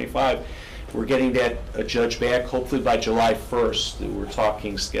of the 25. We're getting a judge back hopefully by July 1st. We're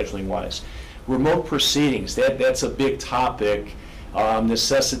talking scheduling-wise. Remote proceedings, that's a big topic,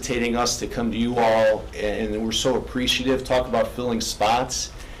 necessitating us to come to you all, and we're so appreciative. Talk about filling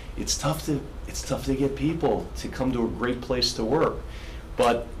spots. It's tough to get people to come to a great place to work.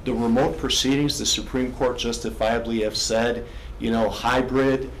 But the remote proceedings, the Supreme Court justifiably have said, you know,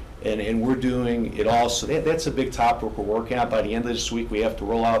 hybrid, and we're doing it all. So that's a big topic we're working on. By the end of this week, we have to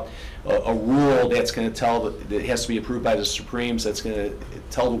roll out a rule that's going to tell, that has to be approved by the Supremes, that's going to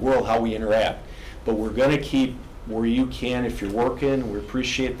tell the world how we interact. But we're going to keep where you can if you're working. We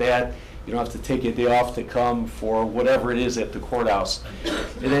appreciate that. You don't have to take a day off to come for whatever it is at the courthouse.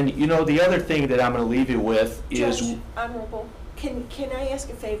 And then, you know, the other thing that I'm going to leave you with is... Judge, Honorable, can I ask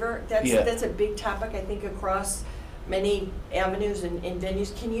a favor? That's a big topic, I think, across many avenues and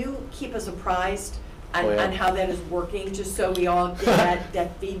venues. Can you keep us apprised on how that is working, just so we all get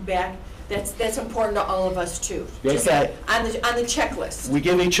that feedback? That's important to all of us too. Just on the checklist. We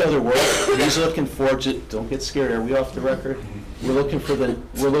give each other work. He's looking for, don't get scared, are we off the record? We're looking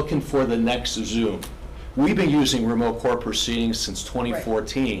for the next Zoom. We've been using remote court proceedings since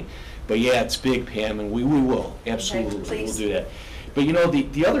 2014. Right. But yeah, it's big, Pam, and we will, absolutely, okay, we'll do that. But you know,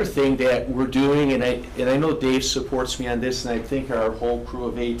 the other thing that we're doing, and I know Dave supports me on this, and I think our whole crew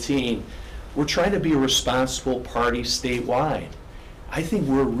of 18, we're trying to be a responsible party statewide. I think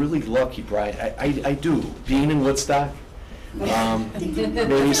we're really lucky, Brian. I do. Being in Woodstock,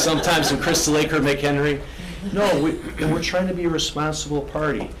 maybe sometimes in Crystal Lake or McHenry. No, and we're trying to be a responsible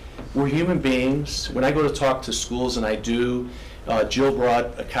party. We're human beings. When I go to talk to schools, and I do, Jill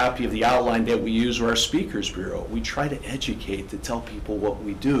brought a copy of the outline that we use with our speakers bureau. We try to educate, to tell people what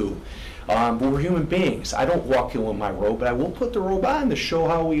we do. But we're human beings. I don't walk in with my robot. We'll put the robot on to show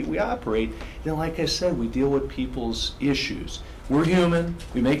how we operate. And like I said, we deal with people's issues. We're human.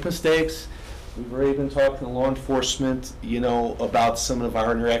 We make mistakes. We've already been talking to law enforcement, about some of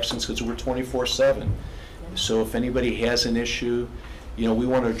our interactions because we're 24/7. So if anybody has an issue, we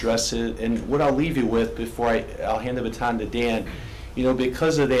want to address it. And what I'll leave you with before I'll hand the baton to Dan,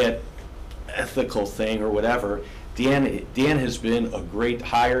 because of that ethical thing or whatever, Dan has been a great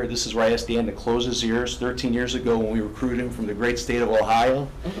hire. This is where I asked Dan to close his ears 13 years ago when we recruited him from the great state of Ohio.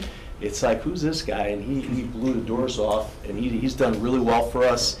 It's like, who's this guy? And he blew the doors off, and he's done really well for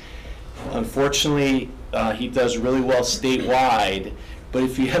us. Unfortunately, he does really well statewide, but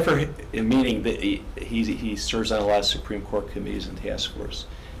if you ever, meaning that he serves on a lot of Supreme Court committees and task force.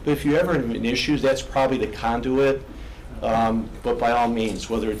 But if you ever have an issues, that's probably the conduit. But by all means,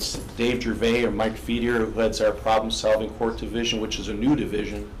 whether it's Dave Gervais or Mike Feedier, who heads our problem-solving court division, which is a new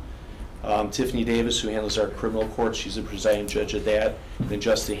division, Tiffany Davis, who handles our criminal court, she's the presiding judge of that, and then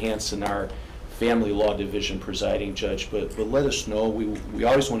Justin Hansen, our family law division presiding judge. But let us know. We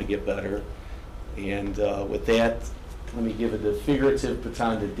always want to get better. And with that, let me give it the figurative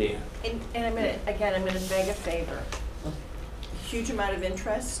baton to Dan. And I'm gonna beg a favor. Huge amount of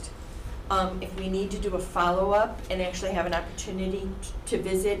interest. If we need to do a follow-up and actually have an opportunity to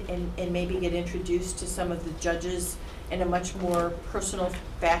visit and maybe get introduced to some of the judges in a much more personal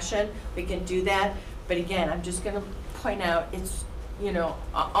fashion, we can do that. But again, I'm just gonna point out, it's,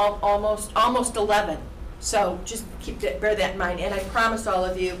 almost 11. So just bear that in mind. And I promise all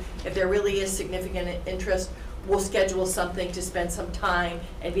of you, if there really is significant interest, we'll schedule something to spend some time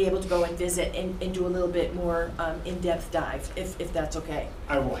and be able to go and visit and do a little bit more in-depth dive, if that's okay.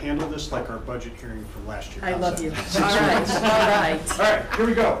 I will handle this like our budget hearing from last year. I love you. All right, all right. All right, here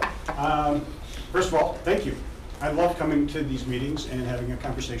we go. First of all, thank you. I love coming to these meetings and having a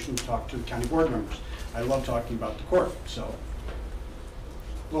conversation to talk to the county board members. I love talking about the court. So,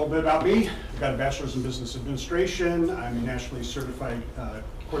 a little bit about me. I've got a bachelor's in business administration. I'm a nationally certified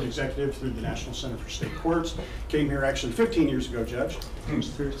court executive through the National Center for State Courts. Came here actually 15 years ago, Judge.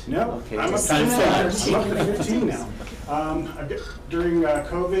 No, okay. I'm up to 15 now. During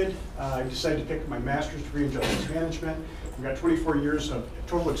COVID, I decided to pick up my master's degree in justice management. I've got 24 years of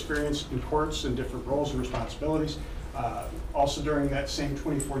total experience in courts and different roles and responsibilities. Also during that same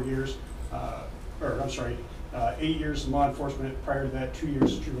 24 years, 8 years in law enforcement. Prior to that, 2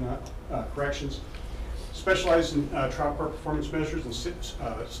 years in juvenile corrections. Specialized in trial court performance measures and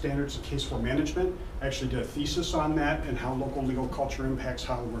standards of case form management. I actually did a thesis on that and how local legal culture impacts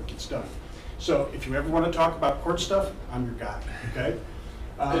how the work gets done. So if you ever want to talk about court stuff, I'm your guy, okay?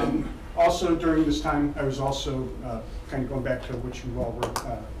 Also during this time, I was also kind of going back to what you all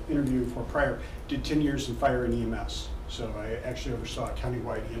were interviewing for prior, did 10 years in fire and EMS. So I actually oversaw a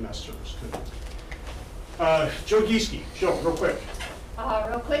countywide EMS service too. Joe Gieske. Joe, real quick.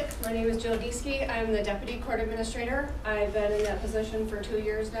 Real quick, my name is Jill Gieske. I'm the Deputy Court Administrator. I've been in that position for 2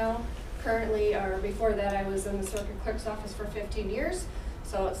 years now. Currently, or before that, I was in the Circuit Clerk's office for 15 years.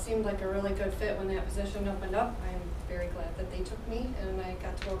 So it seemed like a really good fit when that position opened up. I'm very glad that they took me and I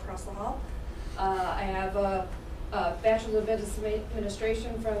got to go across the hall. I have a Bachelor's of Business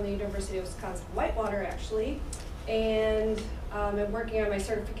Administration from the University of Wisconsin-Whitewater, actually. And I'm working on my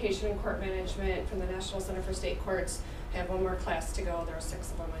certification in court management from the National Center for State Courts. I have one more class to go. There are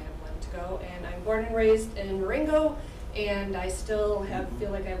 6 of them. I have 1 to go. And I'm born and raised in Marengo, and I still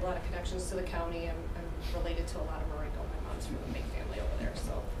feel like I have a lot of connections to the county. I'm related to a lot of Marengo. My mom's from the big family over there.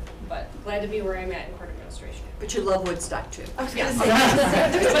 So, but glad to be where I'm at in court administration. But you love Woodstock too. I was going to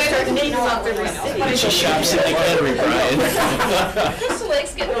say, names out there right now. She shops at McHenry, Brian. Crystal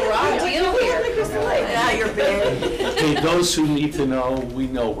Lake's getting a raw deal here. Yeah, you're big. Hey, those who need to know, we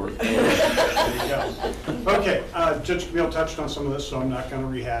know we're there. There you go. Okay, Judge Camille touched on some of this, so I'm not going to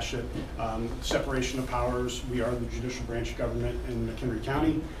rehash it. Separation of powers. We are the judicial branch of government in McHenry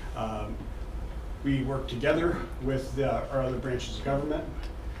County. We work together with our other branches of government.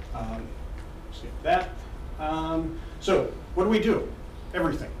 Skip that. So what do?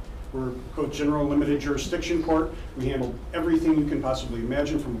 Everything. We're Code General Limited Jurisdiction Court. We handle everything you can possibly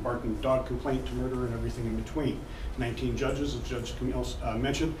imagine, from a barking dog complaint to murder and everything in between. 19 judges, as Judge Camille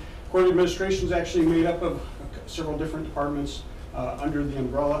mentioned. Court administration is actually made up of several different departments under the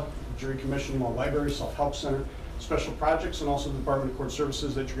umbrella: Jury Commission, Law Library, Self-Help Center, Special Projects, and also the Department of Court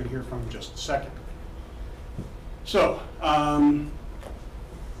Services that you're going to hear from in just a second. So,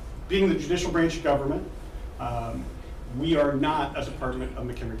 being the judicial branch of government, we are not a department of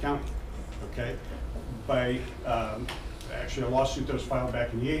McHenry County, okay? By actually a lawsuit that was filed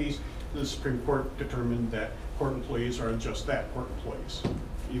back in the 80s, the Supreme Court determined that court employees are just that, court employees.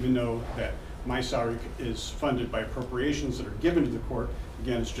 Even though that my salary is funded by appropriations that are given to the court,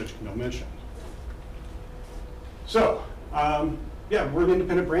 again, as Judge Camille mentioned. So, yeah, we're an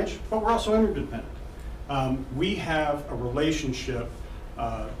independent branch, but we're also interdependent. We have a relationship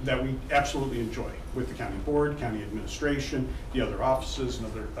that we absolutely enjoy with the county board, county administration, the other offices, and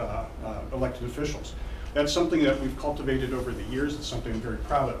other elected officials. That's something that we've cultivated over the years. It's something I'm very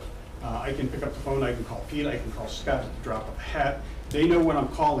proud of. I can pick up the phone, I can call Pete, I can call Scott at the drop of a hat. They know when I'm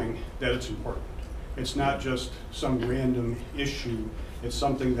calling that it's important. It's not just some random issue. It's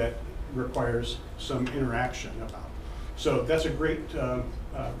something that requires some interaction about. So that's a great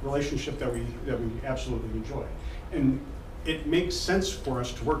relationship that we absolutely enjoy. And it makes sense for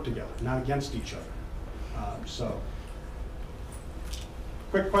us to work together, not against each other. So,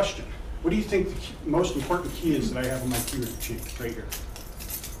 quick question. What do you think the most important key is that I have on my key sheet right here?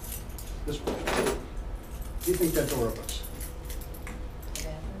 This one. Do you think that door opens?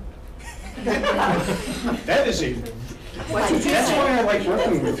 That is a... That's why I like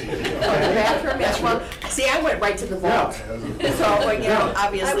working with you. The bathroom, yes, well, see, I went right to the vault. So, you know,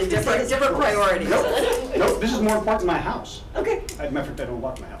 obviously different priorities. Nope, this is more important than my house. Okay. As a matter of fact, I don't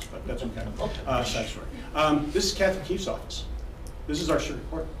lock my house, but that's okay. Side story. This is Kathy Keefe's office. This is our circuit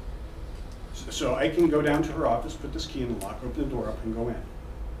court. So I can go down to her office, put this key in the lock, open the door up, and go in.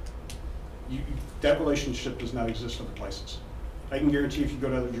 That relationship does not exist other places. I can guarantee if you go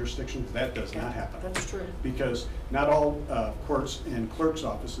to other jurisdictions, that does not happen. That's true. Because not all courts and clerks'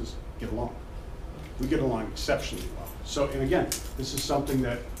 offices get along. We get along exceptionally well. So, and again, this is something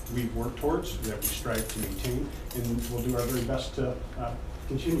that we work towards, that we strive to maintain, and we'll do our very best to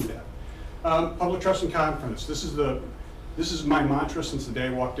continue that. Public trust and confidence. This is my mantra since the day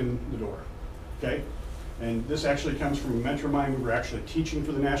I walked in the door. Okay? And this actually comes from a mentor of mine. We were actually teaching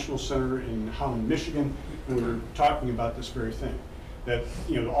for the National Center in Holland, Michigan, and we were talking about this very thing. That,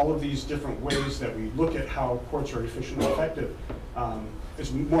 you know, all of these different ways that we look at how courts are efficient and effective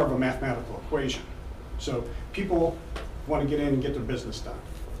is more of a mathematical equation. So people want to get in and get their business done.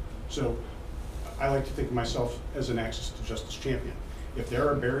 So I like to think of myself as an access to justice champion. If there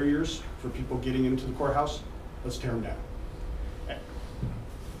are barriers for people getting into the courthouse, let's tear them down.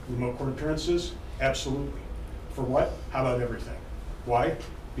 Remote court appearances, absolutely. For what? How about everything? Why?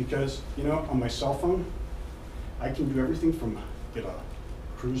 Because, you know, on my cell phone, I can do everything from get a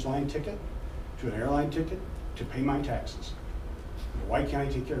cruise line ticket to an airline ticket to pay my taxes. Why can't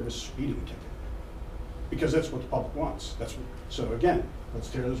I take care of a speeding ticket? Because that's what the public wants. So again, let's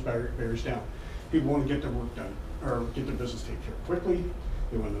tear those barriers down. People want to get their work done or get their business taken care of quickly.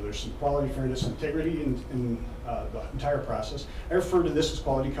 They want to know there's some quality, fairness, and integrity in the entire process. I refer to this as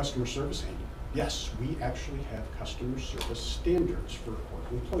quality customer service handling. Yes, we actually have customer service standards for court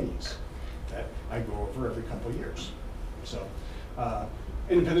employees that I go over every couple of years. So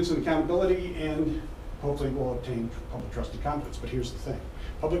independence and accountability, and hopefully we'll obtain public trust and confidence. But here's the thing.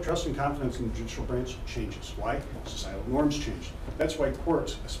 Public trust and confidence in the judicial branch changes. Why? Societal norms change. That's why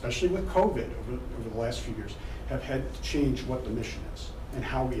courts, especially with COVID over the last few years, have had to change what the mission is and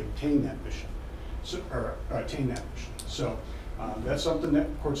how we obtain that mission, or attain that mission. So that's something that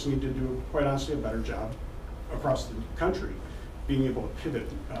courts need to do, quite honestly, a better job across the country, being able to pivot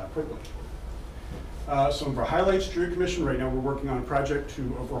quickly. Some of our highlights, jury commission, right now we're working on a project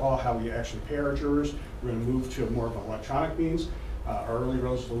to overhaul how we actually pay our jurors. We're going to move to more of an electronic means. Our early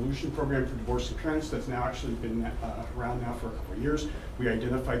resolution program for divorce and parents, that's now actually been around now for a couple of years. We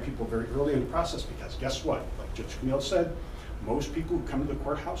identify people very early in the process because guess what? Like Judge Camille said, most people who come to the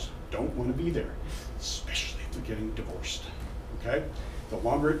courthouse don't want to be there, especially if they're getting divorced. Okay? The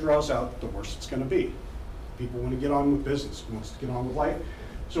longer it draws out, the worse it's going to be. People want to get on with business, wants to get on with life.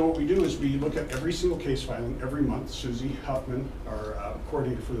 So what we do is we look at every single case filing every month. Susie Huffman, our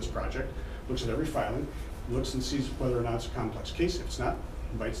coordinator for this project, looks at every filing, looks and sees whether or not it's a complex case. If it's not,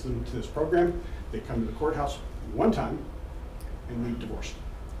 invites them to this program. They come to the courthouse one time and leave divorced.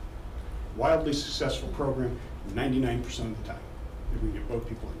 Wildly successful program, 99% of the time, if we get both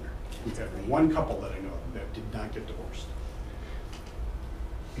people in there. We've had one couple that I know of that did not get divorced.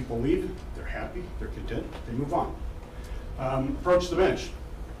 People leave, they're happy, they're content, they move on. Approach the bench.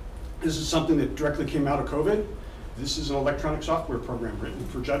 This is something that directly came out of COVID. This is an electronic software program written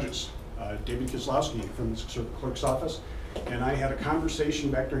for judges. David Kislowski from the circuit clerk's office, and I had a conversation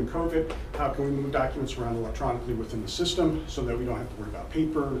back during COVID, how can we move documents around electronically within the system so that we don't have to worry about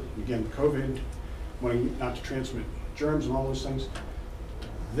paper. Again, COVID wanting not to transmit germs and all those things.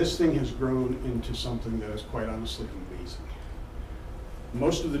 This thing has grown into something that is quite honestly amazing.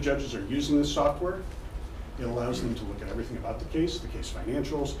 Most of the judges are using this software. It allows them to look at everything about the case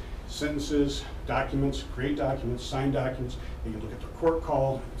financials, sentences, documents, create documents, sign documents. They can look at their court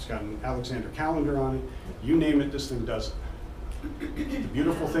call. It's got an Alexander calendar on it. You name it, this thing does it. The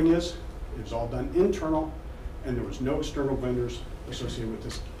beautiful thing is, it was all done internal, and there was no external vendors associated with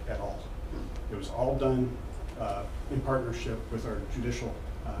this at all. It was all done in partnership with our judicial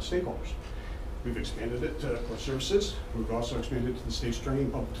stakeholders. We've expanded it to court services. We've also expanded it to the State's Attorney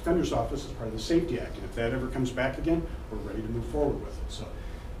and Public Defender's Office as part of the Safety Act. And if that ever comes back again, we're ready to move forward with it. So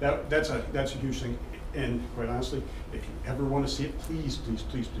that's a huge thing. And quite honestly, if you ever want to see it, please, please,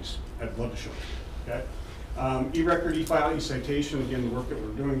 please, please, I'd love to show you. Okay? E-record, e-file, e-citation, again, the work that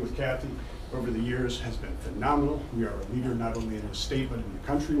we're doing with Kathy over the years has been phenomenal. We are a leader not only in the state, but in the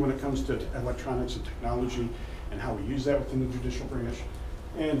country when it comes to electronics and technology and how we use that within the judicial branch.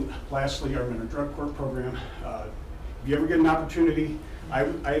 And lastly, our mentor drug court program. If you ever get an opportunity,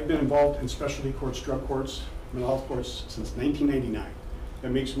 I've been involved in specialty courts, drug courts, mental health courts since 1999.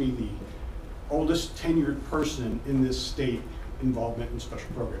 That makes me the oldest tenured person in this state involvement in special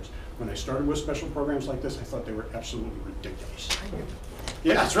programs. When I started with special programs like this, I thought they were absolutely ridiculous.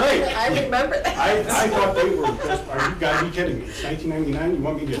 Yeah, that's right. I remember that. I thought they were just, you gotta be kidding me. It's 1999, you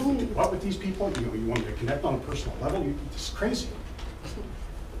want me to do what with these people? You want me to connect on a personal level? This is crazy.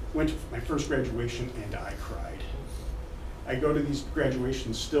 Went to my first graduation and I cried. I go to these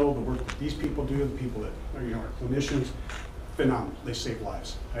graduations still, the work that these people do, the people that are, are clinicians, phenomenal. They save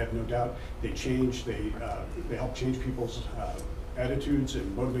lives. I have no doubt. They change, they help change people's attitudes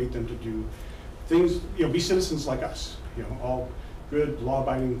and motivate them to do things, be citizens like us, all good,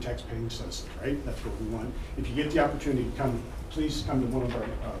 law-abiding, tax-paying citizens, right? That's what we want. If you get the opportunity to come, please come to one of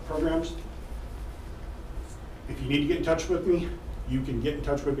our programs. If you need to get in touch with me, you can get in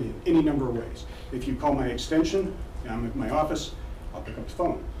touch with me in any number of ways. If you call my extension and I'm at my office, I'll pick up the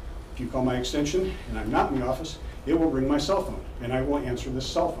phone. If you call my extension and I'm not in the office, it will ring my cell phone and I will answer this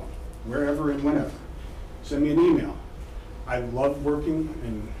cell phone, wherever and whenever. Send me an email. I love working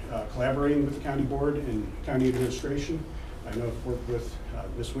and collaborating with the county board and county administration. I know I've worked with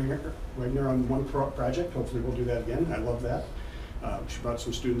Ms. Wagner on one project. Hopefully we'll do that again. I love that. She brought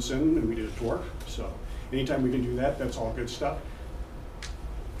some students in and we did a tour. So anytime we can do that, that's all good stuff.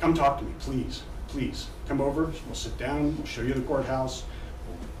 Come talk to me, please, please. Come over, we'll sit down, we'll show you the courthouse,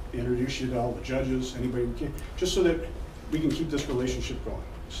 we'll introduce you to all the judges, anybody we can, just so that we can keep this relationship going.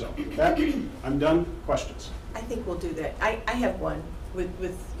 So with that, I'm done. Questions? I think we'll do that. I have one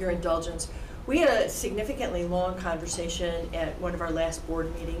with your indulgence. We had a significantly long conversation at one of our last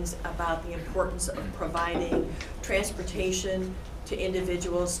board meetings about the importance of providing transportation to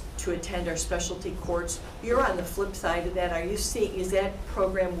individuals to attend our specialty courts. You're on the flip side of that. Are you seeing, is that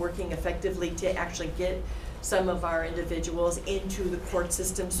program working effectively to actually get some of our individuals into the court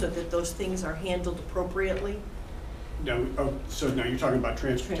system so that those things are handled appropriately? No, so now you're talking about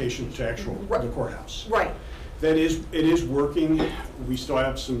transportation to actual the courthouse. Right. It is working. We still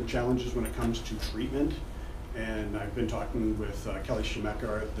have some challenges when it comes to treatment. And I've been talking with Kelly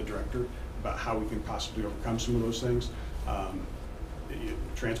Shemeka, the director, about how we can possibly overcome some of those things.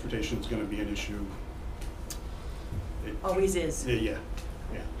 Transportation is going to be an issue. Always is. Yeah.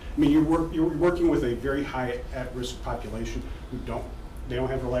 I mean, you're working with a very high at-risk population who they don't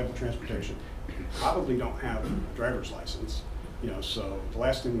have reliable transportation, probably don't have a driver's license. So the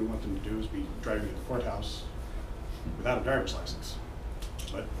last thing we want them to do is be driving to the courthouse without a driver's license.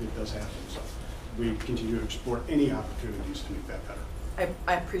 But it does happen. So we continue to explore any opportunities to make that better.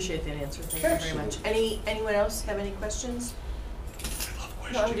 I appreciate that answer. Thank you very much. Anyone else have any questions?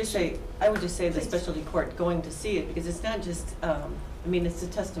 No, I would just say the specialty court going to see it, because it's not just, it's the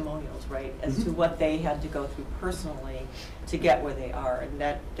testimonials, right, as to what they had to go through personally to get where they are. And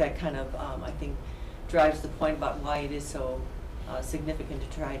that kind of, I think, drives the point about why it is so significant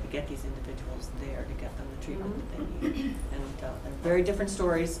to try to get these individuals there, to get them the treatment that they need. And they're very different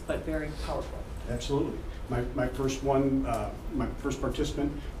stories, but very powerful. Absolutely. My first one, my first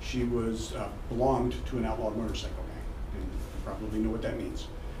participant, she belonged to an outlawed motorcycle gang. And you probably know what that means.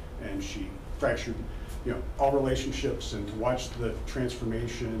 And she fractured, all relationships, and to watch the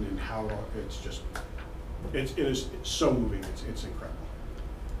transformation and how it is so moving. It's incredible.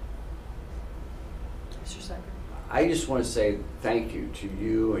 Mr. Secker. I just want to say thank you to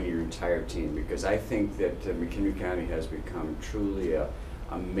you and your entire team, because I think that McHenry County has become truly a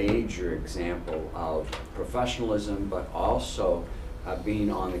major example of professionalism, but also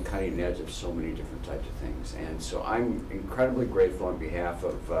being on the cutting edge of so many different types of things. And so I'm incredibly grateful on behalf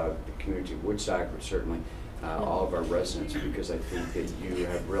of the community of Woodstock, but certainly all of our residents, because I think that you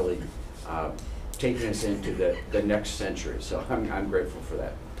have really taken us into the next century. So I'm grateful for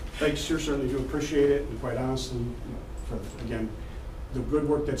that. Thanks, sir. Certainly do appreciate it, and quite honestly, for, again, the good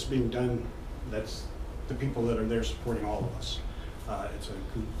work that's being done, that's the people that are there supporting all of us. It's a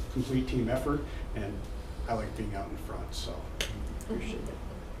complete team effort, and I like being out in front, so. Appreciate it.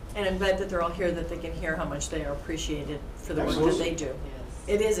 And I'm glad that they're all here, that they can hear how much they are appreciated for the work that Absolutely. they do.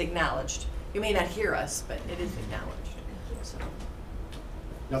 It is acknowledged. You may not hear us, but it is acknowledged. So.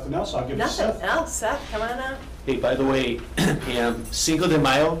 Nothing else? I'll give it to Nothing Seth. else. Seth, come on up. Hey, by the way, Pam, Cinco de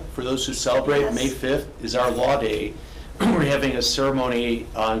Mayo, for those who celebrate, Yes. May 5th is our law day. We're having a ceremony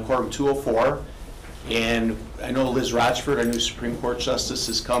on Courtroom 204, and I know Liz Rochford, our new Supreme Court Justice,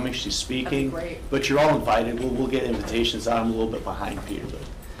 is coming. She's speaking. That'd be great. But you're all invited. We'll get invitations out. I'm a little bit behind Peter.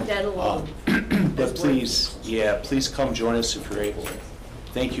 That alone. But please, please come join us if you're able.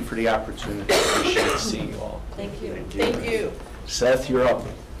 Thank you for the opportunity. Appreciate seeing you all. Thank you. Thank you. Seth, you're up.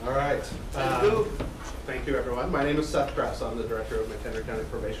 All right. Thank you, everyone. My name is Seth Krause. I'm the Director of McHenry County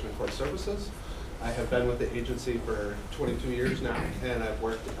Probation and Court Services. I have been with the agency for 22 years now, and I've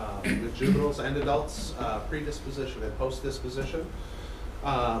worked with juveniles and adults, pre-disposition and post-disposition.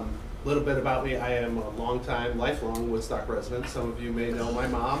 A little bit about me: I am a longtime, lifelong Woodstock resident. Some of you may know my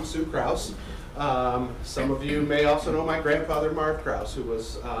mom, Sue Krause. Some of you may also know my grandfather, Marv Krause, who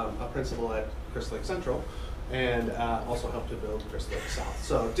was a principal at Crystal Lake Central, and also helped to build Crystal Lake South.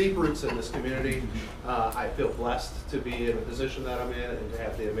 So deep roots in this community. I feel blessed to be in the position that I'm in and to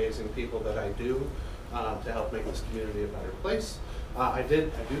have the amazing people that I do to help make this community a better place. I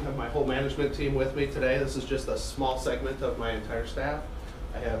do have my whole management team with me today. This is just a small segment of my entire staff.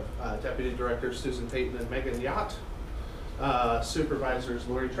 I have Deputy Directors Susan Payton and Megan Yacht, Supervisors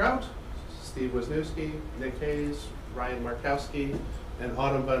Lori Trout, Steve Wisniewski, Nick Hayes, Ryan Markowski, and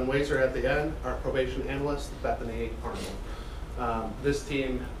Autumn Van Wazer at the end, our probation analyst, Bethany Arnold. This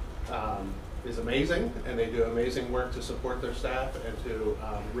team is amazing, and they do amazing work to support their staff and to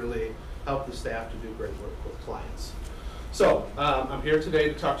really help the staff to do great work with clients. So I'm here today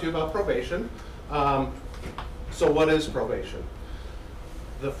to talk to you about probation. So what is probation?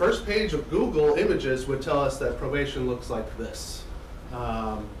 The first page of Google Images would tell us that probation looks like this.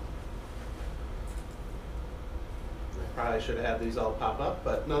 Probably should have had these all pop up,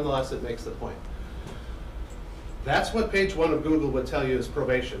 but nonetheless it makes the point. That's what page 1 of Google would tell you is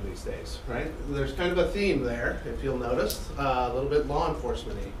probation these days, right? There's kind of a theme there, if you'll notice, a little bit law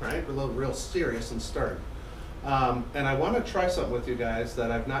enforcement-y, right? A little real serious and stern. And I want to try something with you guys that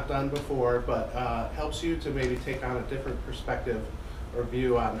I've not done before, but helps you to maybe take on a different perspective or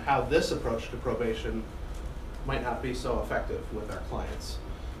view on how this approach to probation might not be so effective with our clients.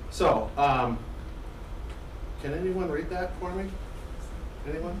 So, can anyone read that for me?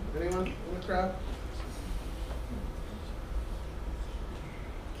 Anyone? Anyone in the crowd?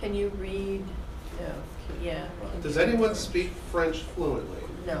 Can you read? No. Yeah. Does anyone speak French fluently?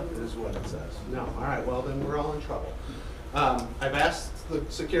 No. Is what it says. No. All right. Well, then we're all in trouble. I've asked the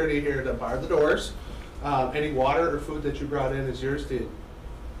security here to bar the doors. Any water or food that you brought in is yours to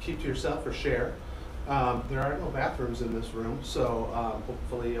keep to yourself or share. There are no bathrooms in this room, so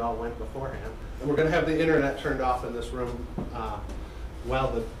hopefully you all went beforehand. And we're going to have the internet turned off in this room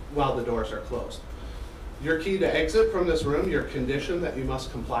while the doors are closed. Your key to exit from this room, your condition that you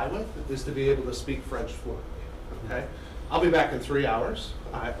must comply with, is to be able to speak French fluently. Okay? I'll be back in 3 hours.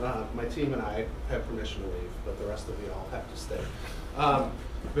 My team and I have permission to leave, but the rest of you all have to stay. I'll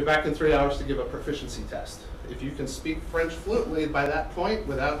be back in 3 hours to give a proficiency test. If you can speak French fluently by that point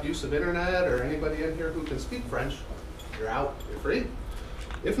without use of internet or anybody in here who can speak French, you're out, you're free.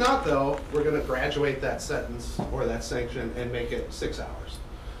 If not, though, we're going to graduate that sentence or that sanction and make it 6 hours.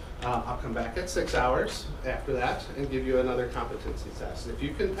 I'll come back at 6 hours after that and give you another competency test. If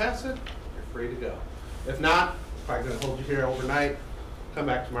you can pass it, you're free to go. If not, I'm probably going to hold you here overnight, come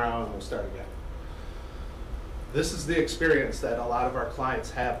back tomorrow, and we'll start again. This is the experience that a lot of our clients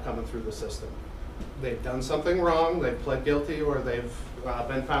have coming through the system. They've done something wrong, they've pled guilty, or they've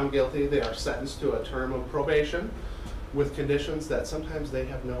been found guilty. They are sentenced to a term of probation with conditions that sometimes they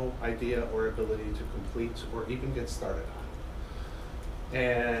have no idea or ability to complete or even get started on.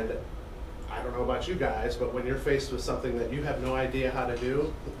 And I don't know about you guys, but when you're faced with something that you have no idea how to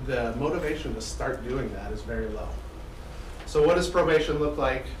do, the motivation to start doing that is very low. So what does probation look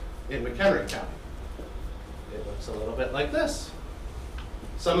like in McHenry County? It looks a little bit like this.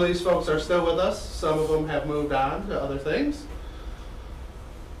 Some of these folks are still with us. Some of them have moved on to other things.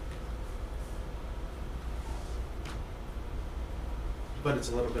 but it's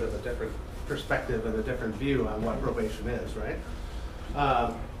a little bit of a different perspective and a different view on what probation is, right?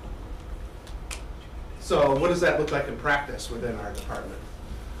 So what does that look like in practice within our department?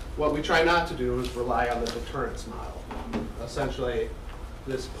 What we try not to do is rely on the deterrence model. Essentially,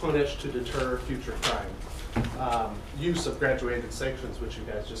 this punish to deter future crime. Use of graduated sanctions, which you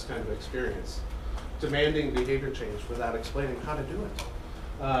guys just kind of experienced. Demanding behavior change without explaining how to do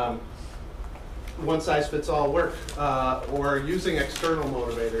it. One size fits all work, or using external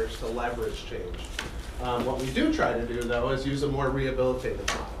motivators to leverage change. What we do try to do, though, is use a more rehabilitative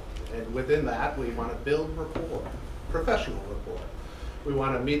model. And within that, we want to build rapport, professional rapport. We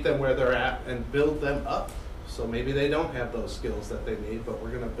want to meet them where they're at and build them up. So maybe they don't have those skills that they need, but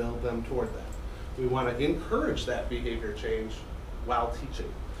we're going to build them toward that. We want to encourage that behavior change while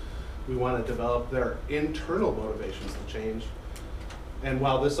teaching. We want to develop their internal motivations to change. And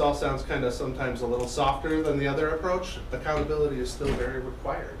while this all sounds kind of sometimes a little softer than the other approach, accountability is still very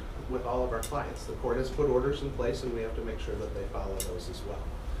required with all of our clients. The court has put orders in place, and we have to make sure that they follow those as well.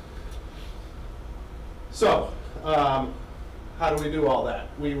 So, how do we do all that?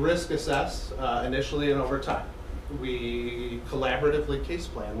 We risk assess initially and over time. We collaboratively case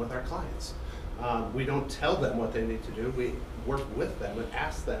plan with our clients. We don't tell them what they need to do. We work with them and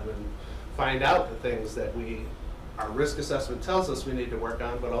ask them and find out the things that our risk assessment tells us we need to work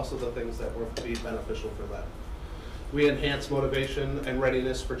on, but also the things that will be beneficial for them. We enhance motivation and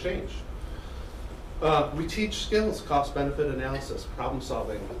readiness for change. We teach skills, cost-benefit analysis, problem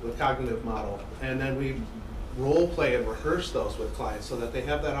solving, the cognitive model, and then we role play and rehearse those with clients so that they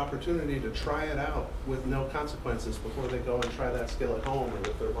have that opportunity to try it out with no consequences before they go and try that skill at home or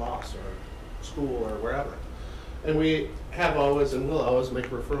with their boss or school or wherever. And we have always and will always make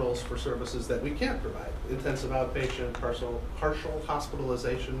referrals for services that we can't provide. Intensive outpatient, partial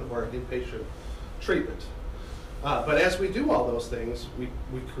hospitalization, or inpatient treatment. But as we do all those things, we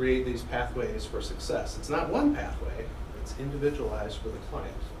create these pathways for success. It's not one pathway, it's individualized for the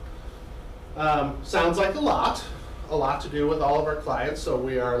client. Sounds like a lot to do with all of our clients, so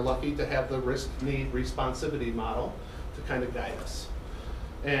we are lucky to have the risk-need responsivity model to kind of guide us.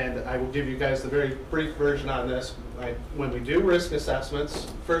 And I will give you guys the very brief version on this. When we do risk assessments,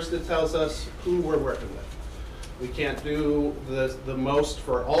 first it tells us who we're working with. We can't do the most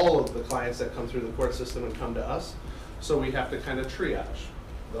for all of the clients that come through the court system and come to us, so we have to kind of triage.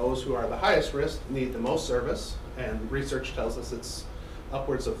 Those who are the highest risk need the most service, and research tells us it's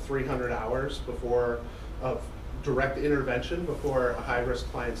upwards of 300 hours of direct intervention before a high-risk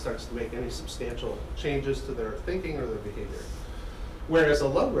client starts to make any substantial changes to their thinking or their behavior. Whereas a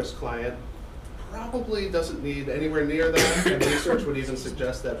low-risk client probably doesn't need anywhere near that, and research would even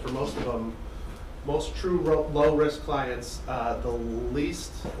suggest that for most of them, most true low-risk clients, the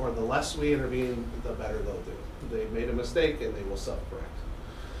least or the less we intervene, the better they'll do. They've made a mistake and they will self-correct.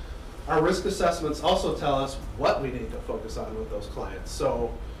 Our risk assessments also tell us what we need to focus on with those clients.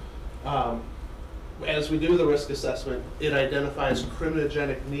 So as we do the risk assessment, it identifies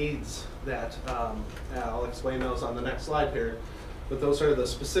criminogenic needs that, I'll explain those on the next slide here, but those are the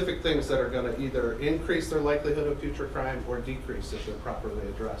specific things that are going to either increase their likelihood of future crime or decrease if they're properly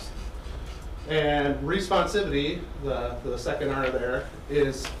addressed. And responsivity, the second R there,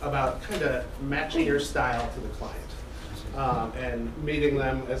 is about kind of matching your style to the client and meeting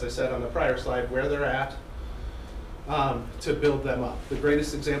them, as I said on the prior slide, where they're at to build them up. The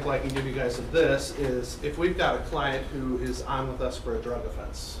greatest example I can give you guys of this is if we've got a client who is on with us for a drug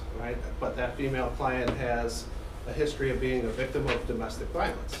offense, right? But that female client has a history of being a victim of domestic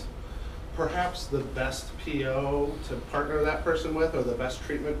violence. Perhaps the best PO to partner that person with or the best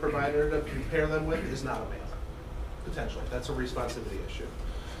treatment provider to pair them with is not a male, potentially. That's a responsivity issue.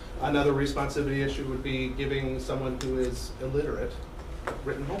 Another responsivity issue would be giving someone who is illiterate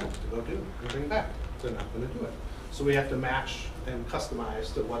written homework to go do and bring back. They're not going to do it. So we have to match and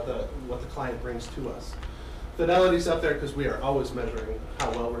customize to what the client brings to us. Fidelity's up there because we are always measuring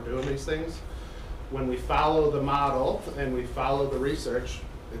how well we're doing these things. When we follow the model and we follow the research,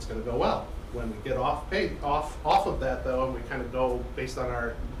 it's going to go well. When we get off of that, though, and we kind of go based on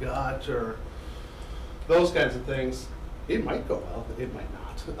our gut or those kinds of things, it might go well, it might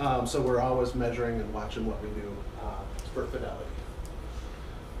not. So we're always measuring and watching what we do for fidelity.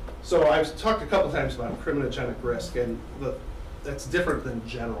 So I've talked a couple times about criminogenic risk, and that's different than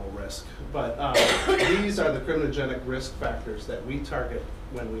general risk. But these are the criminogenic risk factors that we target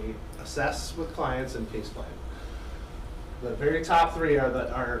when we assess with clients and case plan. The very top three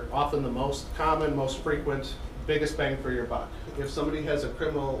are often the most common, most frequent, biggest bang for your buck. If somebody has a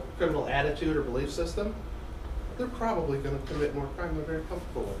criminal attitude or belief system, they're probably going to commit more crime. They're very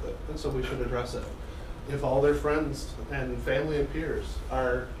comfortable with it, and so we should address it. if all their friends and family and peers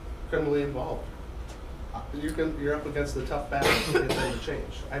are criminally involved, you're up against a tough battle to get them to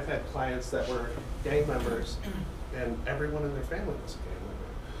change. I've had clients that were gang members, and everyone in their family was a gang member.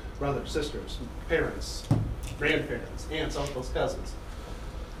 Brothers, sisters, parents, grandparents, aunts, uncles, cousins.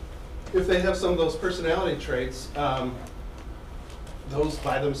 If they have some of those personality traits, those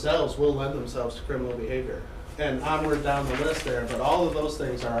by themselves will lend themselves to criminal behavior. And onward down the list there, but all of those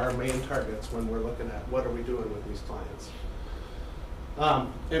things are our main targets when we're looking at what are we doing with these clients.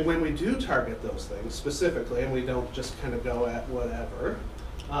 And when we do target those things specifically, and we don't just kind of go at whatever,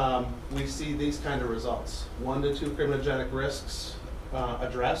 we see these kind of results. 1 to 2 criminogenic risks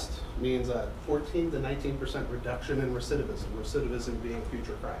addressed means a 14 to 19% reduction in recidivism being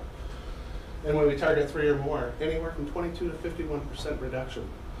future crime. And when we target 3 or more, anywhere from 22 to 51% reduction.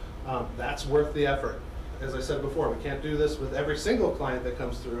 That's worth the effort. As I said before, we can't do this with every single client that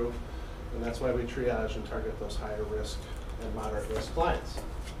comes through, and that's why we triage and target those higher risk and moderate risk clients.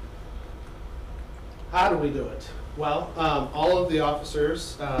 How do we do it? Well, all of the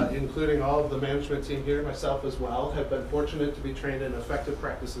officers, including all of the management team here, myself as well, have been fortunate to be trained in effective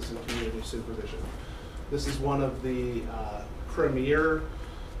practices in community supervision. This is one of the premier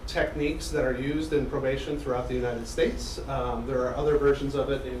techniques that are used in probation throughout the United States. There are other versions of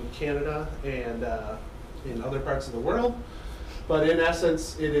it in Canada and in other parts of the world, but in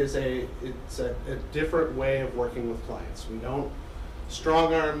essence, it's a different way of working with clients. We don't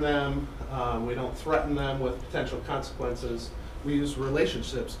strong arm them, we don't threaten them with potential consequences. We use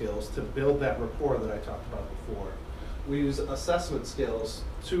relationship skills to build that rapport that I talked about before. We use assessment skills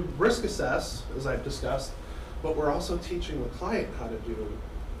to risk assess, as I've discussed, but we're also teaching the client how to do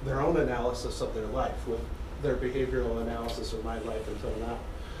their own analysis of their life with their behavioral analysis of my life until now.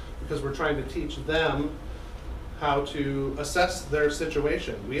 Because we're trying to teach them how to assess their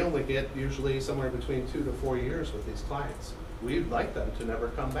situation. We only get usually somewhere between 2 to 4 years with these clients. We'd like them to never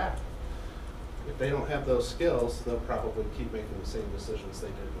come back. If they don't have those skills, they'll probably keep making the same decisions they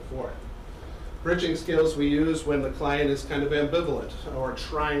did before. Bridging skills we use when the client is kind of ambivalent or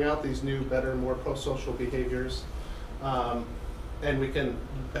trying out these new, better, more pro-social behaviors. And we can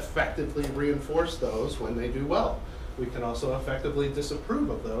effectively reinforce those when they do well. We can also effectively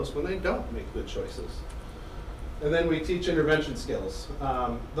disapprove of those when they don't make good choices. And then we teach intervention skills.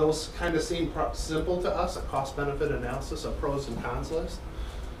 Those kind of seem simple to us, a cost-benefit analysis, a pros and cons list,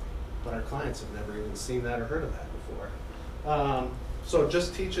 but our clients have never even seen that or heard of that before. So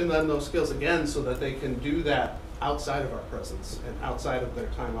just teaching them those skills again so that they can do that outside of our presence and outside of their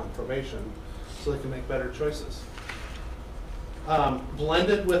time on probation so they can make better choices.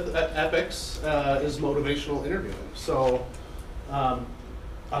 Blended with ethics is motivational interviewing. So I'll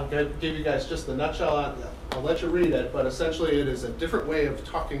give you guys just the nutshell on that. I'll let you read it, but essentially it is a different way of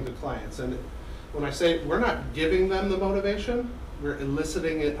talking to clients. And when I say we're not giving them the motivation, we're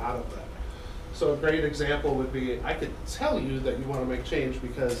eliciting it out of them. So a great example would be, I could tell you that you want to make change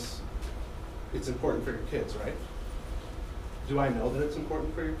because it's important for your kids, right? Do I know that it's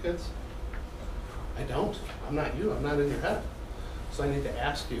important for your kids? I don't. I'm not you. I'm not in your head. So I need to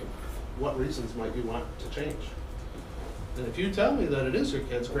ask you, what reasons might you want to change? And if you tell me that it is your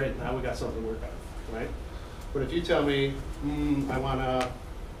kids, great, now we got something to work on, right? But if you tell me, I want to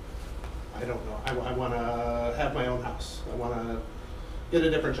have my own house. I want to get a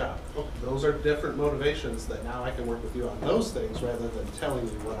different job. Oh, those are different motivations that now I can work with you on those things rather than telling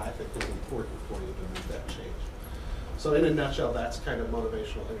you what I think is important for you to make that change. So in a nutshell, that's kind of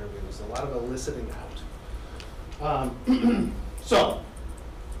motivational interviewing. There's a lot of eliciting out. So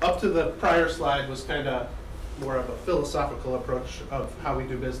up to the prior slide was kind of more of a philosophical approach of how we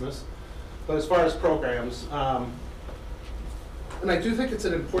do business. But as far as programs, and I do think it's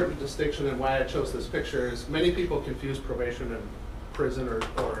an important distinction, and why I chose this picture is many people confuse probation and prison or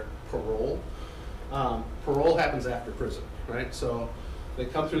parole. Parole happens after prison, right? So they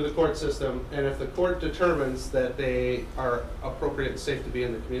come through the court system, and if the court determines that they are appropriate and safe to be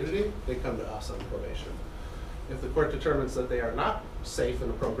in the community, they come to us on probation. If the court determines that they are not safe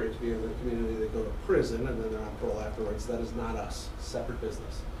and appropriate to be in the community, they go to prison, and then they're on parole afterwards. That is not us, separate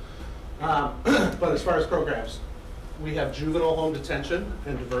business. But as far as programs, we have juvenile home detention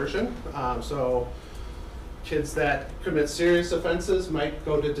and diversion. So kids that commit serious offenses might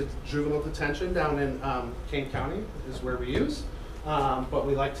go to juvenile detention down in Kane County is where we use. But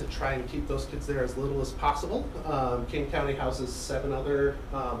we like to try and keep those kids there as little as possible. Kane County houses 7 other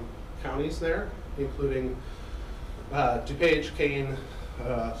counties there, including DuPage, Kane,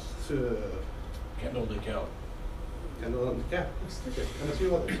 Kendall, DeKalb. Kendall and DeKalb, and a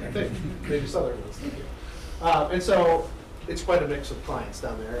few others, I think, maybe Southern ones. And so it's quite a mix of clients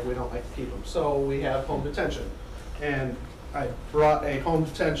down there, and we don't like to keep them. So we have home detention. And I brought a home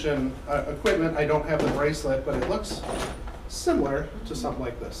detention equipment. I don't have the bracelet, but it looks similar to something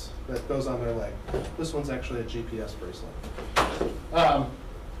like this that goes on their leg. This one's actually a GPS bracelet.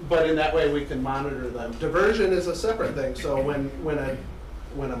 But in that way, we can monitor them. Diversion is a separate thing. So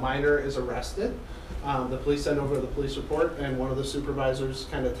when a minor is arrested, the police send over the police report, and one of the supervisors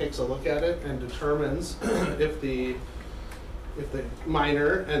kind of takes a look at it and determines if the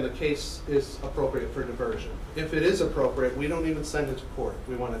minor and the case is appropriate for diversion. If it is appropriate, we don't even send it to court.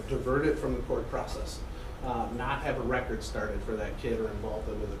 We want to divert it from the court process, not have a record started for that kid or involve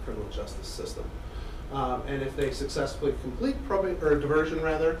them in the criminal justice system. And if they successfully complete probate or diversion,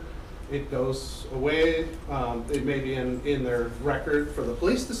 rather, it goes away. It may be in their record for the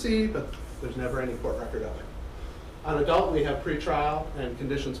police to see, but there's never any court record of it. On adult, we have pretrial and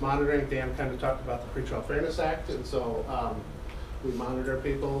conditions monitoring. Dan kind of talked about the Pretrial Fairness Act, and so we monitor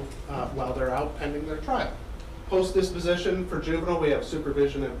people while they're out pending their trial. Post-disposition for juvenile, we have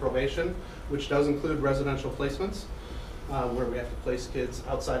supervision and probation, which does include residential placements, where we have to place kids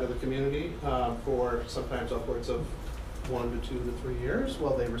outside of the community for sometimes upwards of 1 to 2 to 3 years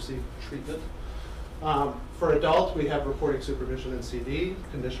while they receive treatment. For adult, we have reporting supervision and CD,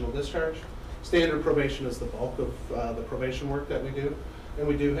 conditional discharge. Standard probation is the bulk of the probation work that we do. And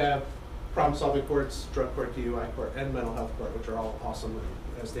we do have problem-solving courts, drug court, DUI court, and mental health court, which are all awesome.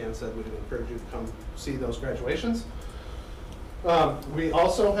 And as Dan said, we do encourage you to come see those graduations. We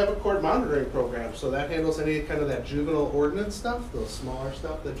also have a court monitoring program, so that handles any kind of that juvenile ordinance stuff, those smaller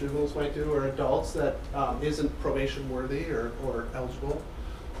stuff that juveniles might do, or adults that isn't probation worthy or eligible,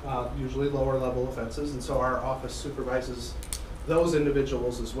 usually lower level offenses. And so our office supervises those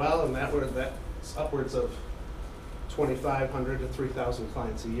individuals as well, and that's upwards of 2,500 to 3,000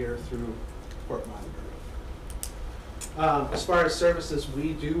 clients a year through court monitoring. As far as services,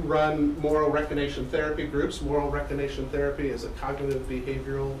 we do run moral recognition therapy groups. Moral recognition therapy is a cognitive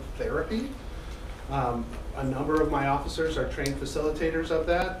behavioral therapy. A number of my officers are trained facilitators of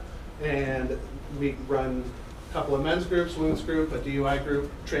that, and we run a couple of men's groups, women's group, a DUI group,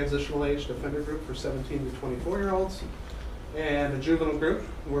 transitional aged offender group for 17 to 24-year-olds, and a juvenile group.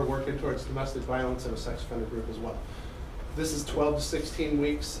 We're working towards domestic violence, and a sex offender group as well. This is 12 to 16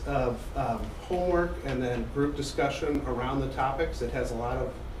 weeks of homework and then group discussion around the topics. It has a lot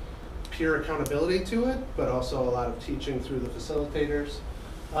of peer accountability to it, but also a lot of teaching through the facilitators.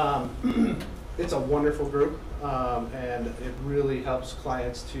 It's a wonderful group, and it really helps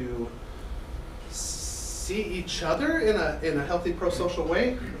clients to see each other in a healthy pro-social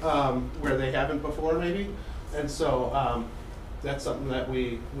way, where they haven't before maybe. And so that's something that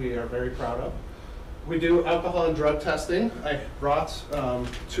we are very proud of. We do alcohol and drug testing. I brought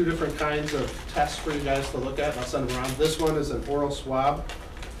 2 different kinds of tests for you guys to look at. I'll send them around. This one is an oral swab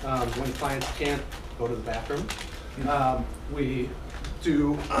when clients can't go to the bathroom. We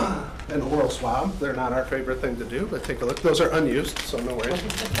do an oral swab. They're not our favorite thing to do, but take a look. Those are unused, so no worries.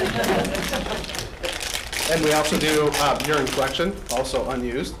 And we also do urine collection, also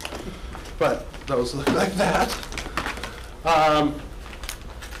unused, but those look like that.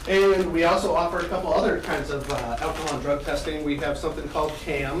 And we also offer a couple other kinds of alcohol and drug testing. We have something called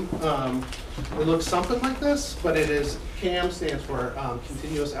CAM. It looks something like this, but it is, CAM stands for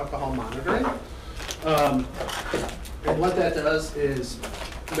Continuous Alcohol Monitoring. And what that does is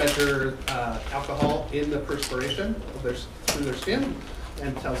measure alcohol in the perspiration through their skin,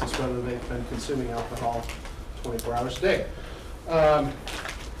 and tells us whether they've been consuming alcohol 24 hours a day.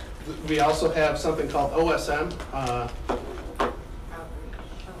 We also have something called OSM,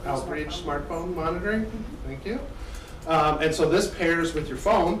 Outreach Smartphone Monitoring. Thank you. And so this pairs with your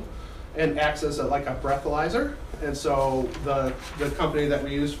phone and acts as like a breathalyzer. And so the company that we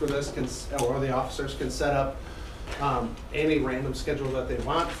use for this or the officers can set up any random schedule that they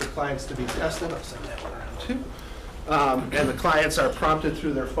want for clients to be tested. I'll send that one around too. And the clients are prompted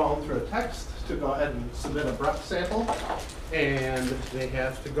through their phone through a text to go ahead and submit a breath sample, and they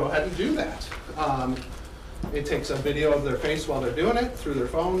have to go ahead and do that. It takes a video of their face while they're doing it through their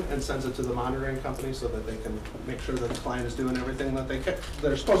phone and sends it to the monitoring company so that they can make sure that the client is doing everything that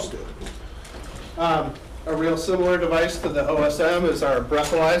they're supposed to do. A real similar device to the OSM is our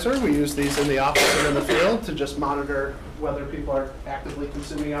breathalyzer. We use these in the office and in the field to just monitor whether people are actively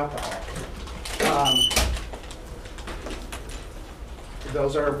consuming alcohol.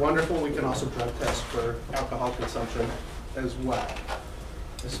 Those are wonderful. We can also drug test for alcohol consumption as well.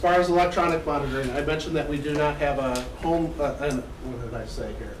 As far as electronic monitoring, I mentioned that we do not have a home, what did I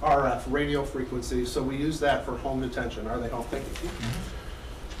say here? RF, radio frequency, so we use that for home detention. Are they home? Thank you.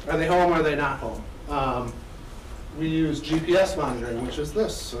 Are they home or are they not home? we use GPS monitoring, which is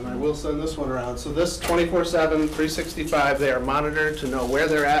this, and I will send this one around. So this 24/7, 365, they are monitored to know where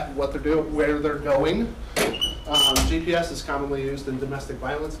they're at, what they're doing, where they're going. GPS is commonly used in domestic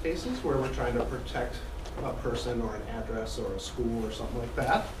violence cases where we're trying to protect a person or an address or a school or something like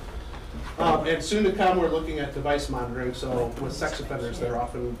that. And soon to come, we're looking at device monitoring. So with sex offenders, they're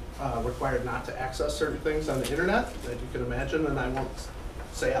often required not to access certain things on the internet, as you can imagine, and I won't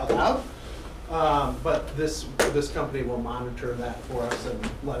say out loud. But this company will monitor that for us and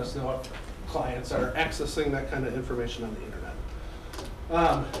let us know if clients are accessing that kind of information on the internet.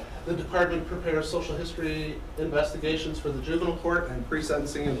 The department prepares social history investigations for the juvenile court and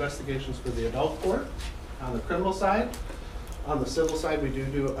pre-sentencing investigations for the adult court on the criminal side. On the civil side, we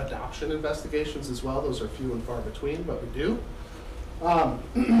do adoption investigations as well. Those are few and far between, but we do.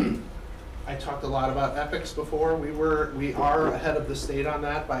 I talked a lot about ethics before. We are ahead of the state on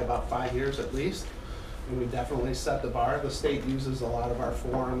that by about 5 years at least, and we definitely set the bar. The state uses a lot of our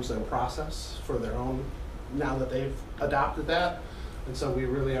forms and process for their own, now that they've adopted that, and so we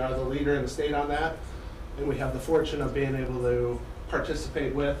really are the leader in the state on that, and we have the fortune of being able to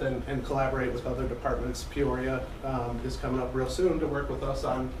participate with and collaborate with other departments. Peoria is coming up real soon to work with us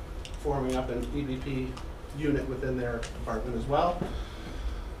on forming up an EBP unit within their department as well.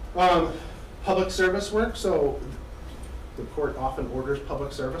 Public service work, so the court often orders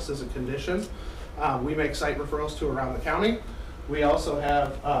public service as a condition. We make site referrals to around the county. We also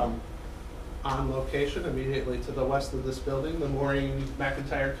have on location immediately to the west of this building, the Maureen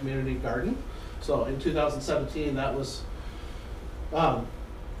McIntyre Community Garden. So in 2017, that was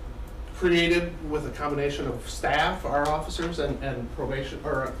created with a combination of staff, our officers, and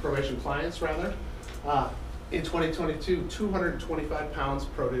probation clients rather. In 2022, 225 pounds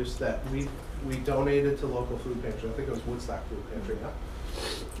produce that we donated to local food pantry. I think it was Woodstock Food Pantry, yeah?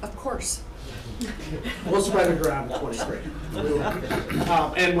 Of course. We'll spread it around to 23.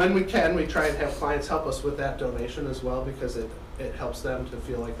 And when we can, we try and have clients help us with that donation as well, because it helps them to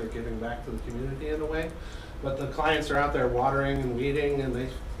feel like they're giving back to the community in a way. But the clients are out there watering and weeding, and they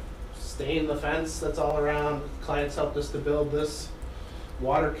stain the fence that's all around. Clients helped us to build this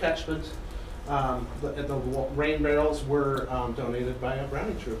water catchment. The rain barrels were donated by a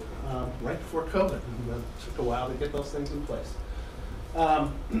Brownie troop right before COVID. And it took a while to get those things in place.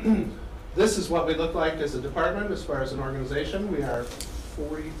 This is what we look like as a department as far as an organization. We are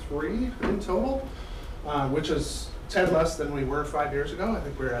 43 in total, which is 10 less than we were 5 years ago. I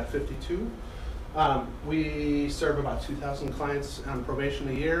think we're at 52. We serve about 2,000 clients on probation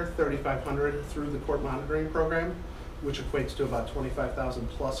a year, 3,500 through the court monitoring program, which equates to about 25,000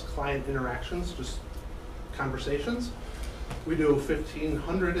 plus client interactions, just conversations. We do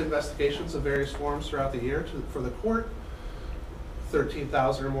 1,500 investigations of various forms throughout the year for the court,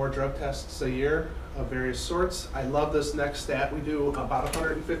 13,000 or more drug tests a year of various sorts. I love this next stat. We do about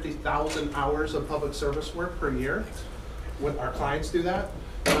 150,000 hours of public service work per year. When our clients do that,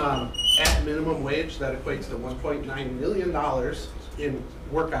 at minimum wage, that equates to $1.9 million in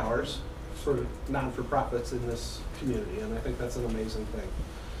work hours for non-for-profits in this community, and I think that's an amazing thing.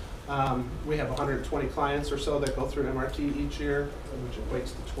 We have 120 clients or so that go through MRT each year, which equates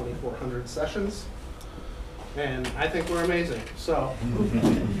to 2,400 sessions. And I think we're amazing. So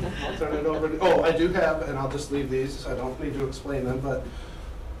I'll turn it over to, I do have, and I'll just leave these, I don't need to explain them, but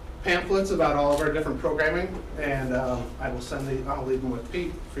pamphlets about all of our different programming, and I'll leave them with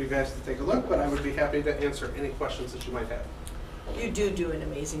Pete for you guys to take a look, but I would be happy to answer any questions that you might have. You do an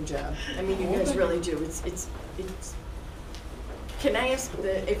amazing job. I mean, you guys really do. It's. Can I ask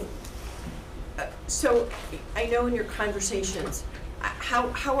so I know in your conversations,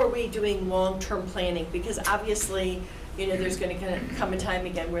 how are we doing long-term planning? Because obviously, you know, there's going to come a time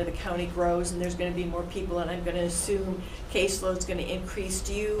again where the county grows and there's going to be more people, and I'm going to assume caseload's going to increase.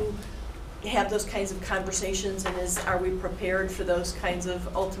 Do you have those kinds of conversations, and are we prepared for those kinds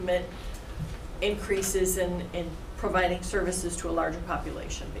of ultimate increases in providing services to a larger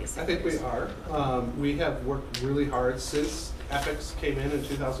population, basically? I think we are. We have worked really hard since Ethics came in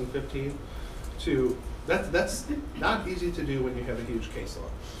 2015 to, that's not easy to do when you have a huge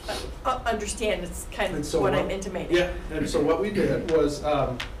caseload. Understand, it's kind of what I'm intimating. Yeah, and so what we did was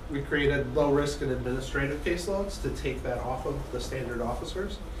we created low risk and administrative caseloads to take that off of the standard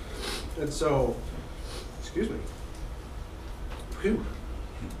officers. And so, excuse me, whew,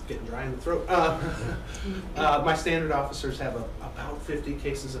 getting dry in the throat. My standard officers have about 50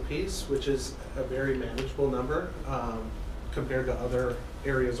 cases apiece, which is a very manageable number compared to other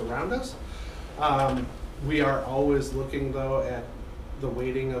areas around us. We are always looking, though, at the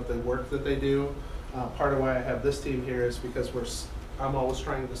weighting of the work that they do. Part of why I have this team here is because I'm always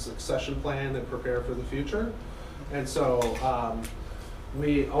trying to succession plan and prepare for the future. And so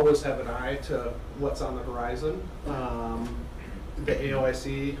we always have an eye to what's on the horizon. The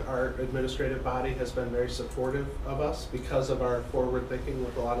AOIC, our administrative body, has been very supportive of us because of our forward thinking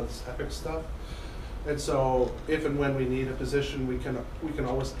with a lot of this EPIC stuff. And so if and when we need a position, we can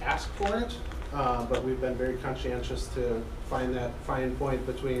always ask for it, but we've been very conscientious to find that fine point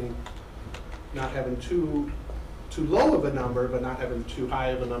between not having too low of a number, but not having too high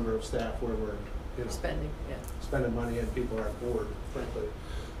of a number of staff where we're Spending, yeah. spending money and people are bored, frankly.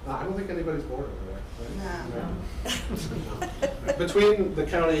 I don't think anybody's bored over there, right? No. Between the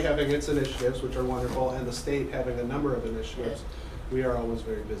county having its initiatives, which are wonderful, and the state having a number of initiatives, we are always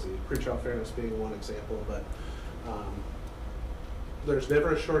very busy. Pretrial fairness being one example, but there's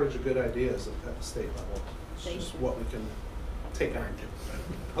never a shortage of good ideas at the state level. It's just what we can take on.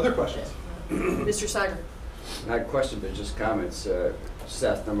 Other questions? Mr. Sager. Not a question, but just comments.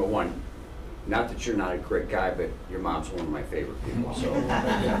 Seth, number one, not that you're not a great guy, but your mom's one of my favorite people. So,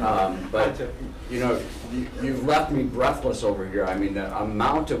 but you know, you've left me breathless over here. I mean, the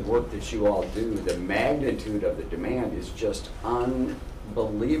amount of work that you all do, the magnitude of the demand is just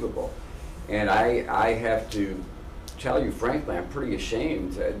unbelievable. And I have to tell you, frankly, I'm pretty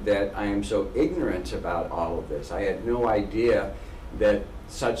ashamed that I am so ignorant about all of this. I had no idea that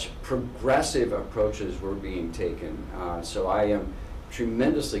such progressive approaches were being taken. So I am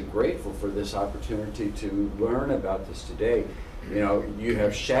tremendously grateful for this opportunity to learn about this today. You know, you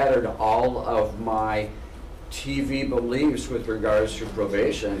have shattered all of my TV beliefs with regards to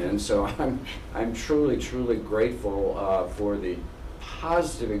probation, and so I'm truly grateful for the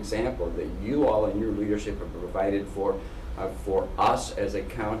positive example that you all in your leadership have provided for us as a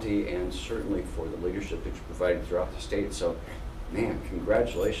county, and certainly for the leadership that you provided throughout the state. So, man,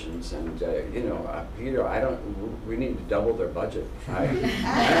 congratulations, and you know, Peter, we need to double their budget. I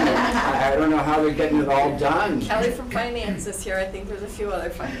don't know how they're getting it all done. Kelly from finance this year. I think there's a few other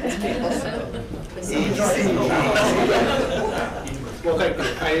finance people. Well, thank you.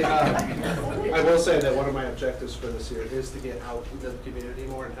 I will say that one of my objectives for this year is to get out into the community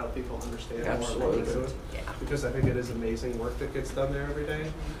more and help people understand more of what we're doing. Yeah. Because I think it is amazing work that gets done there every day,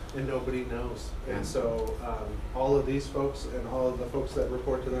 and nobody knows. And so all of these folks and all of the folks that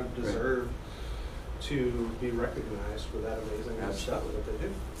report to them deserve to be recognized for that amazing stuff that they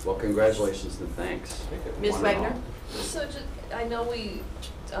do. Well, congratulations and thanks. Ms. Wagner? So I know we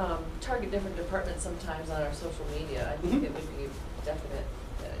target different departments sometimes on our social media. I think it would be definite.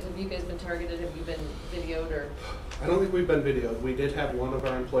 Have you guys been targeted? Have you been videoed or? I don't think we've been videoed. We did have one of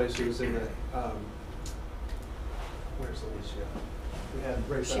our employees who was in the, where's Alicia? We had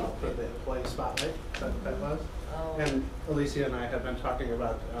Rachel for the employee spotlight. Is that what that was? Oh. And Alicia and I have been talking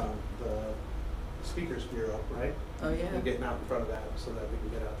about the Speakers Bureau, right? Oh, yeah. And getting out in front of that so that we can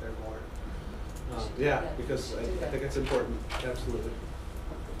get out there more. Yeah, because I think it's important, absolutely.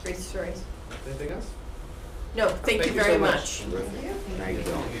 Great stories. Anything else? No, thank you very much. Thank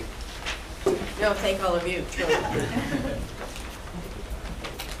you. No, thank all of you, truly.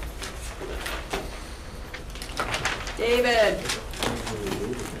 David,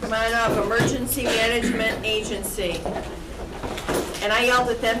 come on up, Emergency Management Agency. And I yelled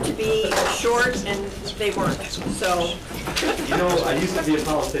at them to be short, and they weren't, so. You know, I used to be a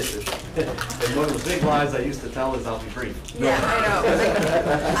politician, and one of the big lies I used to tell is I'll be brief. Yeah, I know.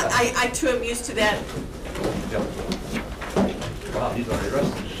 I too am used to that. Wow, he's already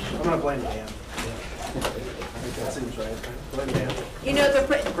arrested. I'm going to blame Dan. I think that seems right. Blame Dan. You know,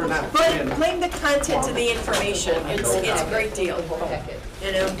 blame the content of the information. It's a great deal.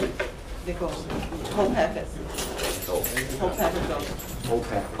 You know? Whole packet. Whole packet goes.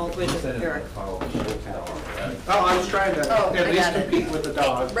 All the way to Eric. Oh, I was trying to Oh, at I least got it. compete with the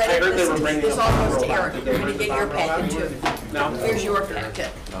dog. Right, I heard they were bringing this up all goes to Brouillette. Eric. You're gonna get your packet too. No? Here's your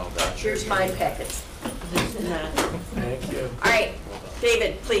packet. No, that's. Here's my packet. Thank you. All right,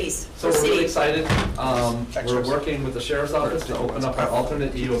 David, please, So we're really proceed. excited. We're working with the Sheriff's Office to open up our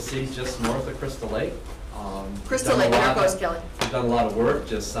alternate EOC just north of Crystal Lake. Crystal We've done Lake, a there lot- goes Kelly. We've done a lot of work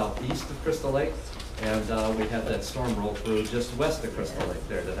just southeast of Crystal Lake, and we had that storm roll through just west of Crystal Lake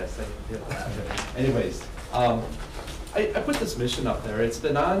there, did I say? Yeah. Anyways, I put this mission up there. It's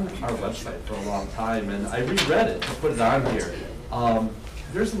been on our website for a long time, and I reread it to put it on here.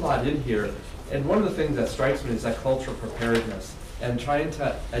 There's a lot in here, and one of the things that strikes me is that culture of preparedness and trying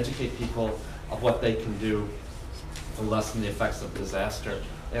to educate people of what they can do to lessen the effects of disaster.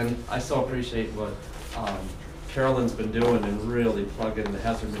 And I so appreciate what Carolyn's been doing and really plugging the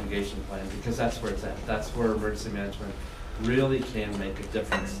hazard mitigation plan, because that's where it's at. That's where emergency management really can make a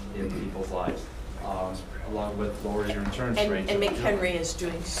difference in people's lives, along with lowering your insurance rates. And McHenry is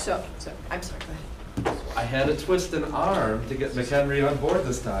doing I'm sorry, go I had to twist an arm to get McHenry on board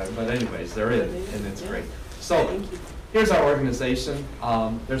this time, but anyways, they're in, and it's great. So, here's our organization.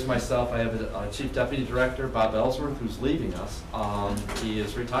 There's myself. I have a Chief Deputy Director, Bob Ellsworth, who's leaving us. He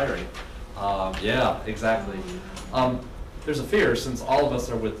is retiring. Yeah, exactly. There's a fear, since all of us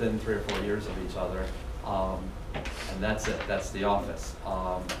are within 3 or 4 years of each other, and that's it. That's the office.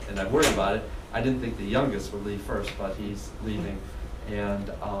 And I'm worried about it. I didn't think the youngest would leave first, but he's leaving.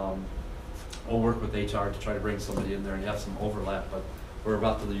 And we'll work with HR to try to bring somebody in there and have some overlap, but we're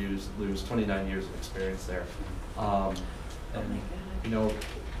about to lose 29 years of experience there. And, you know,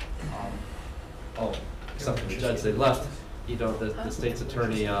 except for the judge, they left. You know, the state's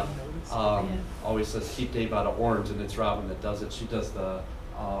attorney always says, keep Dave out of orange, and it's Robin that does it. She does a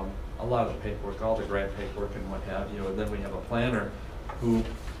lot of the paperwork, all the grant paperwork and what have you. And then we have a planner who,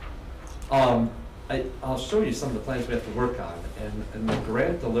 I'll show you some of the plans we have to work on. And the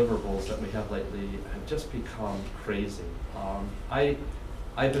grant deliverables that we have lately have just become crazy.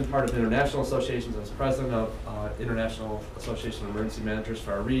 I've been part of international associations. I was president of International Association of Emergency Managers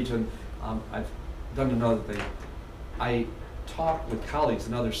for our region. I've done another thing. I talk with colleagues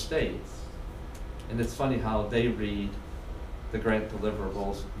in other states, and it's funny how they read the grant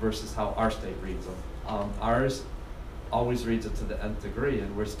deliverables versus how our state reads them. Ours always reads it to the nth degree,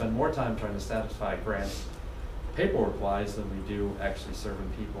 and we spend more time trying to satisfy grants paperwork-wise than we do actually serving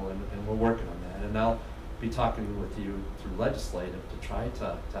people, and we're working on that. And I'll be talking with you through legislative to try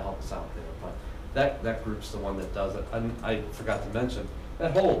to help us out there. But that group's the one that does it. And I forgot to mention,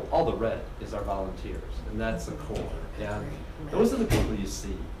 all the red is our volunteers, and that's the core. And those are the people you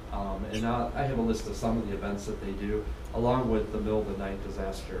see. And now I have a list of some of the events that they do, along with the middle of the night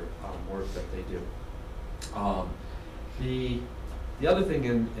disaster work that they do. The other thing,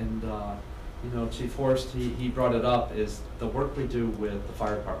 you know, Chief Horst, he brought it up, is the work we do with the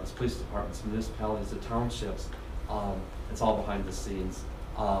fire departments, police departments, municipalities, the townships. It's all behind the scenes,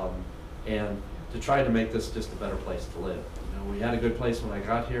 and to try to make this just a better place to live. You know, we had a good place when I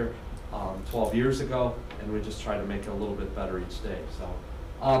got here 12 years ago, and we just try to make it a little bit better each day.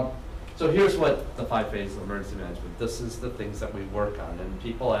 So here's what the 5 phases of emergency management. This is the things that we work on, and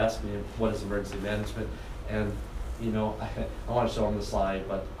people ask me, what is emergency management? And you know, I want to show them the slide,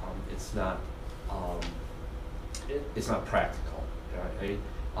 but it's not practical. Right?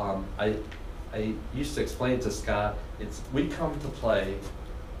 I used to explain to Scott, we come to play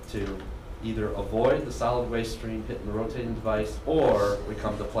to either avoid the solid waste stream hitting the rotating device, or we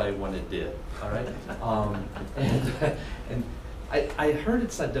come to play when it did. All right, and I heard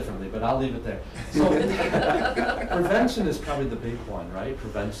it said differently, but I'll leave it there. So prevention is probably the big one, right?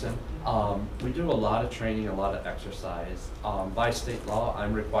 Prevention. We do a lot of training, a lot of exercise. By state law,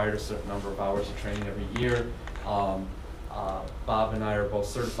 I'm required a certain number of hours of training every year. Bob and I are both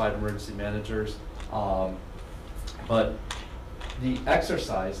certified emergency managers. But the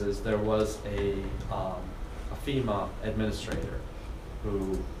exercises, there was a FEMA administrator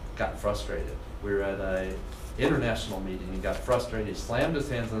who got frustrated. We were at an international meeting. He got frustrated. He slammed his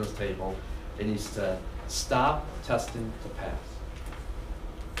hands on his table, and he said, "Stop testing to pass."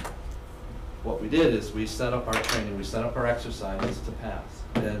 What we did is we set up our training, we set up our exercises to pass.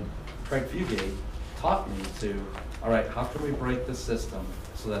 And Craig Fugate taught me to, all right, how can we break the system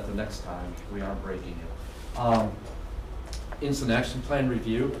so that the next time we aren't breaking it? Incident action plan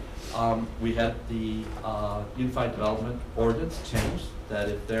review. We had the Unified Development Ordinance changed, that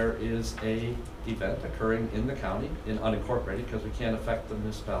if there is a event occurring in the county, in unincorporated, because we can't affect the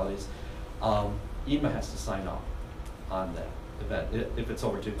municipalities, EMA has to sign off on that event if it's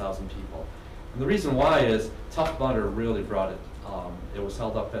over 2,000 people. And the reason why is Tough Mudder really brought it. It was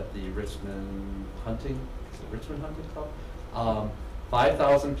held up at the Richmond Hunting Club.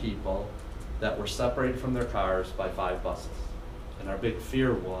 5,000 people that were separated from their cars by 5 buses. And our big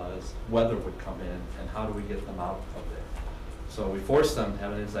fear was weather would come in, and how do we get them out of there? So we forced them to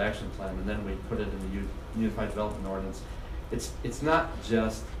have an incident action plan, and then we put it in the Unified Development Ordinance. It's not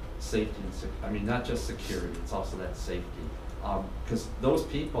just safety and not just security. It's also that safety, because those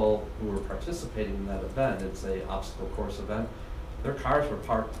people who were participating in that event, it's a obstacle course event. Their cars were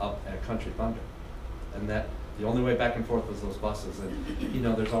parked up at Country Thunder, and that the only way back and forth was those buses. And you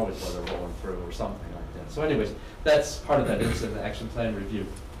know, there's always weather rolling through or something like that. So, anyways, that's part of that incident action plan review.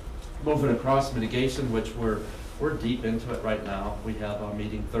 Moving across mitigation, which we're deep into it right now. We have a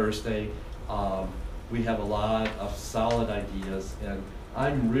meeting Thursday. We have a lot of solid ideas, and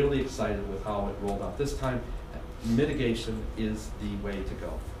I'm really excited with how it rolled out this time. Mitigation is the way to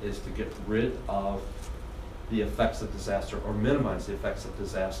go, is to get rid of the effects of disaster or minimize the effects of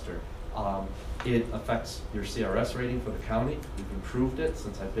disaster It affects your CRS rating for the county. We've improved it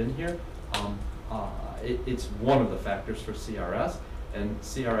since I've been here. It's one of the factors for CRS, and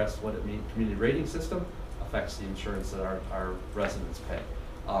CRS, what it means, community rating system, affects the insurance that our residents pay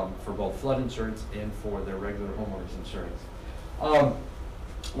for both flood insurance and for their regular homeowners insurance.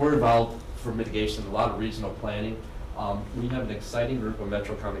 We're involved for mitigation, a lot of regional planning. We have an exciting group of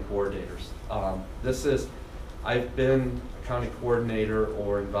Metro County coordinators. I've been a county coordinator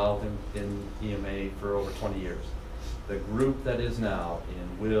or involved in EMA for over 20 years. The group that is now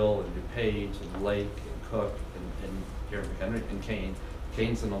in Will and DuPage and Lake and Cook and here in McHenry and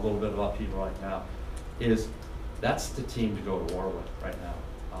Kane's in a little bit of upheaval right now, that's the team to go to war with right now.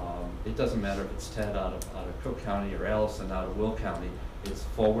 It doesn't matter if it's Ted out of Cook County or Allison out of Will County. It's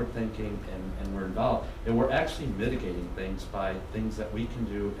forward thinking and we're involved. And we're actually mitigating things by things that we can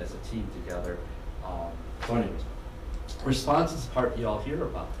do as a team together. So anyways, response is the part you all hear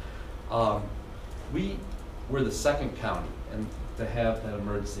about. We're the second county and to have that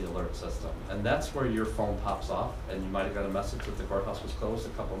emergency alert system. And that's where your phone pops off and you might have got a message that the courthouse was closed a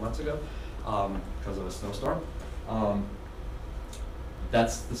couple of months ago because of a snowstorm.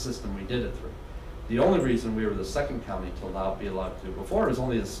 That's the system we did it through. The only reason we were the second county to be allowed to do it before was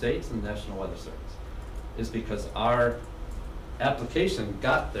only the states and the National Weather Service, is because our application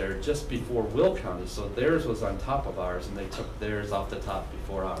got there just before Will County, so theirs was on top of ours, and they took theirs off the top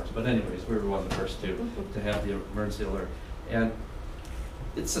before ours. But anyways, we were one of the first two to have the emergency alert. And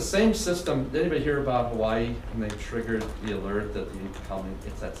it's the same system. Did anybody hear about Hawaii when they triggered the alert that the incoming?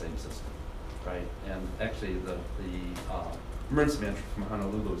 It's that same system, right? And actually, the emergency manager from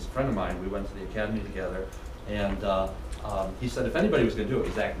Honolulu is a friend of mine. We went to the academy together, and he said if anybody was going to do it, it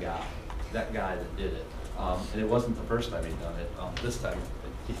was that guy that did it. And it wasn't the first time he'd done it. This time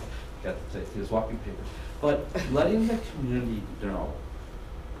he got to take his walking papers. But letting the community know,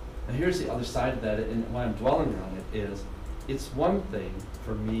 and here's the other side of that, and why I'm dwelling on it is, it's one thing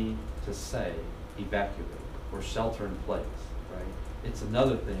for me to say evacuate or shelter in place, right? It's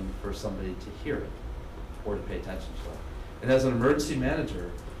another thing for somebody to hear it or to pay attention to it. And as an emergency manager,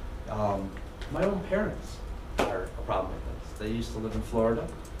 my own parents are a problem with this. They used to live in Florida.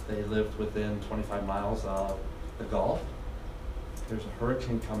 They lived within 25 miles of the Gulf. There's a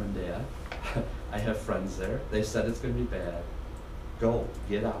hurricane coming, Dad. I have friends there. They said it's going to be bad. Go,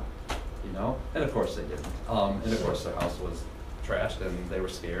 get out, you know? And of course they didn't. And of course their house was trashed and they were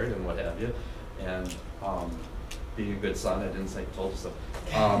scared and what have you. And being a good son, I didn't say told you so.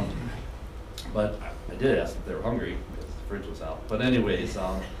 But I did ask if they were hungry because the fridge was out. But anyways,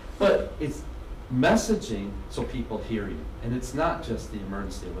 but it's messaging so people hear you. And it's not just the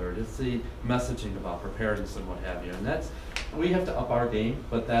emergency alert, it's the messaging about preparedness and what have you. And we have to up our game,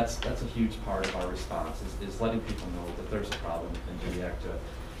 but that's a huge part of our response, is letting people know that there's a problem and react to it.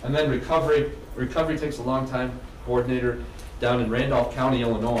 And then recovery takes a long time. Coordinator down in Randolph County,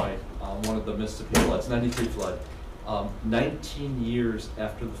 Illinois, one of the Mississippi floods, 93 flood. 19 years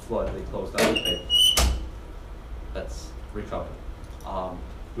after the flood, they closed down the paper. That's recovery.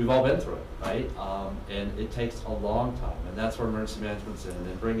 We've all been through it, right? And it takes a long time, and that's where emergency management's in,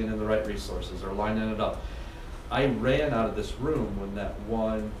 and bringing in the right resources or lining it up. I ran out of this room when that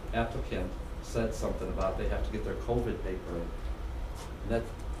one applicant said something about they have to get their COVID paper in.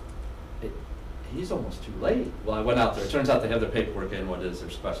 He's almost too late. Well, I went out there. It turns out they have their paperwork in.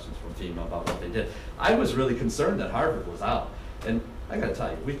 There's questions from FEMA about what they did. I was really concerned that Harvard was out. And I got to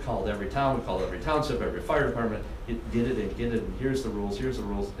tell you, we called every town, we called every township, every fire department, get it in, and here's the rules,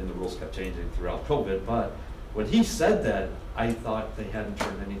 and the rules kept changing throughout COVID. But when he said that, I thought they hadn't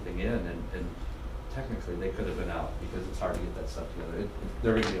turned anything in, and technically they could have been out because it's hard to get that stuff together.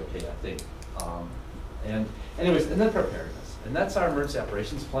 They're going to be okay, I think. And anyways, and then preparedness. And that's our emergency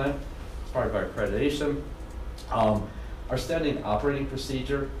operations plan. It's part of our accreditation. Our standing operating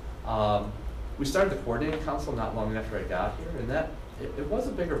procedure. We started the coordinating council not long after I got here, and it was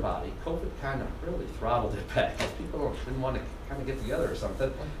a bigger body. COVID kind of really throttled it back. People didn't want to kind of get together or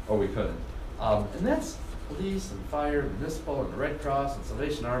something, or we couldn't. And that's police and fire, municipal, and the Red Cross, and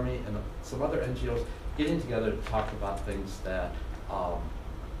Salvation Army, and some other NGOs getting together to talk about things that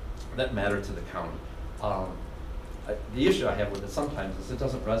that matter to the county. The issue I have with it sometimes is it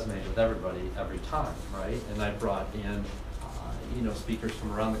doesn't resonate with everybody every time, right? And I brought in speakers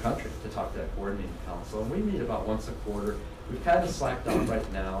from around the country to talk to that coordinating council. And we meet about once a quarter. We've kind of slacked down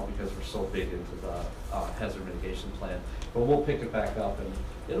right now because we're so big into the hazard mitigation plan. But we'll pick it back up, and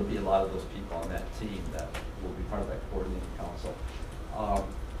it'll be a lot of those people on that team that will be part of that coordinating council.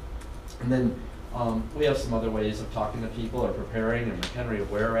 And then we have some other ways of talking to people or preparing, and McHenry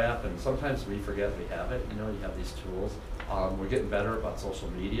Aware app, and sometimes we forget we have it. You have these tools. We're getting better about social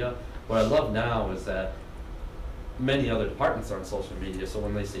media. what I love now is that many other departments are on social media, so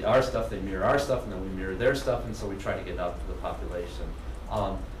when they see our stuff, they mirror our stuff, and then we mirror their stuff, and so we try to get out to the population.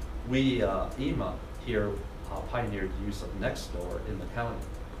 EMA here pioneered the use of Nextdoor in the county.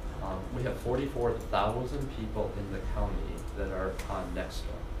 We have 44,000 people in the county that are on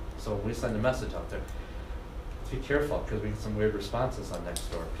Nextdoor. So when we send a message out there, be careful, because we get some weird responses on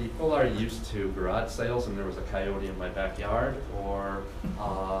Nextdoor. People are used to garage sales and there was a coyote in my backyard, or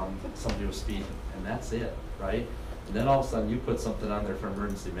somebody was speeding, and that's it, right? And then all of a sudden you put something on there for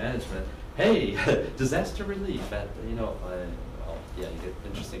emergency management. Hey, disaster relief, well, yeah, you get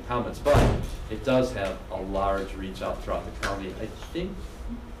interesting comments, but it does have a large reach out throughout the county. I think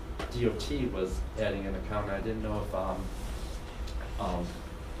DOT was adding an account. I didn't know if,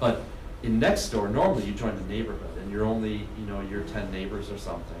 but in Nextdoor, normally you join the neighborhood and you're only, you're 10 neighbors or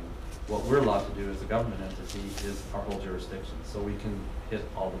something. What we're allowed to do as a government entity is our whole jurisdiction, so we can hit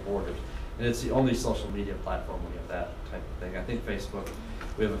all the borders. And it's the only social media platform we have that type of thing. I think Facebook,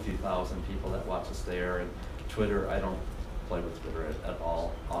 we have a few thousand people that watch us there, and Twitter, I don't play with Twitter at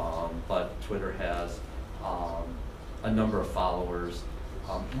all, but Twitter has a number of followers.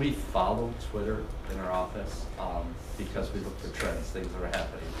 We follow Twitter in our office because we look for trends, things that are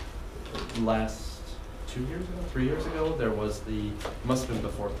happening. Last 2 years ago, 3 years ago, there was must have been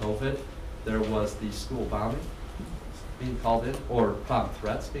before COVID, there was the school bombing being called in, or bomb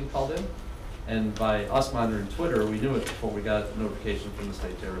threats being called in. And by us monitoring Twitter, we knew it before we got a notification from the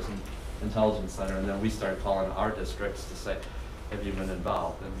State Terrorism Intelligence Center, and then we started calling our districts to say, have you been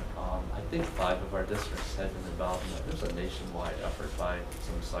involved? And I think 5 of our districts had been involved in that. There's a nationwide effort by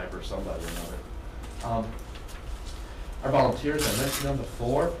some cyber somebody or another. Our volunteers, I mentioned them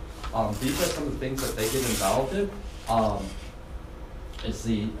before. These are some of the things that they get involved in. It's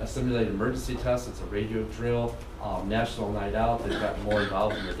a simulated emergency test, it's a radio drill, National Night Out. They've gotten more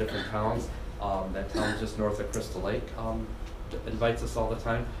involved in the different towns. That town just north of Crystal Lake invites us all the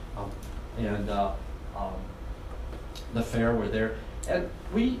time. The fair, we're there. And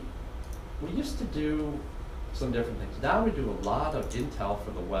we used to do some different things. Now we do a lot of intel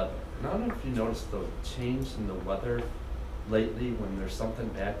for the weather. And I don't know if you noticed the change in the weather lately when there's something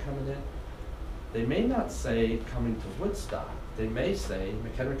bad coming in. They may not say coming to Woodstock. They may say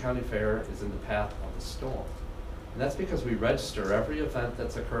McHenry County Fair is in the path of the storm. And that's because we register every event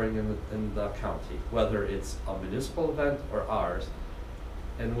that's occurring in the county, whether it's a municipal event or ours.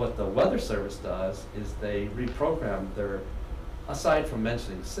 And what the Weather Service does is they reprogram aside from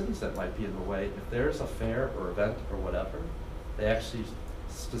mentioning cities that might be in the way, if there's a fair or event or whatever, they actually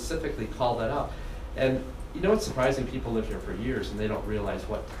specifically call that out. And it's surprising, people live here for years and they don't realize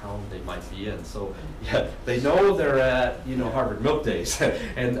what town they might be in. So yeah, they know they're at, Harvard Milk Days.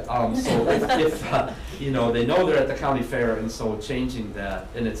 And so if they know they're at the county fair, and so changing that,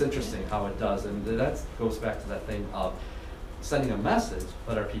 and it's interesting how it does. And that goes back to that thing of sending a message,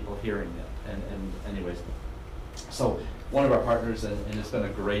 but are people hearing it? And anyways, so one of our partners, and it's been a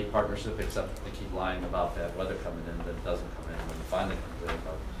great partnership, except they keep lying about that weather coming in that doesn't come in. When it finally comes in,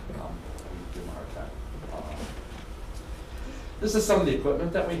 we give them a hard time. This is some of the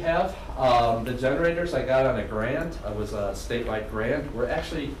equipment that we have. The generators I got on a grant. It was a statewide grant. We're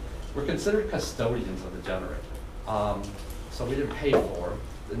considered custodians of the generator. So we didn't pay for them,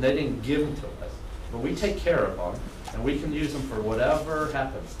 and they didn't give them to us. But we take care of them, and we can use them for whatever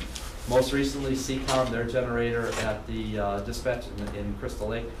happens. Most recently, CCOM, their generator at the dispatch in Crystal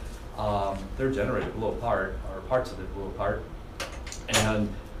Lake, their generator blew apart, or parts of it blew apart. And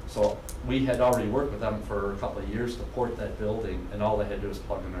so we had already worked with them for a couple of years to port that building, and all they had to do was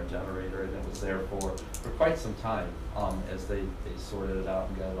plug in our generator, and it was there for quite some time as they sorted it out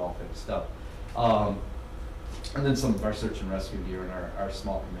and got it all fixed up. And then some of our search and rescue gear in our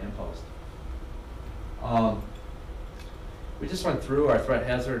small command post. We just went through our threat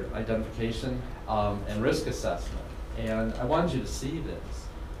hazard identification and risk assessment, and I wanted you to see this.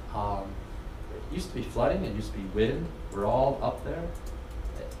 It used to be flooding, it used to be wind, we're all up there.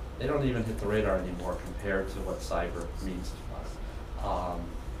 They don't even hit the radar anymore compared to what cyber means to us.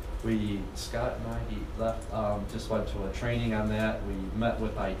 Scott and I, he left, just went to a training on that. We met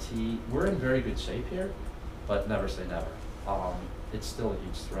with IT. We're in very good shape here, but never say never. It's still a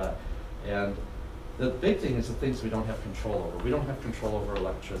huge threat. And the big thing is the things we don't have control over. We don't have control over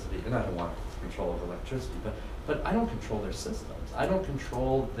electricity, and I don't want control over electricity, but I don't control their systems. I don't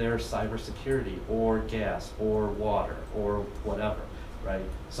control their cybersecurity or gas or water or whatever. Right?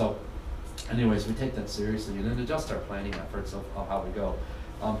 So anyways, we take that seriously and then adjust our planning efforts of how we go.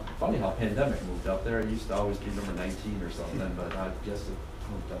 Funny how pandemic moved up there. It used to always be number 19 or something, but I guess it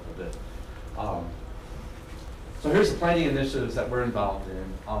moved up a bit. So here's the planning initiatives that we're involved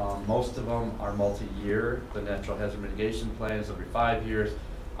in. Most of them are multi-year. The natural hazard mitigation plans every 5 years,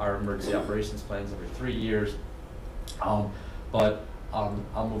 our emergency operations plans every 3 years. But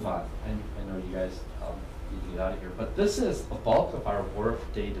I'll move on. I know you guys need to get out of here. But this is the bulk of our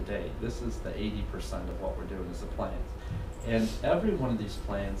work day to day. This is the 80% of what we're doing is the plans. And every one of these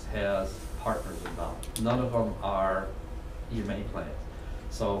plans has partners involved. None of them are EMA plans.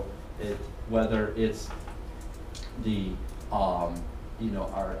 So whether it's the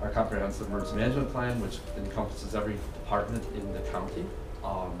our comprehensive emergency management plan, which encompasses every department in the county,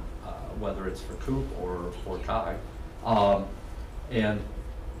 whether it's for COOP or for COG, and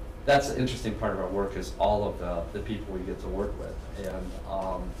that's the interesting part of our work is all of the people we get to work with and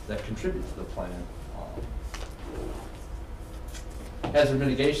that contribute to the plan. Hazard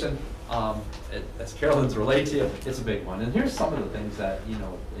mitigation, as Carolyn's relayed to you, it's a big one. And here's some of the things that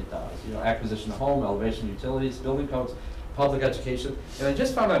it does. Acquisition of home, elevation, utilities, building codes, public education. And I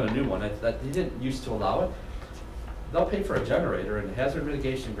just found out a new one that they didn't used to allow it. They'll pay for a generator and a hazard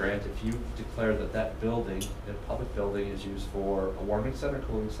mitigation grant if you declare that building, that public building, is used for a warming center,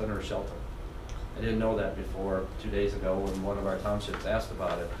 cooling center, or shelter. I didn't know that before 2 days ago when one of our townships asked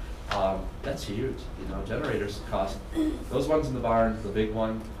about it. That's huge. Generators cost, those ones in the barn, the big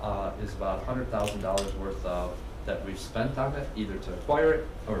one is about $100,000 worth of that we've spent on it, either to acquire it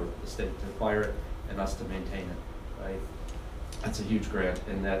or the state to acquire it and us to maintain it, right? That's a huge grant,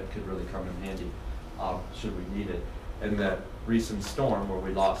 and that could really come in handy should we need it. And that recent storm where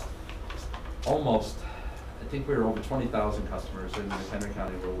we lost almost, I think we were over 20,000 customers in McHenry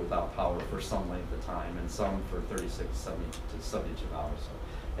County were without power for some length of time, and some for 36, 70 to 72 hours. So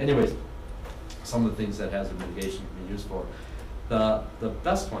anyways, some of the things that hazard mitigation can be used for. The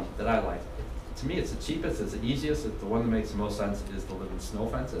best one that I like, to me it's the cheapest, it's the easiest, it's the one that makes the most sense, is the living snow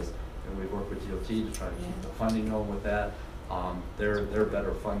fences. And we work with DOT to try to keep the funding going with that. They're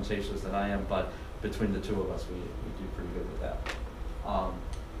better fund chasers than I am, but between the two of us, we do pretty good with that.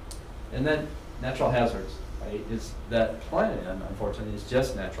 And then natural hazards, right? Is that plan, unfortunately, is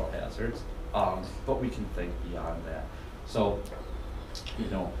just natural hazards, but we can think beyond that. So,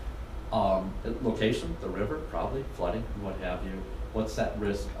 location, the river, probably, flooding, and what have you. What's that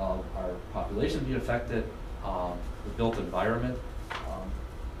risk of our population being affected? The built environment. I'm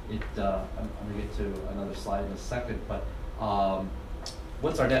going to get to another slide in a second, but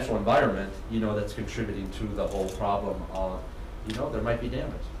what's our natural environment, that's contributing to the whole problem of, there might be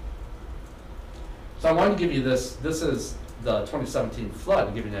damage. So I wanted to give you this. This is the 2017 flood,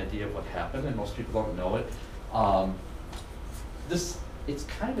 to give you an idea of what happened, and most people don't know it. This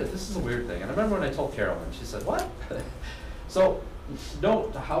is a weird thing. And I remember when I told Carolyn, she said, what? So, no,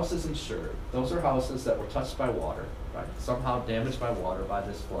 the house is insured. Those are houses that were touched by water, right? Somehow damaged by water by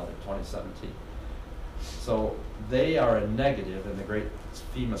this flood in 2017. So they are a negative in the great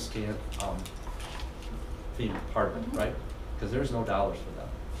FEMA FEMA part of it, right? Because there's no dollars for them.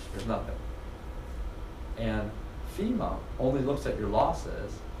 There's nothing. And FEMA only looks at your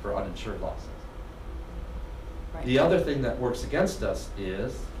losses for uninsured losses. Right. The other thing that works against us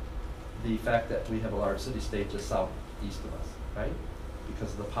is the fact that we have a large city-state just southeast of us, right?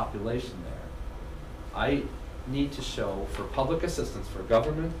 Because of the population there. I need to show, for public assistance for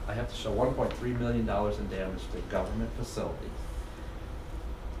government, I have to show $1.3 million in damage to government facilities.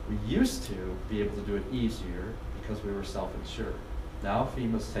 We used to be able to do it easier because we were self-insured. Now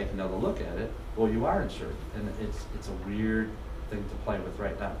FEMA's taking another look at it. Well, you are insured, and it's a weird thing to play with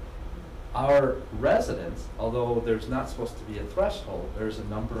right now. Our residents, although there's not supposed to be a threshold, there's a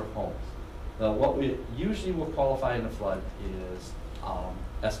number of homes. What we usually will qualify in a flood is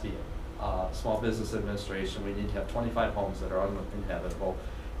SBA. Small Business Administration. We need to have 25 homes that are uninhabitable,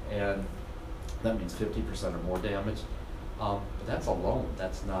 and that means 50% or more damage. But that's a loan,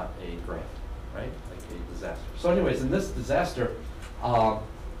 that's not a grant, right? Like a disaster. So anyways, in this disaster,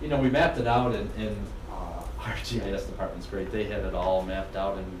 we mapped it out, and our GIS department's great. They had it all mapped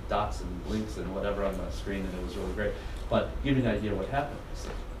out in dots and blinks and whatever on the screen, and it was really great. But give you an idea of what happened.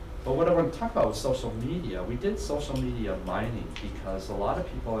 But what I want to talk about was social media. We did social media mining because a lot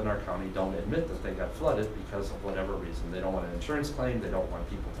of people in our county don't admit that they got flooded because of whatever reason. They don't want an insurance claim, they don't want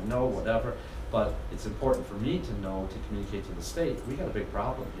people to know, whatever. But it's important for me to know, to communicate to the state, we got a big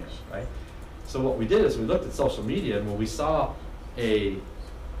problem here, right? So what we did is we looked at social media, and when we saw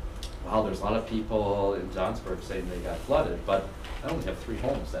wow, there's a lot of people in Johnsburg saying they got flooded, but I only have 3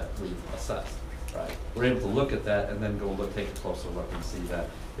 homes that we've assessed, right? We're able to look at that and then go take a closer look and see that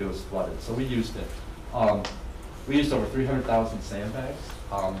it was flooded. So we used it. We used over 300,000 sandbags.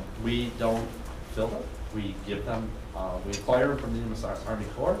 We don't fill it. we give them, we acquire them from the U.S. Army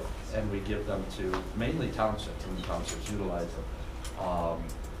Corps, and we give them to mainly townships, and the townships utilize them,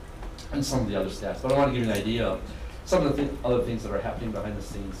 and some of the other staff. But I want to give you an idea of some of the other things that are happening behind the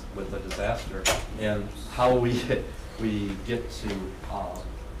scenes with the disaster and how we get to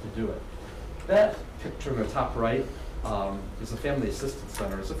do it. That picture in the top right is a family assistance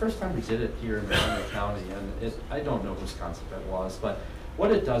center. It's the first time we did it here in McHenry County, and I don't know whose concept it was, but what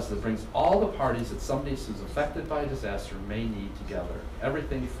it does is it brings all the parties that somebody who's affected by a disaster may need together.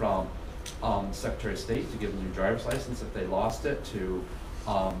 Everything from Secretary of State to give them a new driver's license if they lost it, to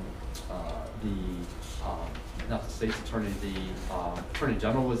not the state's attorney, the Attorney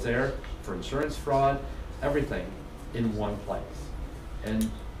General was there for insurance fraud, everything in one place. And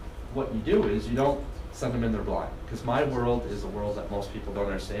what you do is you don't send them in there blind, because my world is a world that most people don't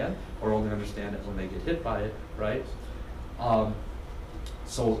understand, or only understand it when they get hit by it, right?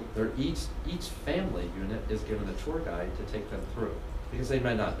 So each family unit is given a tour guide to take them through, because they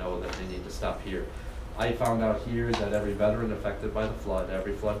may not know that they need to stop here. I found out here that every veteran affected by the flood,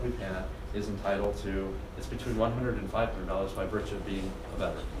 every flood we've had, is entitled to, it's between $100 and $500 by virtue of being a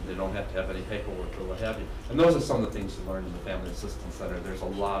veteran. They don't have to have any paperwork or what have you. And those are some of the things you learn in the Family Assistance Center. There's a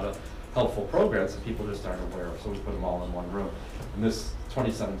lot of helpful programs that people just aren't aware of, so we put them all in one room. And this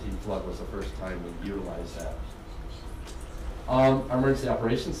 2017 flood was the first time we utilized that. Our Emergency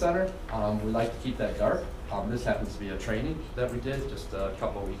Operations Center, we like to keep that dark. This happens to be a training that we did just a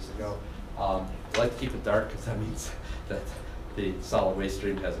couple of weeks ago. We like to keep it dark because that means that the solid waste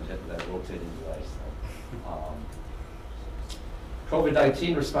stream hasn't hit that rotating device.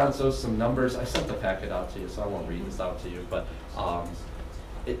 COVID-19 response, those some numbers. I sent the packet out to you, so I won't read this out to you, but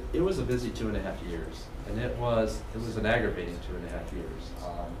it was a busy 2.5 years, and it was an aggravating 2.5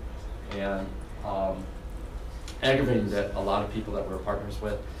 years, aggravating that a lot of people that we're partners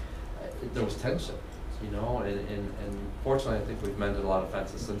with, there was tension, you know, and fortunately I think we've mended a lot of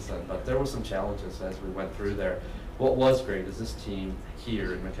fences since then, but there were some challenges as we went through there. What was great is this team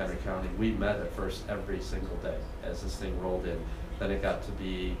here in McHenry County, we met at first every single day as this thing rolled in. Then it got to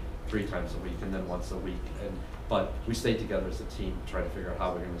be 3 times a week and then once a week. But we stayed together as a team trying to figure out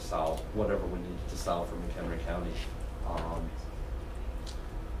how we're going to solve whatever we needed to solve for McHenry County.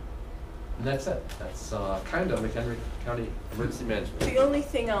 And that's it. That's kind of McHenry County Emergency Management. The only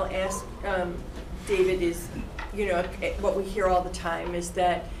thing I'll ask David is, you know, what we hear all the time is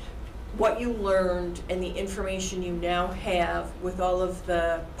that what you learned and the information you now have with all of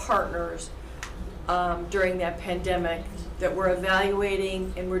the partners during that pandemic, that we're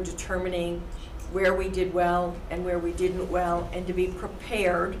evaluating and we're determining where we did well and where we didn't well, and to be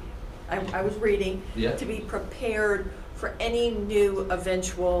prepared, I was reading, to be prepared for any new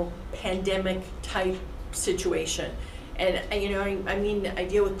eventual pandemic type situation. And you know, I mean, I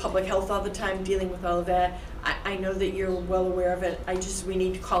deal with public health all the time, dealing with all of that. I know that you're well aware of it. We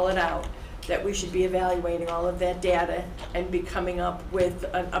need to call it out, that we should be evaluating all of that data and be coming up with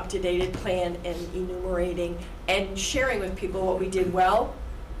an up-to-date plan and enumerating and sharing with people what we did well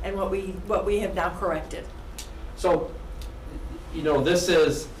and what we have now corrected. So, you know, this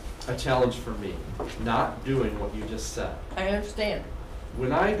is a challenge for me, not doing what you just said. I understand.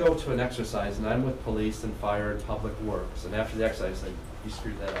 When I go to an exercise and I'm with police and fire and public works, and after the exercise, like, you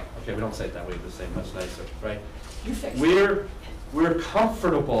screwed that up. Okay, we don't say it that way, we say much nicer, right? You fixed it. We're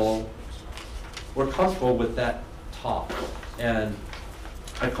comfortable with that talk. And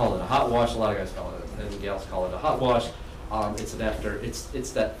I call it a hot wash, a lot of guys call it, and gals call it a hot wash. It's an after,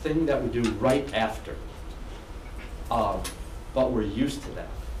 it's that thing that we do right after. But we're used to that.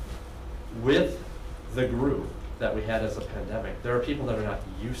 With the group that we had as a pandemic, there are people that are not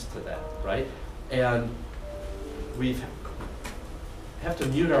used to that, right? And we have to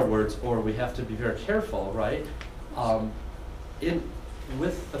mute our words, or we have to be very careful, right?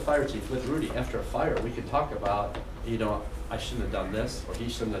 With the fire chief, with Rudy, after a fire, we can talk about, you know, I shouldn't have done this, or he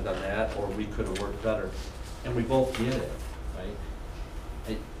shouldn't have done that, or we could have worked better. And we both get it,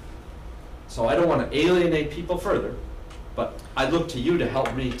 right? So I don't want to alienate people further, but I look to you to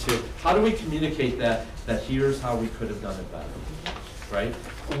help me to, how do we communicate that here's how we could have done it better, right?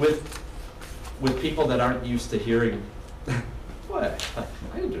 With people that aren't used to hearing, what?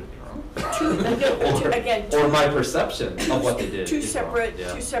 I didn't do anything wrong. Or my perception of what they did. Two separate,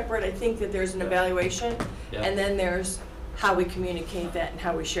 I think that there's an evaluation, and then there's how we communicate that and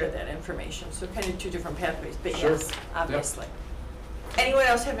how we share that information. So kind of 2 different pathways, but yes, obviously. Anyone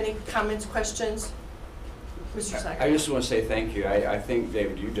else have any comments, questions? Mr. Sacker. I just want to say thank you. I think,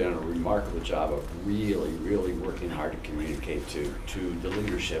 David, you've done a remarkable job of really, really working hard to communicate to the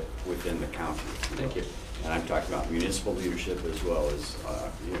leadership within the county. Thank you. And I'm talking about municipal leadership as well as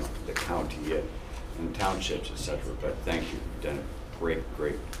you know, the county. and townships, et cetera. But thank you, you've done a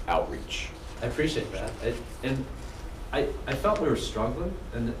great outreach. I appreciate that. And I felt we were struggling,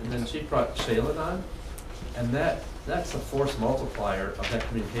 and then she brought Shaylin on, and that's a force multiplier of that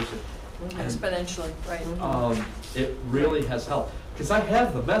communication. And, Exponentially, right. it really has helped, because I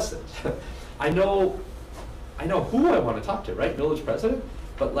have the message. I know who I want to talk to, right? Village president.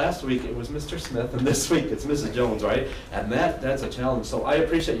 But last week it was Mr. Smith, and this week it's Mrs. Jones, right? And that's a challenge. So I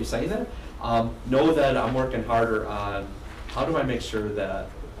appreciate you saying that. Know that I'm working harder on how do I make sure that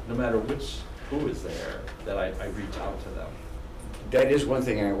no matter who is there, that I reach out to them. That is one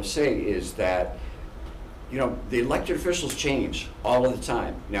thing I will say is that, you know, the elected officials change all of the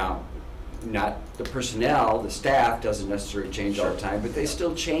time. Now, not the personnel, the staff doesn't necessarily change all the time, but they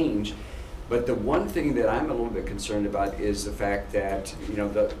still change. But the one thing that I'm a little bit concerned about is the fact that, you know,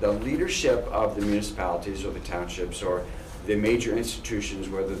 the leadership of the municipalities or the townships or the major institutions,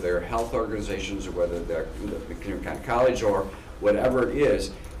 whether they're health organizations or whether they're the McHenry County College or whatever it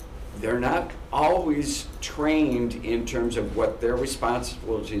is, they're not always trained in terms of what their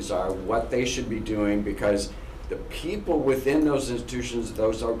responsibilities are, what they should be doing, because the people within those institutions,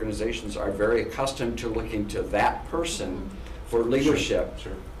 those organizations are very accustomed to looking to that person for leadership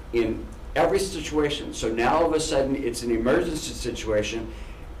in every situation. So now all of a sudden it's an emergency situation.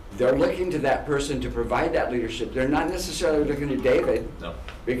 They're looking to that person to provide that leadership. They're not necessarily looking to David,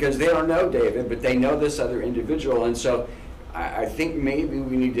 because they don't know David, but they know this other individual. And so I think maybe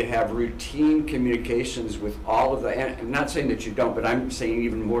we need to have routine communications with all of the, and I'm not saying that you don't, but I'm saying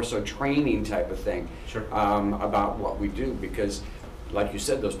even more so training type of thing about what we do, because like you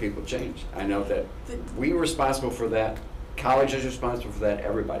said, those people change. I know that we're responsible for that. College is responsible for that,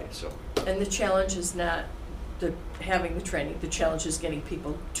 everybody. So. And the challenge is not having the training, the challenge is getting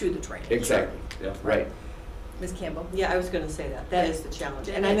people to the training. Exactly, yeah, right. Ms. Campbell? Yeah, I was going to say that. That is the challenge.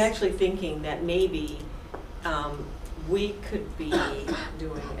 And I'm actually thinking that maybe we could be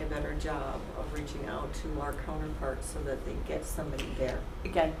doing a better job of reaching out to our counterparts so that they get somebody there.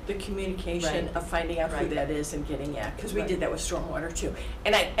 Again, the communication of finding out who that is and getting at, because we did that with stormwater too.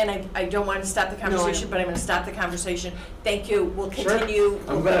 And I don't want to stop the conversation, but I'm going to stop the conversation. Thank you. We'll continue.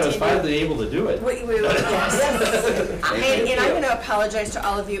 I'm glad I was finally able to do it. Yes. And I'm going to apologize to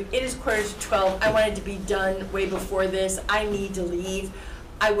all of you. It is 11:45. I wanted to be done way before this. I need to leave.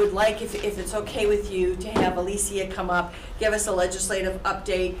 I would like, if it's okay with you, to have Alicia come up, give us a legislative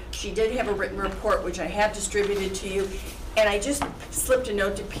update. She did have a written report, which I have distributed to you. And I just slipped a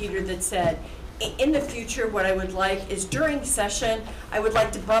note to Peter that said, in the future, what I would like is during session, I would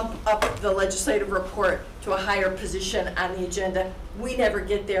like to bump up the legislative report to a higher position on the agenda. We never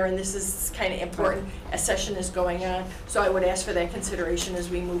get there, and this is kind of important. A session is going on, so I would ask for that consideration as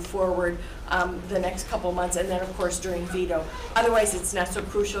we move forward the next couple months, and then of course during veto. Otherwise, it's not so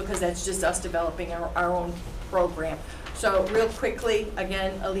crucial because that's just us developing our own program. So real quickly,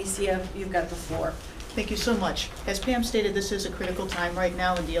 again, Alicia, you've got the floor. Thank you so much. As Pam stated, this is a critical time right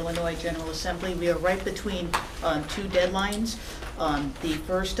now in the Illinois General Assembly. We are right between two deadlines. The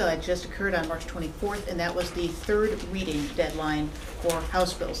first just occurred on March 24th, and that was the third reading deadline for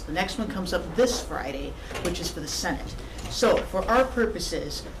House bills. The next one comes up this Friday, which is for the Senate. So for our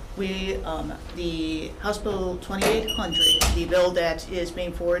purposes, the House Bill 2800, the bill that is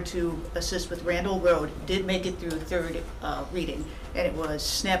being forwarded to assist with Randall Road, did make it through third reading, and it was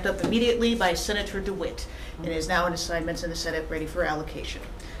snapped up immediately by Senator DeWitt, and is now in assignments in the Senate ready for allocation.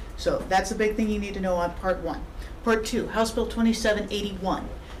 So that's the big thing you need to know on part one. Part two, House Bill 2781.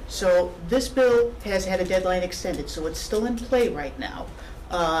 So this bill has had a deadline extended, so it's still in play right now.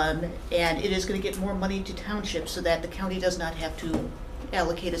 And it is going to get more money to townships so that the county does not have to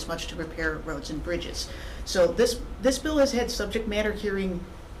allocate as much to repair roads and bridges. So this bill has had subject matter hearing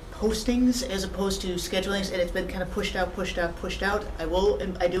postings as opposed to schedulings, and it's been kind of pushed out.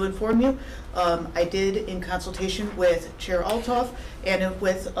 I do inform you, I did in consultation with Chair Althoff and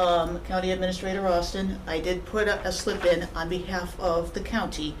with County Administrator Austin, I did put a slip in on behalf of the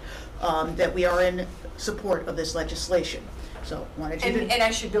county that we are in support of this legislation. So wanted you to... And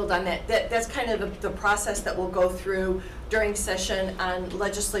I should build on that. That's kind of the process that we'll go through during session on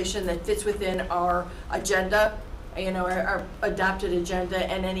legislation that fits within our agenda, you know, our adopted agenda,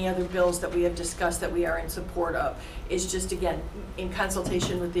 and any other bills that we have discussed that we are in support of. Is just, again, in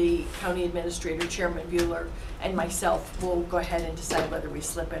consultation with the County Administrator, Chairman Bueller, and myself, we'll go ahead and decide whether we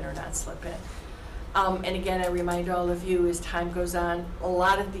slip in or not slip in. And again, I remind all of you, as time goes on, a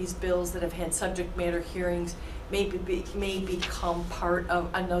lot of these bills that have had subject matter hearings may become part of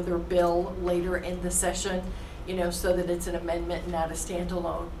another bill later in the session, you know, so that it's an amendment, not a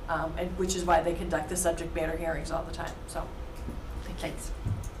standalone, and which is why they conduct the subject matter hearings all the time. So, thanks.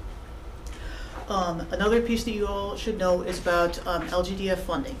 Another piece that you all should know is about LGDF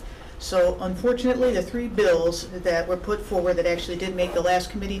funding. So unfortunately, the 3 bills that were put forward that actually did make the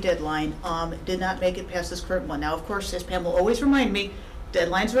last committee deadline did not make it past this current one. Now, of course, as Pam will always remind me,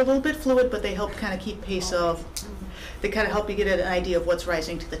 deadlines are a little bit fluid, but they help kind of keep pace of, they kind of help you get an idea of what's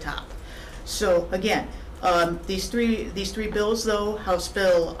rising to the top. So again, these three bills though, House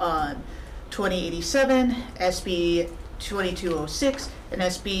Bill 2087, SB 2206, and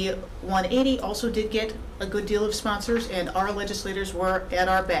SB 180 also did get a good deal of sponsors, and our legislators were at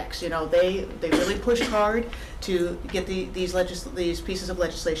our backs. You know, they really pushed hard to get these pieces of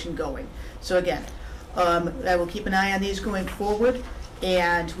legislation going. So again, I will keep an eye on these going forward.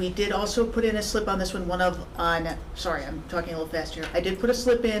 And we did also put in a slip on this one, sorry, I'm talking a little fast here. I did put a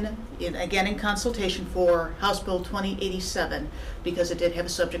slip in again in consultation for House Bill 2087 because it did have a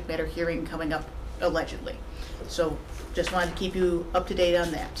subject matter hearing coming up allegedly. So just wanted to keep you up to date on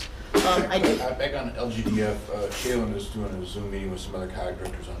that. Back on LGDF, Shaylin is doing a Zoom meeting with some other COG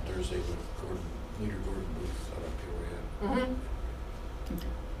directors on Thursday with Leader Gordon Booth out of Peoria.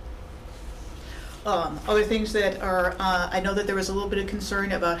 Other things that are, I know that there was a little bit of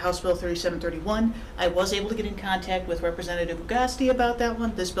concern about House Bill 3731. I was able to get in contact with Representative Ugasti about that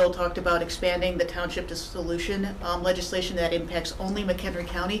one. This bill talked about expanding the township dissolution legislation that impacts only McHenry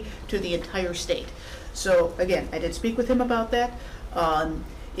County to the entire state. So again, I did speak with him about that.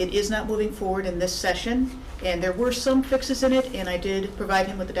 It is not moving forward in this session, and there were some fixes in it, and I did provide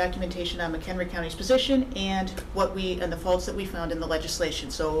him with the documentation on McHenry County's position and the faults that we found in the legislation.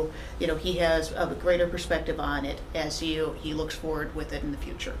 So, you know, he has a greater perspective on it as he looks forward with it in the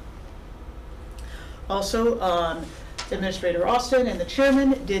future. Also, Administrator Austin and the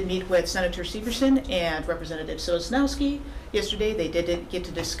chairman did meet with Senator Severson and Representative Sosnowski yesterday. They did get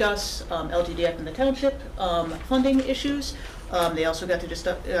to discuss LGDF and the township funding issues. They also got to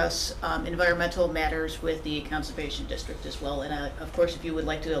discuss environmental matters with the Conservation District as well. And of course, if you would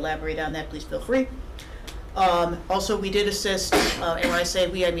like to elaborate on that, please feel free. Also, we did assist, and when I say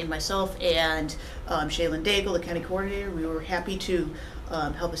we, I mean myself and Shaylin Daigle, the county coordinator. We were happy to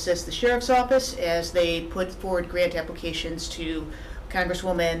help assist the Sheriff's Office as they put forward grant applications to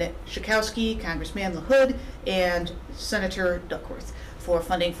Congresswoman Schakowsky, Congressman LaHood, and Senator Duckworth for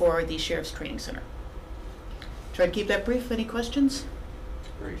funding for the Sheriff's Training Center. Try to keep that brief. Any questions?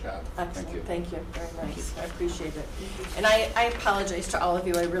 Great job. Excellent. Thank you. Very nice. I appreciate it. And I apologize to all of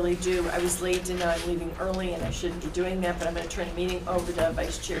you. I really do. I was late and I'm leaving early and I shouldn't be doing that, but I'm going to turn the meeting over to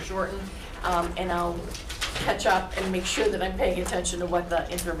Vice Chair Shorten, and I'll catch up and make sure that I'm paying attention to what the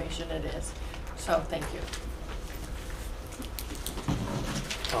information it is. So thank you.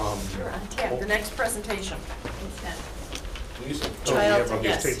 You're on tap. Your next presentation. Lisa, Child, we have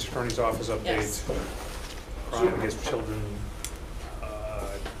yes. the State's Attorney's Office update. Yes. Crime against children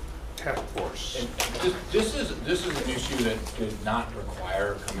task force. And this is an issue that did not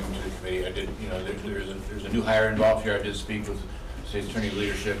require coming to the committee. I did, you know, there's a new hire involved here. I did speak with State's Attorney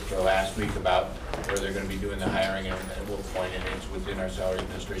leadership last week about where they're going to be doing the hiring and at what point, and it's within our salary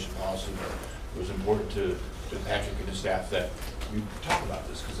administration policy. But it was important to Patrick and his staff that we talk about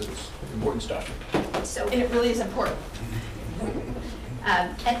this because it's important stuff. So, And it really is important.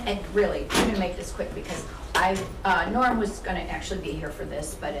 and really, I'm going to make this quick because Norm was going to actually be here for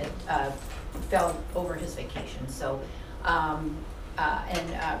this, but it fell over his vacation. So, and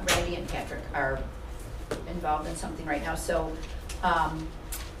Randy and Patrick are involved in something right now. So,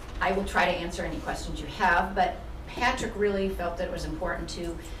 I will try to answer any questions you have, but Patrick really felt that it was important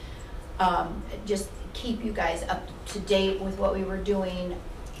to just keep you guys up to date with what we were doing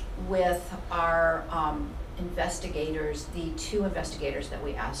with our investigators, the 2 investigators that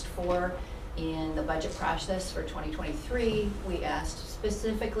we asked for in the budget process for 2023. We asked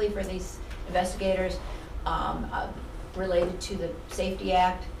specifically for these investigators related to the Safety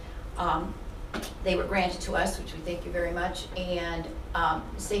Act. They were granted to us, which we thank you very much, and the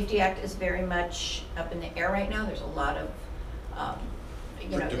Safety Act is very much up in the air right now. There's a lot of,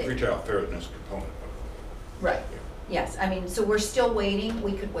 you know, The pretrial fairness component. Right. Yes, I mean, so we're still waiting.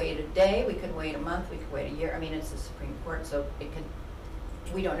 We could wait a day, we could wait a month, we could wait a year. I mean, it's the Supreme Court, so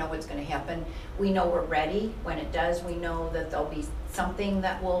we don't know what's going to happen. We know we're ready. When it does, we know that there'll be something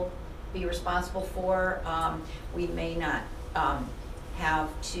that we'll be responsible for. We may not have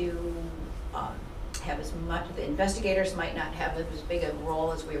to have as much, the investigators might not have as big a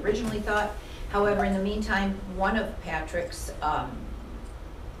role as we originally thought. However, in the meantime, one of Patrick's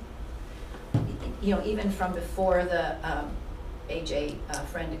you know, even from before the AJ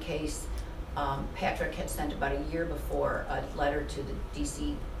Frienda case, Patrick had sent about a year before a letter to the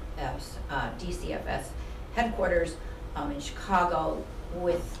DCFS headquarters in Chicago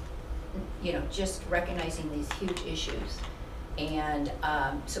with just recognizing these huge issues. And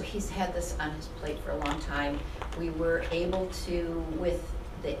so he's had this on his plate for a long time. We were able to, with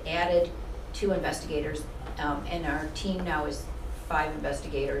the added 2 investigators, and our team now is 5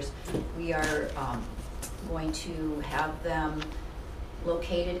 investigators, we are going to have them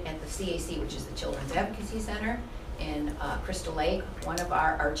located at the CAC, which is the Children's Advocacy Center in Crystal Lake. One of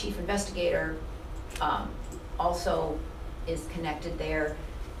our chief investigator also is connected there.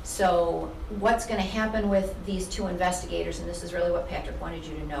 So what's going to happen with these 2 investigators, and this is really what Patrick wanted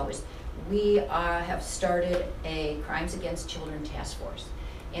you to know, is we have started a Crimes Against Children Task Force.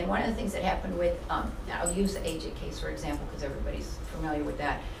 And one of the things that happened with, I'll use the AJ case for example, because everybody's familiar with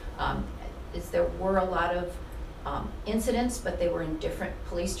that, is there were a lot of incidents, but they were in different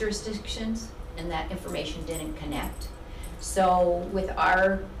police jurisdictions, and that information didn't connect. So with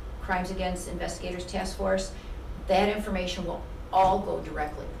our Crimes Against Investigators Task Force, that information will all go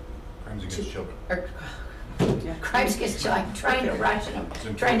directly. Crimes Against Children. Crimes Against Children. I'm trying to rush and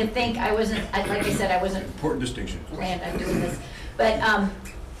I'm trying to think. Like I said, I wasn't important distinction. Planned on doing this, but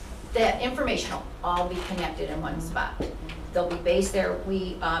that information will all be connected in one spot. They'll be based there.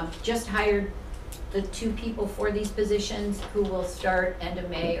 We just hired the 2 people for these positions who will start end of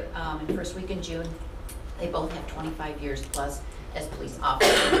May and first week in June. They both have 25 years plus as police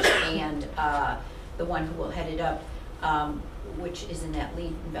officers, and the one who will head it up, which is in that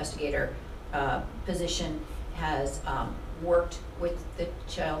lead investigator position, has worked with the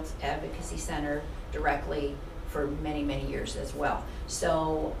Child's Advocacy Center directly for many, many years as well.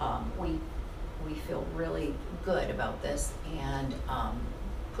 So we feel really good about this, and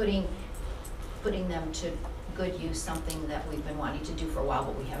putting them to good use, something that we've been wanting to do for a while,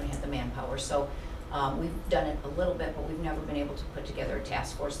 but we haven't had the manpower. So we've done it a little bit, but we've never been able to put together a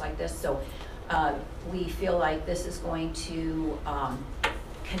task force like this. So we feel like this is going to,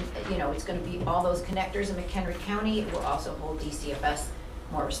 it's going to be all those connectors in McHenry County. It will also hold DCFS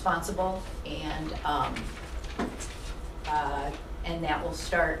more responsible, and that will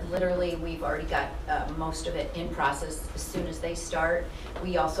start literally. We've already got most of it in process as soon as they start.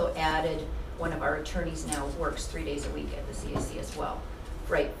 We also added one of our attorneys now works 3 days a week at the CAC as well,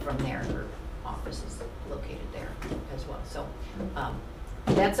 right from there. Her office is located there as well. So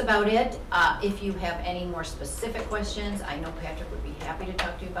that's about it. If you have any more specific questions, I know Patrick would be happy to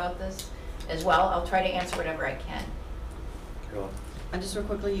talk to you about this as well. I'll try to answer whatever I can. And just real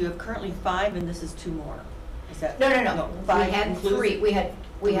quickly, you have currently 5, and this is 2 more. Is that No. 5 we had includes 3.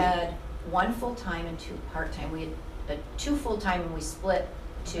 We had 1 full-time and 2 part-time. We had 2 full-time and we split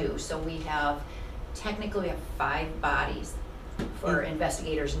 2. So we have, technically we have 5 bodies for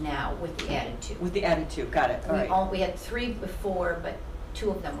investigators now with the added 2. With the added 2, got it. All right. We had 3 before, but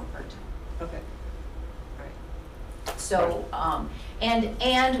 2 of them were part-time. Okay. All right. So,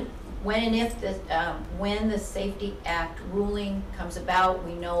 and when and if when the Safety Act ruling comes about,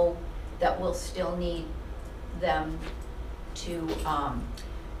 we know that we'll still need them to,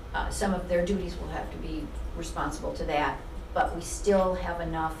 some of their duties will have to be responsible to that, but we still have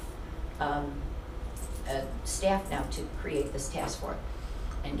enough staff now to create this task force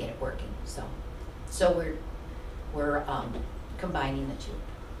and get it working. So we're combining the 2.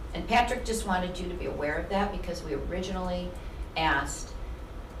 And Patrick just wanted you to be aware of that, because we originally asked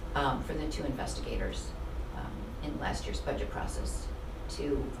for the 2 investigators in last year's budget process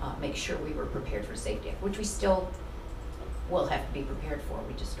to make sure we were prepared for Safety Act, which we still will have to be prepared for.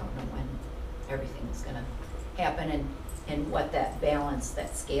 We just don't know when everything is going to happen and what that balance,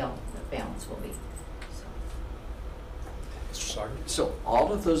 that scale, the balance will be. So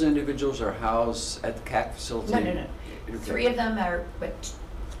all of those individuals are housed at the CAC facility? No. 3 of them are, but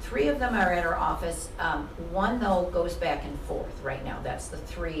 3 of them are at our office. 1 though goes back and forth right now. That's the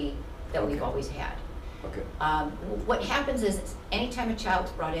 3 that we've always had. Okay. What happens is anytime a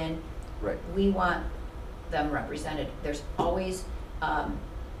child's brought in, right, we want them represented. There's always an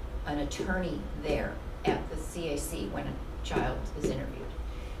attorney there at the CAC when a child is interviewed.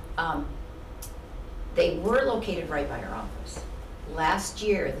 They were located right by our office. Last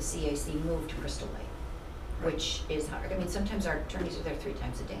year, the CAC moved to Crystal Lake, which is hard. I mean, sometimes our attorneys are there 3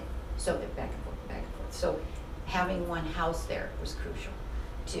 times a day, so they're back and forth, back and forth. So having one house there was crucial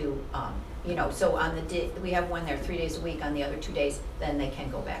to, so on the day, we have one there 3 days a week. On the other 2 days, then they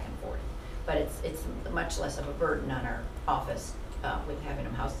can go back and forth. But it's much less of a burden on our office with having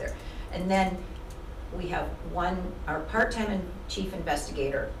them housed there. And then we have our part-time and chief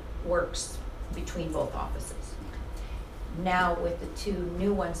investigator works between both offices. Now with the 2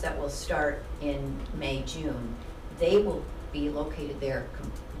 new ones that will start in May, June, they will be located there,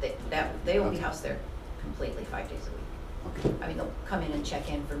 they will be housed there completely 5 days a week. I mean, they'll come in and check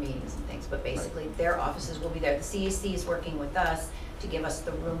in for meetings and things, but basically their offices will be there. The CAC is working with us to give us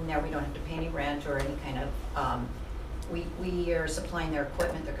the room there. We don't have to pay any rent or any kind of, we are supplying their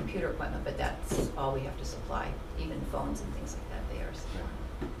equipment, their computer equipment, but that's all we have to supply, even phones and things like that they are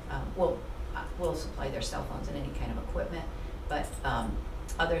supplying. We'll supply their cell phones and any kind of equipment, but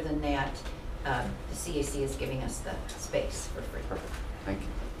other than that, the CAC is giving us the space for free. Perfect. Thank you.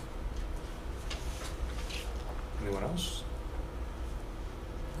 Anyone else?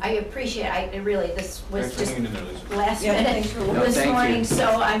 I appreciate, I really, this was Thanks for just hanging in there, Lisa. last Yeah, minute thanks for No, this thank you. morning, so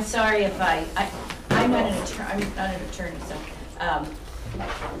I'm sorry if I'm not an attorney, so,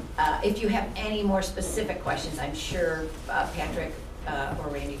 if you have any more specific questions, I'm sure Patrick or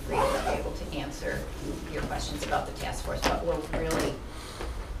Randy Freed will be able to answer your questions about the task force, but we're really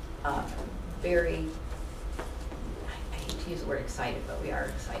very, I hate to use the word excited, but we are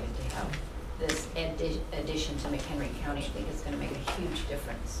excited to have this addition to McHenry County. I think it's going to make a huge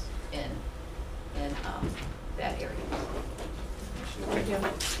difference in that area. Thank you.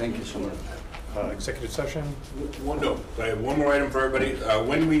 Thank you so much. Executive session? No, I have one more item for everybody.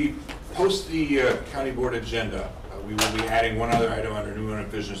 When we post the county board agenda, we will be adding one other item under new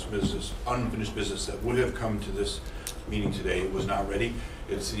unfinished business that would have come to this meeting today. It was not ready.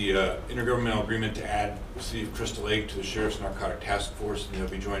 It's the intergovernmental agreement to add the city of Crystal Lake to the Sheriff's Narcotic Task Force, and they'll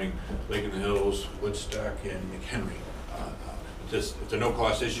be joining Lake in the Hills, Woodstock, and McHenry. It's a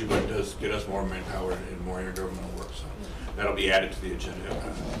no-cost issue, but it does get us more manpower and more intergovernmental work, so that'll be added to the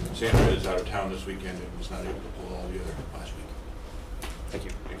agenda. Sandra is out of town this weekend and was not able to pull all the other last week. Thank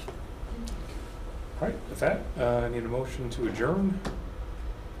you. Thanks. All right, with that, I need a motion to adjourn.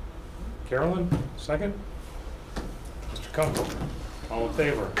 Carolyn, second? Mr. Kunkel, all in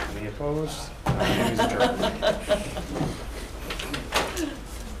favor? Any opposed? Meeting is adjourned.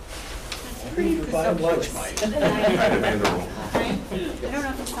 Pretty buying lunch, Mike. I don't know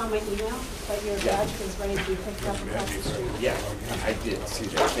if you saw my email, but your badge was ready to be picked up across the street. Yeah, I did see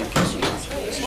that. Thank you so much.